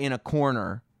hair in a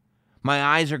corner. My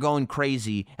eyes are going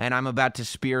crazy and I'm about to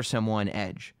spear someone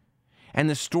Edge. And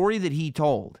the story that he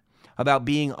told about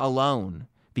being alone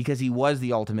because he was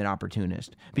the ultimate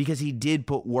opportunist, because he did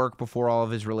put work before all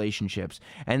of his relationships,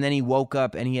 and then he woke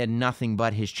up and he had nothing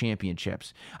but his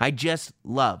championships. I just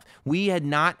love. We had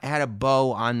not had a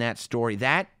bow on that story.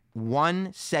 That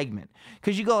one segment.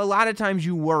 Because you go, a lot of times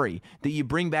you worry that you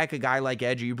bring back a guy like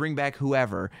Edge or you bring back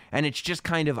whoever, and it's just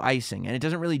kind of icing, and it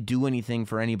doesn't really do anything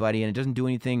for anybody, and it doesn't do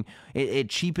anything. It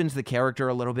cheapens the character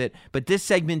a little bit, but this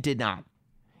segment did not.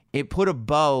 It put a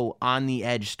bow on the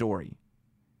Edge story.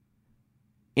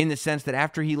 In the sense that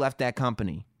after he left that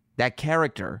company, that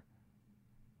character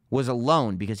was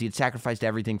alone because he had sacrificed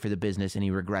everything for the business and he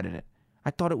regretted it.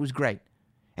 I thought it was great.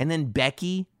 And then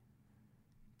Becky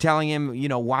telling him,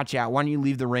 watch out. Why don't you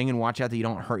leave the ring and watch out that you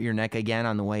don't hurt your neck again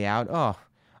on the way out?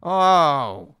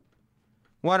 Oh,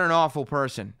 what an awful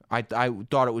person. I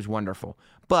thought it was wonderful.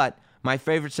 But my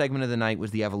favorite segment of the night was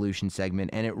the Evolution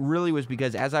segment, and it really was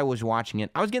because as I was watching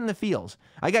it, I was getting the feels.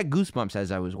 I got goosebumps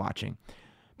as I was watching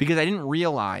because I didn't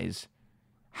realize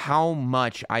how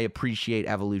much I appreciate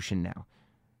Evolution now.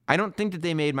 I don't think that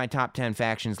they made my top 10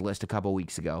 factions list a couple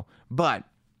weeks ago, but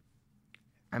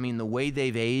I mean, the way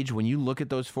they've aged, when you look at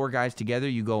those 4 guys together,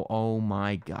 you go, oh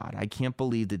my God, I can't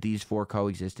believe that these 4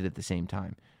 coexisted at the same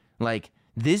time. Like,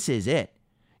 this is it.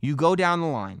 You go down the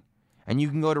line, and you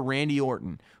can go to Randy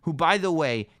Orton, who, by the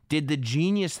way, did the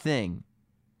genius thing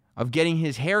of getting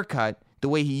his hair cut the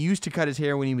way he used to cut his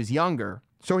hair when he was younger,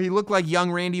 so he looked like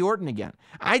young Randy Orton again.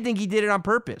 I think he did it on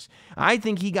purpose. I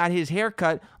think he got his hair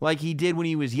cut like he did when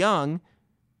he was young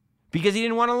because he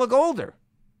didn't want to look older.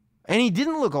 And he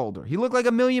didn't look older. He looked like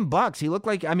 $1 million. He looked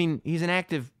like, he's an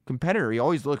active competitor. He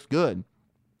always looks good.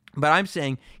 But I'm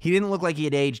saying he didn't look like he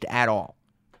had aged at all.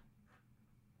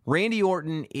 Randy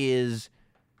Orton is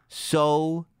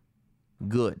so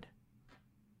good.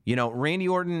 Randy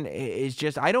Orton is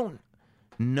just, I don't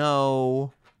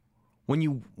know. When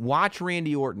you watch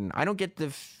Randy Orton, I don't get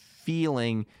the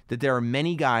feeling that there are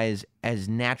many guys as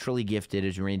naturally gifted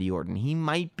as Randy Orton. He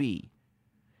might be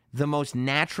the most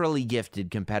naturally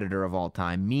gifted competitor of all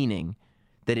time, meaning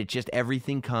that it just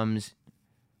everything comes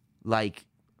like,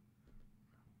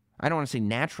 I don't want to say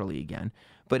naturally again,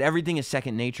 but everything is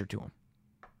second nature to him.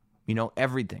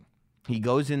 Everything. He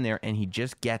goes in there and he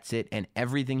just gets it, and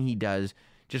everything he does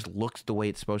just looks the way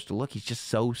it's supposed to look. He's just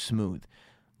so smooth.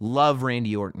 Love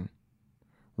Randy Orton.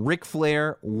 Ric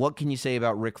Flair, what can you say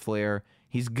about Ric Flair?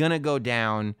 He's going to go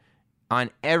down on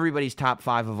everybody's top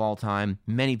 5 of all time,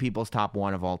 many people's top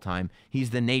 1 of all time. He's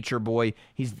the nature boy.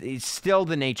 He's still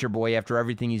the nature boy after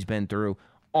everything he's been through.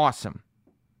 Awesome.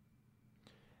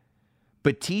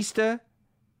 Batista,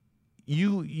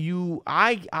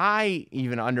 I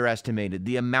even underestimated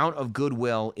the amount of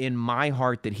goodwill in my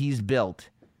heart that he's built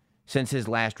since his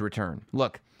last return.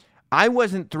 Look, I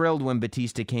wasn't thrilled when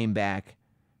Batista came back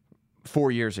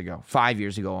 4 years ago, 5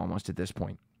 years ago almost at this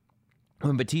point.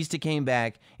 When Batista came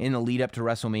back in the lead up to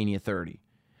WrestleMania 30.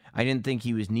 I didn't think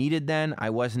he was needed then.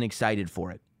 I wasn't excited for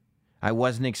it. I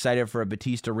wasn't excited for a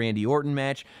Batista-Randy Orton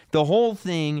match. The whole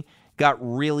thing got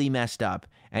really messed up,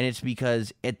 and it's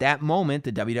because at that moment,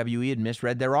 the WWE had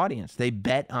misread their audience. They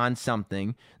bet on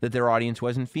something that their audience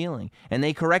wasn't feeling, and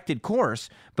they corrected course,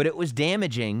 but it was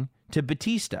damaging to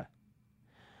Batista.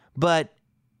 But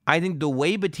I think the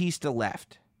way Batista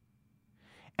left,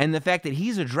 and the fact that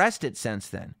he's addressed it since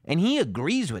then, and he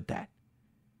agrees with that.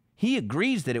 He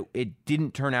agrees that it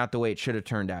didn't turn out the way it should have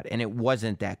turned out, and it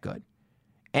wasn't that good.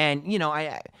 And,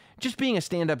 I just being a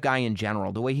stand-up guy in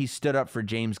general, the way he stood up for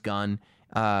James Gunn,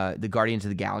 the Guardians of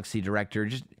the Galaxy director,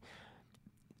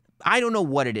 I don't know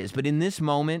what it is, but in this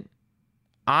moment,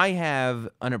 I have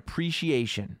an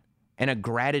appreciation and a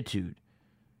gratitude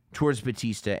towards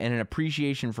Batista and an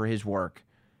appreciation for his work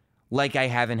like I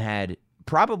haven't had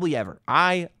probably ever.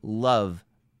 I love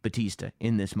Batista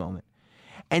in this moment.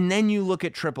 And then you look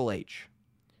at Triple H,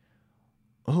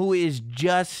 who is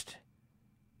just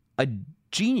a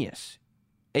genius,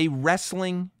 a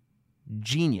wrestling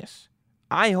genius.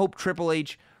 I hope Triple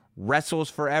H wrestles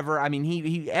forever. I mean,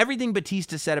 he everything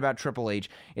Batista said about Triple H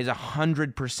is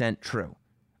 100% true.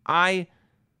 I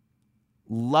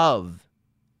love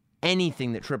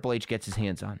anything that Triple H gets his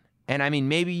hands on. And I mean,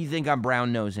 maybe you think I'm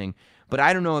brown-nosing, but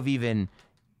I don't know if even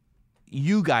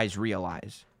you guys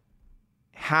realize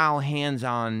how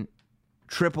hands-on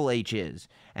Triple H is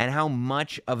and how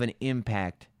much of an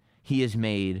impact he has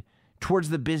made towards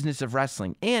the business of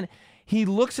wrestling. And he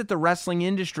looks at the wrestling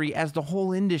industry as the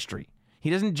whole industry. He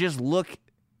doesn't just look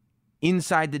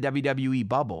inside the WWE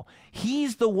bubble.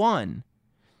 He's the one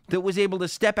that was able to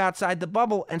step outside the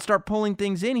bubble and start pulling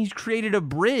things in. He's created a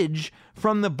bridge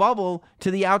from the bubble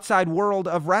to the outside world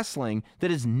of wrestling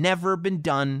that has never been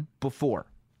done before.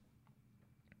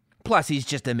 Plus, he's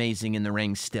just amazing in the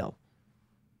ring still.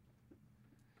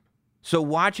 So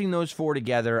watching those 4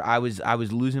 together, I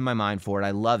was losing my mind for it.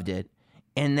 I loved it.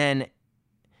 And then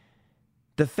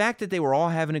the fact that they were all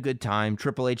having a good time,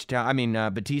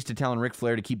 Batista telling Ric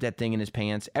Flair to keep that thing in his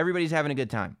pants. Everybody's having a good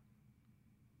time.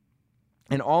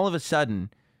 And all of a sudden,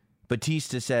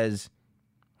 Batista says,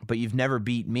 "But you've never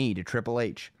beat me," to Triple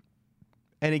H.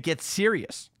 And it gets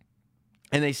serious.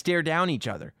 And they stare down each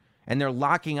other. And they're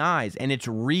locking eyes. And it's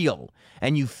real.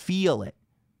 And you feel it.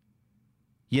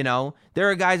 There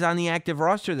are guys on the active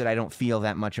roster that I don't feel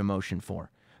that much emotion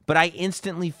for. but I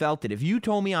instantly felt it. If you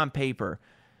told me on paper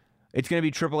it's going to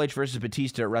be Triple H versus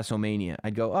Batista at WrestleMania,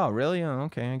 I'd go, oh, really? Oh,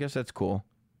 okay, I guess that's cool.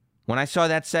 When I saw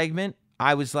that segment,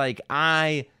 I was like,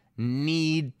 I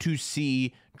need to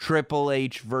see Triple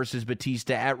H versus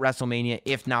Batista at WrestleMania,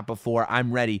 if not before.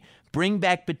 I'm ready. Bring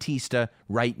back Batista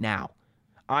right now.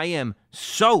 I am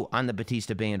so on the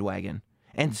Batista bandwagon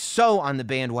and so on the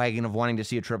bandwagon of wanting to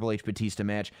see a Triple H Batista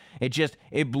match.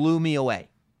 It blew me away.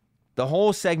 The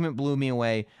whole segment blew me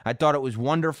away. I thought it was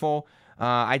wonderful.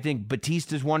 I think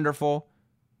Batista's wonderful.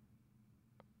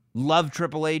 Love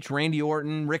Triple H, Randy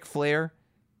Orton, Ric Flair.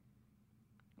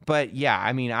 But yeah,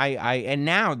 I mean, and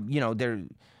now,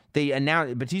 they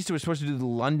announced Batista was supposed to do the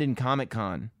London Comic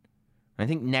Con, I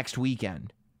think next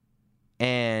weekend,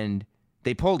 and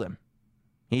they pulled him.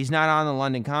 He's not on the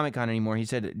London Comic Con anymore.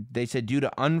 They said due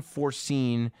to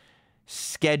unforeseen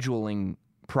scheduling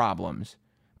problems,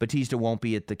 Batista won't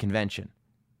be at the convention.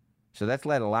 So that's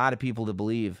led a lot of people to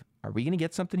believe, are we going to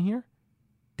get something here?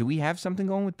 Do we have something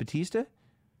going with Batista?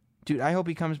 Dude, I hope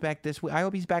he comes back this week. I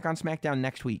hope he's back on SmackDown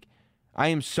next week. I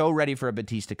am so ready for a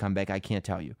Batista comeback, I can't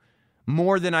tell you.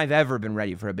 More than I've ever been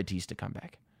ready for a Batista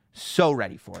comeback. So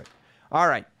ready for it. All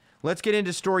right, let's get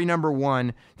into story number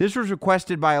 1. This was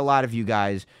requested by a lot of you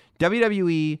guys.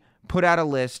 WWE put out a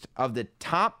list of the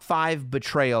top 5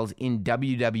 betrayals in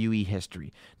WWE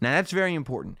history. Now, that's very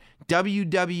important.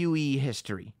 WWE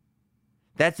history.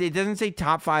 It doesn't say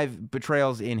top 5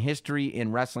 betrayals in history,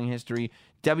 in wrestling history,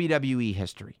 WWE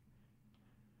history.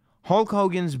 Hulk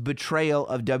Hogan's betrayal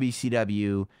of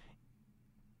WCW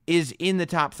is in the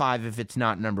top 5 if it's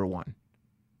not number 1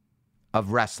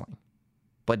 of wrestling.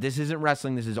 But this isn't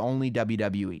wrestling, this is only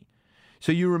WWE.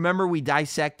 So you remember we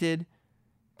dissected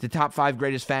the top 5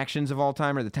 greatest factions of all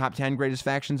time, or the top 10 greatest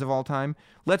factions of all time?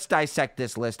 Let's dissect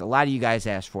this list. A lot of you guys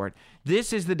asked for it.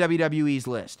 This is the WWE's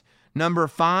list. Number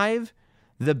 5,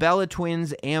 the Bella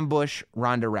Twins ambush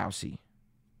Ronda Rousey.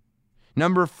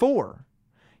 Number 4,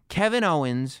 Kevin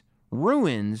Owens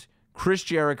ruins Chris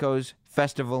Jericho's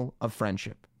Festival of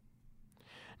Friendship.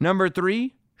 Number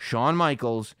 3, Shawn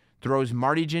Michaels throws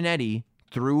Marty Jannetty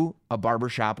through a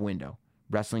barbershop window.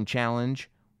 Wrestling Challenge,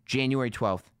 January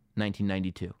 12th,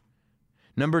 1992.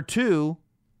 Number 2,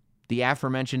 the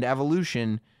aforementioned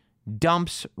Evolution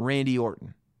dumps Randy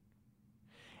Orton.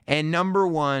 And number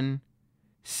 1,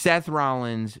 Seth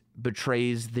Rollins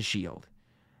betrays the Shield.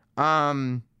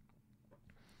 I'll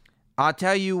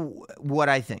tell you what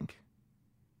I think.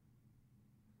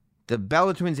 The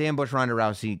Bella Twins ambush Ronda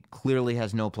Rousey clearly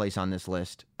has no place on this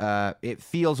list. It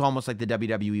feels almost like the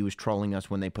WWE was trolling us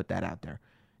when they put that out there.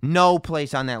 No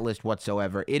place on that list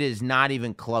whatsoever. It is not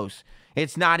even close.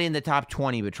 It's not in the top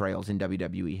 20 betrayals in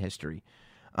WWE history.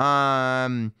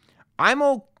 I'm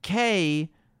okay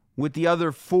with the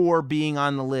other 4 being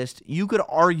on the list. You could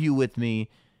argue with me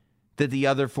that the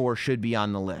other 4 should be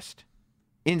on the list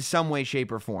in some way,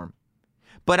 shape, or form.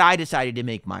 But I decided to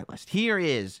make my list. Here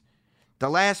is the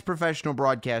last professional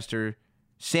broadcaster,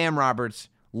 Sam Roberts'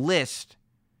 list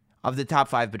of the top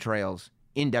 5 betrayals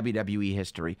in WWE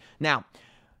history. Now,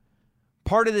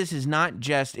 part of this is not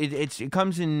just, it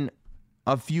comes in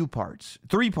a few parts.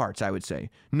 3 parts, I would say.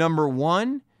 Number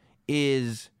 1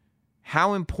 is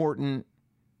how important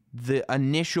the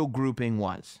initial grouping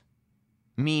was.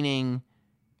 Meaning,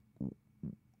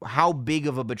 how big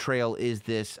of a betrayal is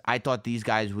this? I thought these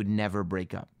guys would never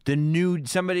break up.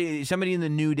 Somebody in the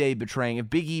New Day betraying,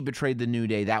 if Big E betrayed the New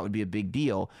Day, that would be a big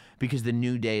deal because the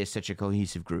New Day is such a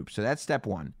cohesive group. So that's step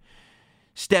 1.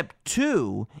 Step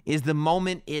 2 is the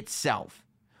moment itself.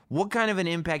 What kind of an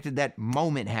impact did that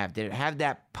moment have? Did it have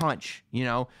that punch?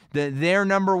 Their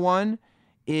number 1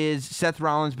 is Seth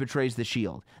Rollins betrays the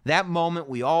Shield. That moment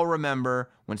we all remember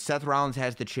when Seth Rollins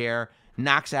has the chair,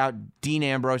 knocks out Dean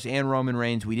Ambrose and Roman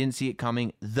Reigns. We didn't see it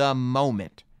coming. The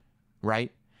moment,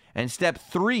 right? And step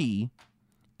 3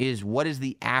 is, what is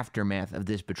the aftermath of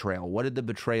this betrayal? What did the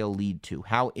betrayal lead to?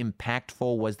 How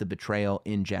impactful was the betrayal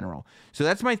in general? So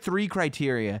that's my 3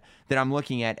 criteria that I'm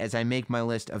looking at as I make my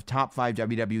list of top 5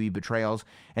 WWE betrayals.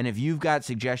 And if you've got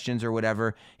suggestions or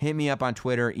whatever, hit me up on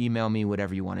Twitter, email me,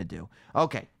 whatever you want to do.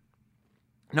 Okay.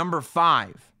 Number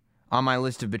 5 on my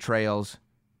list of betrayals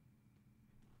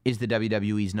is the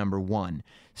WWE's number 1.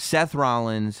 Seth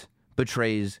Rollins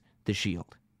betrays the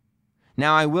Shield.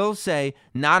 Now, I will say,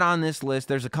 not on this list.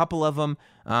 There's a couple of them.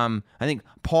 I think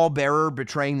Paul Bearer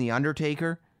betraying The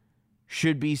Undertaker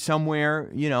should be somewhere,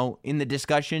 in the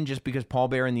discussion, just because Paul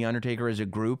Bearer and The Undertaker as a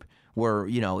group were,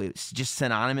 it's just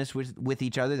synonymous with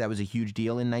each other. That was a huge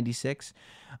deal in 96.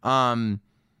 I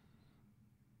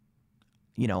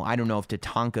don't know if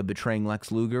Tatanka betraying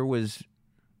Lex Luger was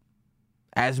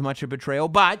as much a betrayal,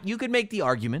 but you could make the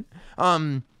argument.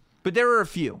 But there are a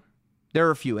few.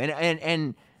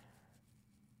 And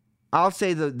I'll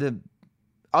say the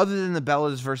other than the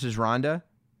Bellas versus Ronda,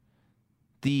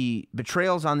 the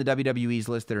betrayals on the WWE's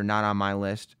list that are not on my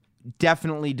list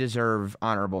definitely deserve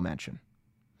honorable mention.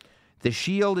 The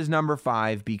Shield is number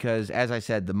 5 because, as I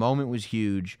said, the moment was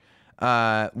huge.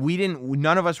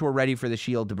 None of us were ready for the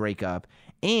Shield to break up,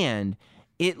 and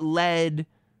it led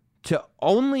to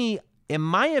only, in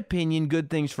my opinion, good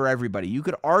things for everybody. You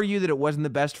could argue that it wasn't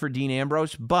the best for Dean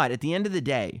Ambrose, but at the end of the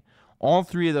day, all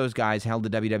 3 of those guys held the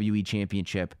WWE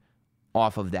Championship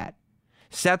off of that.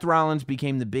 Seth Rollins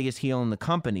became the biggest heel in the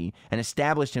company and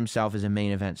established himself as a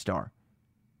main event star.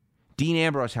 Dean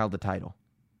Ambrose held the title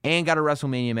and got a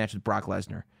WrestleMania match with Brock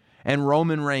Lesnar. And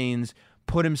Roman Reigns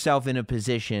put himself in a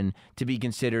position to be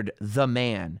considered the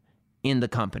man in the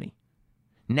company.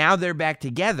 Now they're back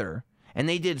together, and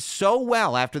they did so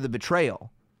well after the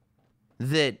betrayal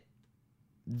that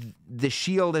the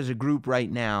Shield as a group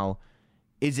right now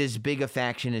is as big a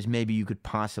faction as maybe you could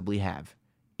possibly have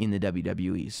in the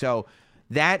WWE. So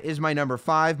that is my number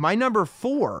 5. My number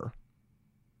 4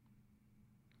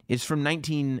 is from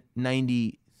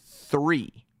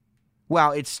 1993.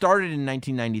 Well, it started in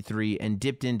 1993 and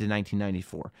dipped into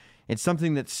 1994. It's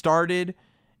something that started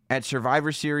at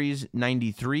Survivor Series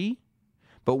 93,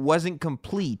 but wasn't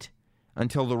complete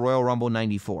until the Royal Rumble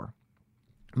 94.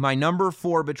 My number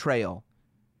 4 betrayal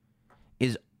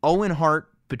is Owen Hart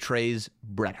betrays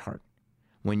Bret Hart.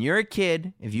 When you're a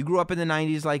kid, if you grew up in the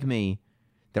 90s like me,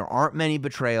 there aren't many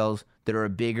betrayals that are a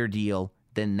bigger deal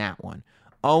than that one.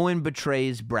 Owen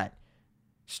betrays Bret.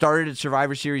 Started at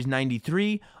Survivor Series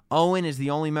 93. Owen is the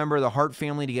only member of the Hart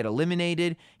family to get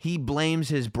eliminated. He blames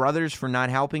his brothers for not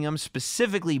helping him,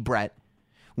 specifically Bret.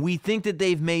 We think that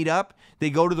they've made up. They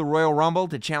go to the Royal Rumble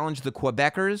to challenge the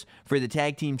Quebecers for the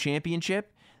Tag Team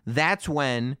Championship. That's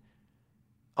when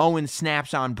Owen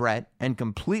snaps on Bret and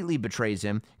completely betrays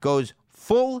him, goes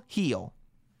full heel.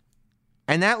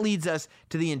 And that leads us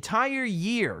to the entire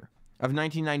year of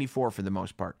 1994 for the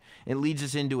most part. It leads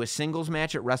us into a singles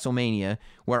match at WrestleMania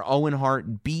where Owen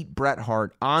Hart beat Bret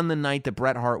Hart on the night that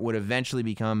Bret Hart would eventually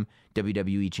become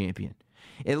WWE champion.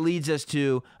 It leads us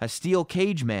to a steel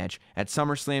cage match at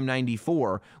SummerSlam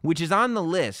 94, which is on the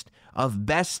list of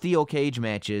best steel cage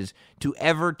matches to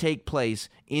ever take place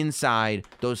inside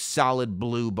those solid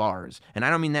blue bars. And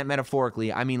I don't mean that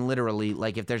metaphorically, I mean literally,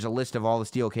 like if there's a list of all the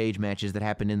steel cage matches that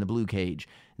happened in the blue cage,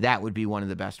 that would be one of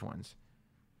the best ones.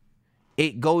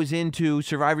 It goes into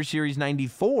Survivor Series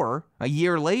 94, a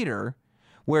year later,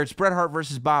 where it's Bret Hart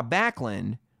versus Bob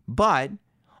Backlund, but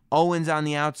Owen's on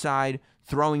the outside,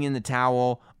 throwing in the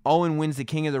towel. Owen wins the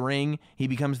King of the Ring. He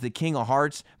becomes the King of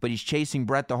Hearts, but he's chasing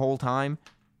Bret the whole time.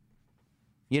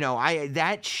 You know,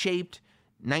 that shaped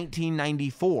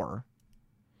 1994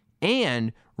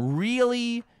 and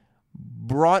really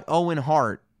brought Owen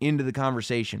Hart into the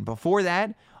conversation. Before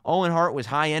that, Owen Hart was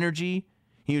high energy.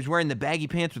 He was wearing the baggy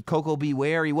pants with Coco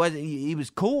Beware. He was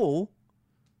cool,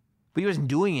 but he wasn't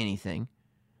doing anything.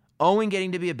 Owen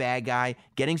getting to be a bad guy,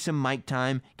 getting some mic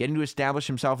time, getting to establish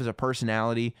himself as a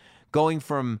personality, going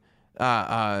from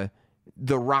the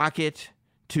Rocket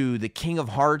to the King of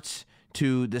Hearts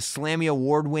to the Slammy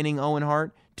Award-winning Owen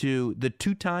Hart to the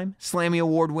 2-time Slammy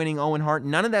Award-winning Owen Hart.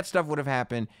 None of that stuff would have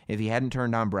happened if he hadn't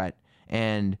turned on Bret,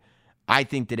 and I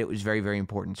think that it was very, very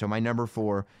important. So my number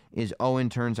 4 is Owen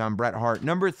turns on Bret Hart.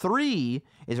 Number 3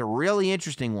 is a really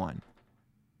interesting one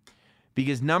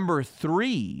because number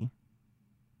 3,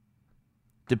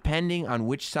 depending on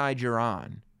which side you're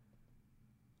on,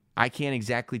 I can't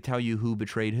exactly tell you who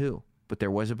betrayed who, but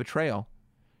there was a betrayal.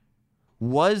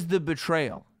 Was the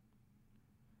betrayal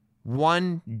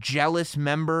one jealous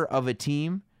member of a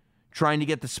team trying to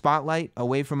get the spotlight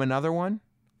away from another one?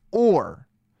 Or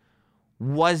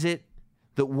was it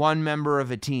that one member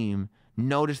of a team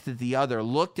noticed that the other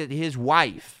looked at his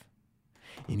wife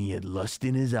and he had lust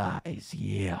in his eyes?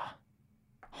 Yeah.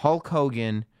 Hulk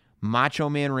Hogan, Macho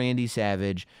Man Randy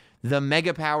Savage, the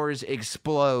Mega Powers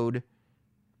explode.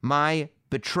 My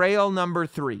betrayal number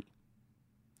 3.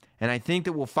 And I think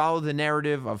that we'll follow the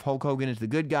narrative of Hulk Hogan as the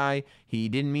good guy. He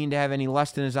didn't mean to have any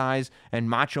lust in his eyes, and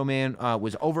Macho Man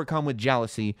was overcome with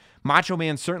jealousy. Macho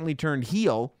Man certainly turned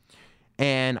heel,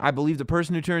 and I believe the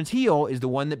person who turns heel is the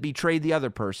one that betrayed the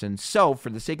other person. So, for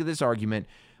the sake of this argument,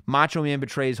 Macho Man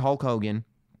betrays Hulk Hogan.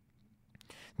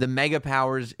 The Mega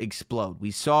Powers explode. We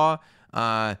saw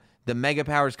the Mega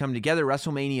Powers come together.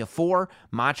 WrestleMania 4,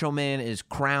 Macho Man is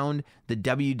crowned the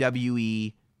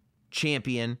WWE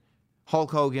champion.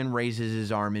 Hulk Hogan raises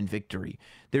his arm in victory.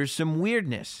 There's some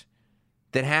weirdness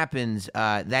that happens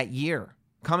that year,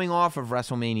 coming off of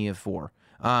WrestleMania 4.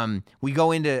 We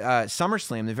go into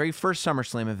SummerSlam, the very first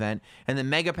SummerSlam event, and the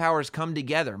Mega Powers come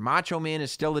together. Macho Man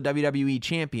is still the WWE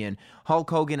champion. Hulk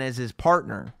Hogan as his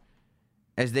partner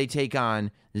as they take on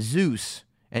Zeus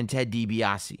and Ted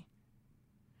DiBiase.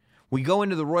 We go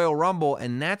into the Royal Rumble,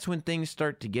 and that's when things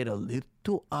start to get a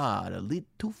little odd, a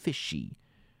little fishy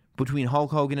between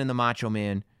Hulk Hogan and the Macho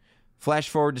Man. Flash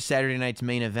forward to Saturday night's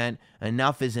main event.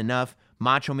 Enough is enough.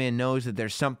 Macho Man knows that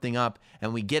there's something up,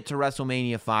 and we get to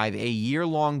WrestleMania 5, a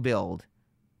year-long build,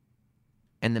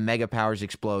 and the Mega Powers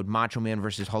explode. Macho Man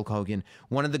versus Hulk Hogan,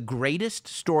 one of the greatest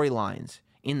storylines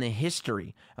in the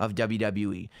history of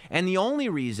WWE, and the only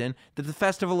reason that the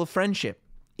Festival of Friendship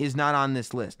is not on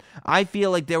this list. I feel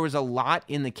like there was a lot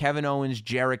in the Kevin Owens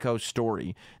Jericho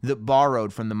story that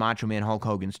borrowed from the Macho Man Hulk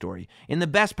Hogan story in the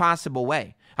best possible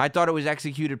way. I thought it was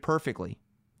executed perfectly,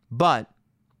 but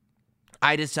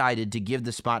I decided to give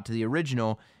the spot to the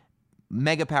original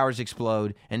Mega Powers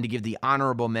Explode and to give the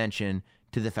honorable mention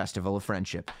to the Festival of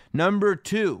Friendship. Number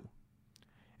 2.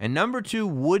 And number 2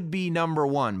 would be number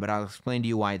 1, but I'll explain to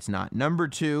you why it's not. Number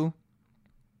 2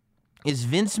 is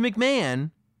Vince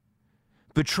McMahon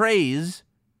betrays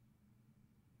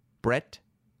Bret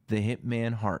the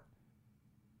Hitman Hart.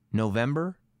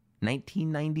 November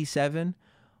 1997,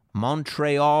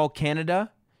 Montreal,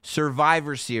 Canada,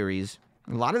 Survivor Series.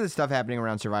 A lot of this stuff happening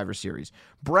around Survivor Series.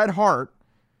 Bret Hart,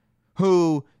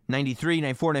 who 93,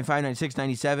 94, 95, 96,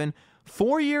 97,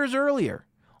 4 years earlier,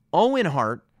 Owen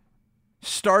Hart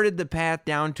started the path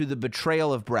down to the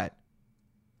betrayal of Bret.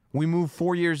 We move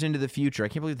 4 years into the future. I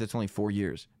can't believe that's only 4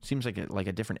 years. Seems like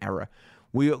a different era.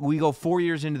 We go 4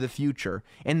 years into the future,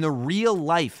 and the real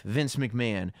life Vince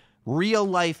McMahon, real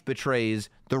life betrays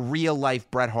the real life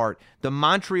Bret Hart. The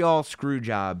Montreal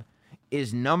Screwjob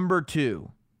is number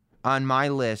 2 on my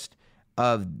list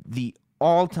of the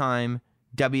all-time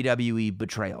WWE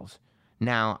betrayals.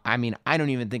 Now, I mean, I don't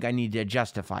even think I need to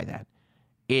justify that.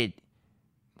 It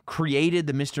created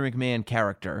the Mr. McMahon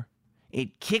character.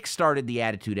 It kickstarted the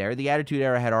Attitude Era. The Attitude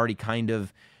Era had already kind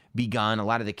of begun. A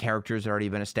lot of the characters had already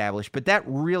been established, but that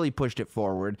really pushed it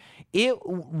forward. It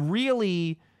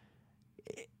was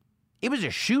a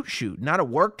shoot, not a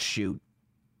worked shoot.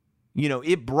 You know,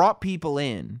 it brought people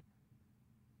in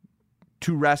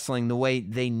to wrestling the way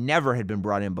they never had been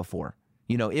brought in before.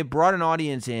 You know, it brought an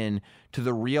audience in to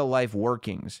the real life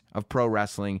workings of pro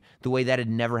wrestling the way that had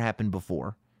never happened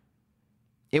before.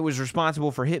 It was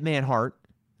responsible for Hitman Hart,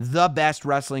 the best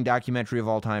wrestling documentary of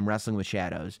all time, Wrestling with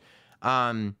Shadows.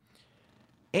 And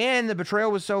the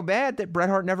betrayal was so bad that Bret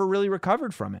Hart never really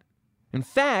recovered from it. In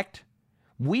fact,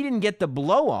 we didn't get the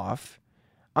blow-off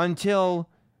until,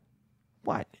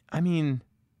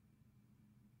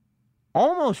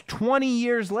 almost 20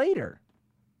 years later,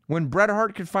 when Bret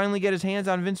Hart could finally get his hands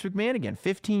on Vince McMahon again,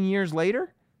 15 years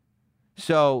later.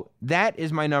 So that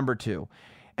is my number 2.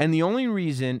 And the only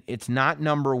reason it's not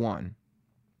number 1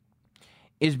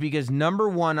 is because number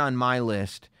 1 on my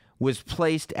list was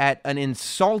placed at an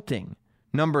insulting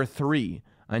number 3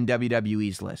 on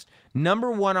WWE's list. Number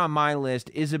 1 on my list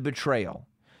is a betrayal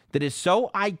that is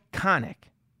so iconic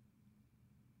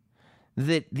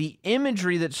that the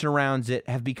imagery that surrounds it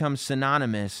have become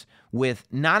synonymous with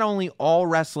not only all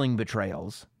wrestling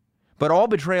betrayals, but all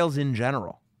betrayals in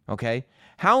general, okay?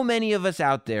 How many of us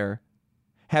out there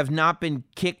have not been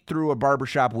kicked through a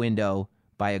barbershop window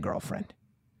by a girlfriend?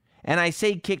 And I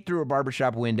say kicked through a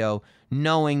barbershop window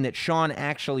knowing that Sean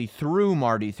actually threw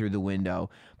Marty through the window,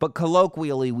 but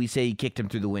colloquially we say he kicked him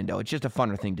through the window. It's just a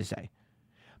funner thing to say.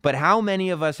 But how many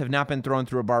of us have not been thrown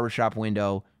through a barbershop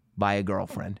window by a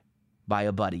girlfriend, by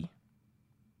a buddy?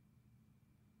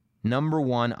 Number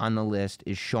 1 on the list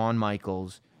is Shawn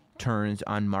Michaels turns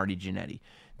on Marty Jannetty.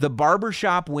 The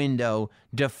barbershop window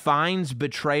defines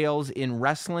betrayals in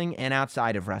wrestling and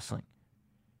outside of wrestling.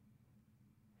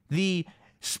 The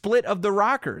split of the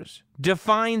Rockers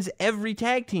defines every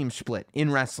tag team split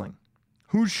in wrestling.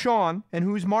 Who's Shawn and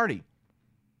who's Marty?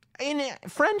 In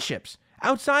friendships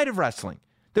outside of wrestling,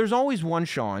 there's always one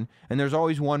Shawn and there's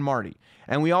always one Marty.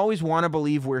 And we always want to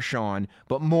believe we're Shawn,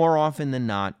 but more often than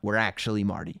not, we're actually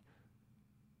Marty.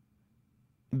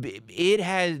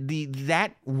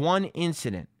 That one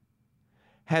incident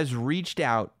has reached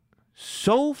out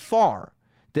so far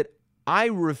that I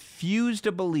refuse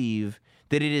to believe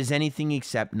that it is anything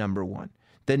except number 1.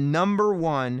 The number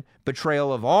 1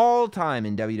 betrayal of all time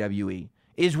in WWE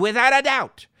is without a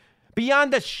doubt,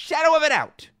 beyond the shadow of a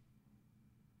doubt,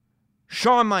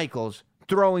 Shawn Michaels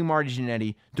throwing Marty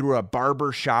Jannetty through a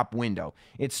barbershop window.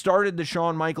 It started the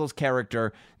Shawn Michaels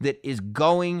character that is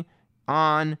going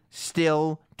on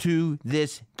still to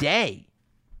this day.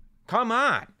 Come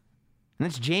on. And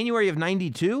that's January of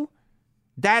 92.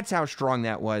 That's how strong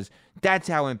that was. That's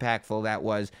how impactful that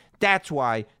was. That's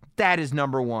why that is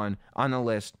number one on the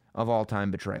list of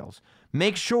all-time betrayals.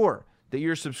 Make sure that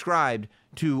you're subscribed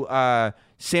to Not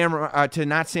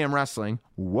Sam Wrestling.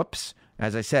 Whoops.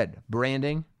 As I said,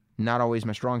 branding, not always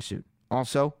my strong suit.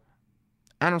 Also,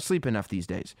 I don't sleep enough these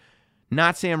days.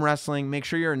 Not Sam Wrestling. Make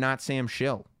sure you're a Not Sam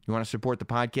shill. You want to support the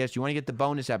podcast. You want to get the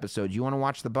bonus episodes. You want to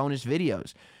watch the bonus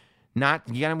videos. You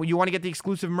want to get the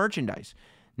exclusive merchandise.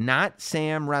 Not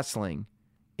Sam Wrestling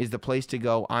is the place to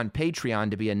go on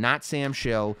Patreon to be a Not Sam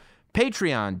shill.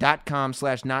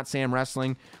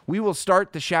 Patreon.com/NotSamWrestling. We will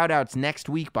start the shout-outs next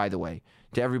week, by the way,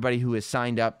 to everybody who has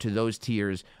signed up to those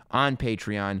tiers on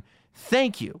Patreon.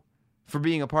 Thank you for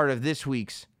being a part of this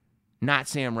week's Not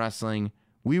Sam Wrestling.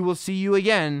 We will see you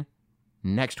again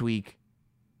next week.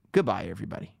 Goodbye,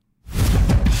 everybody.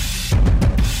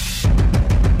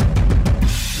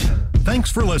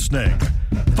 Thanks for listening.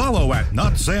 Follow at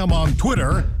Not Sam on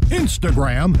Twitter,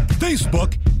 Instagram,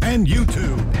 Facebook, and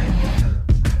YouTube.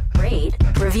 Rate,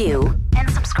 review, and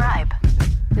subscribe.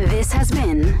 This has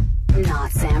been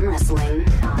Not Sam Wrestling.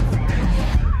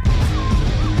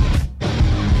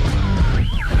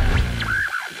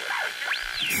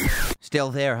 Still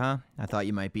there, huh? I thought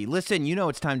you might be. Listen, you know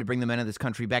it's time to bring the men of this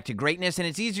country back to greatness, and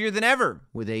it's easier than ever.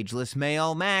 With Ageless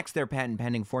Male Max, their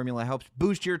patent-pending formula helps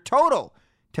boost your total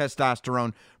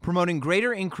testosterone, promoting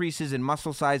greater increases in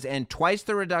muscle size and twice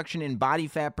the reduction in body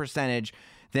fat percentage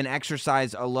than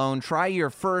exercise alone. Try your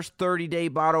first 30-day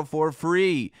bottle for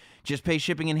free. Just pay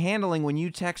shipping and handling when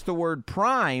you text the word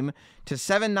PRIME to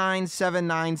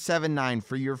 797979.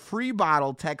 For your free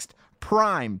bottle, text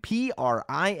PRIME,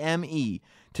 P-R-I-M-E,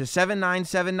 to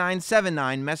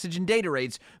 797979. Message and data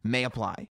rates may apply.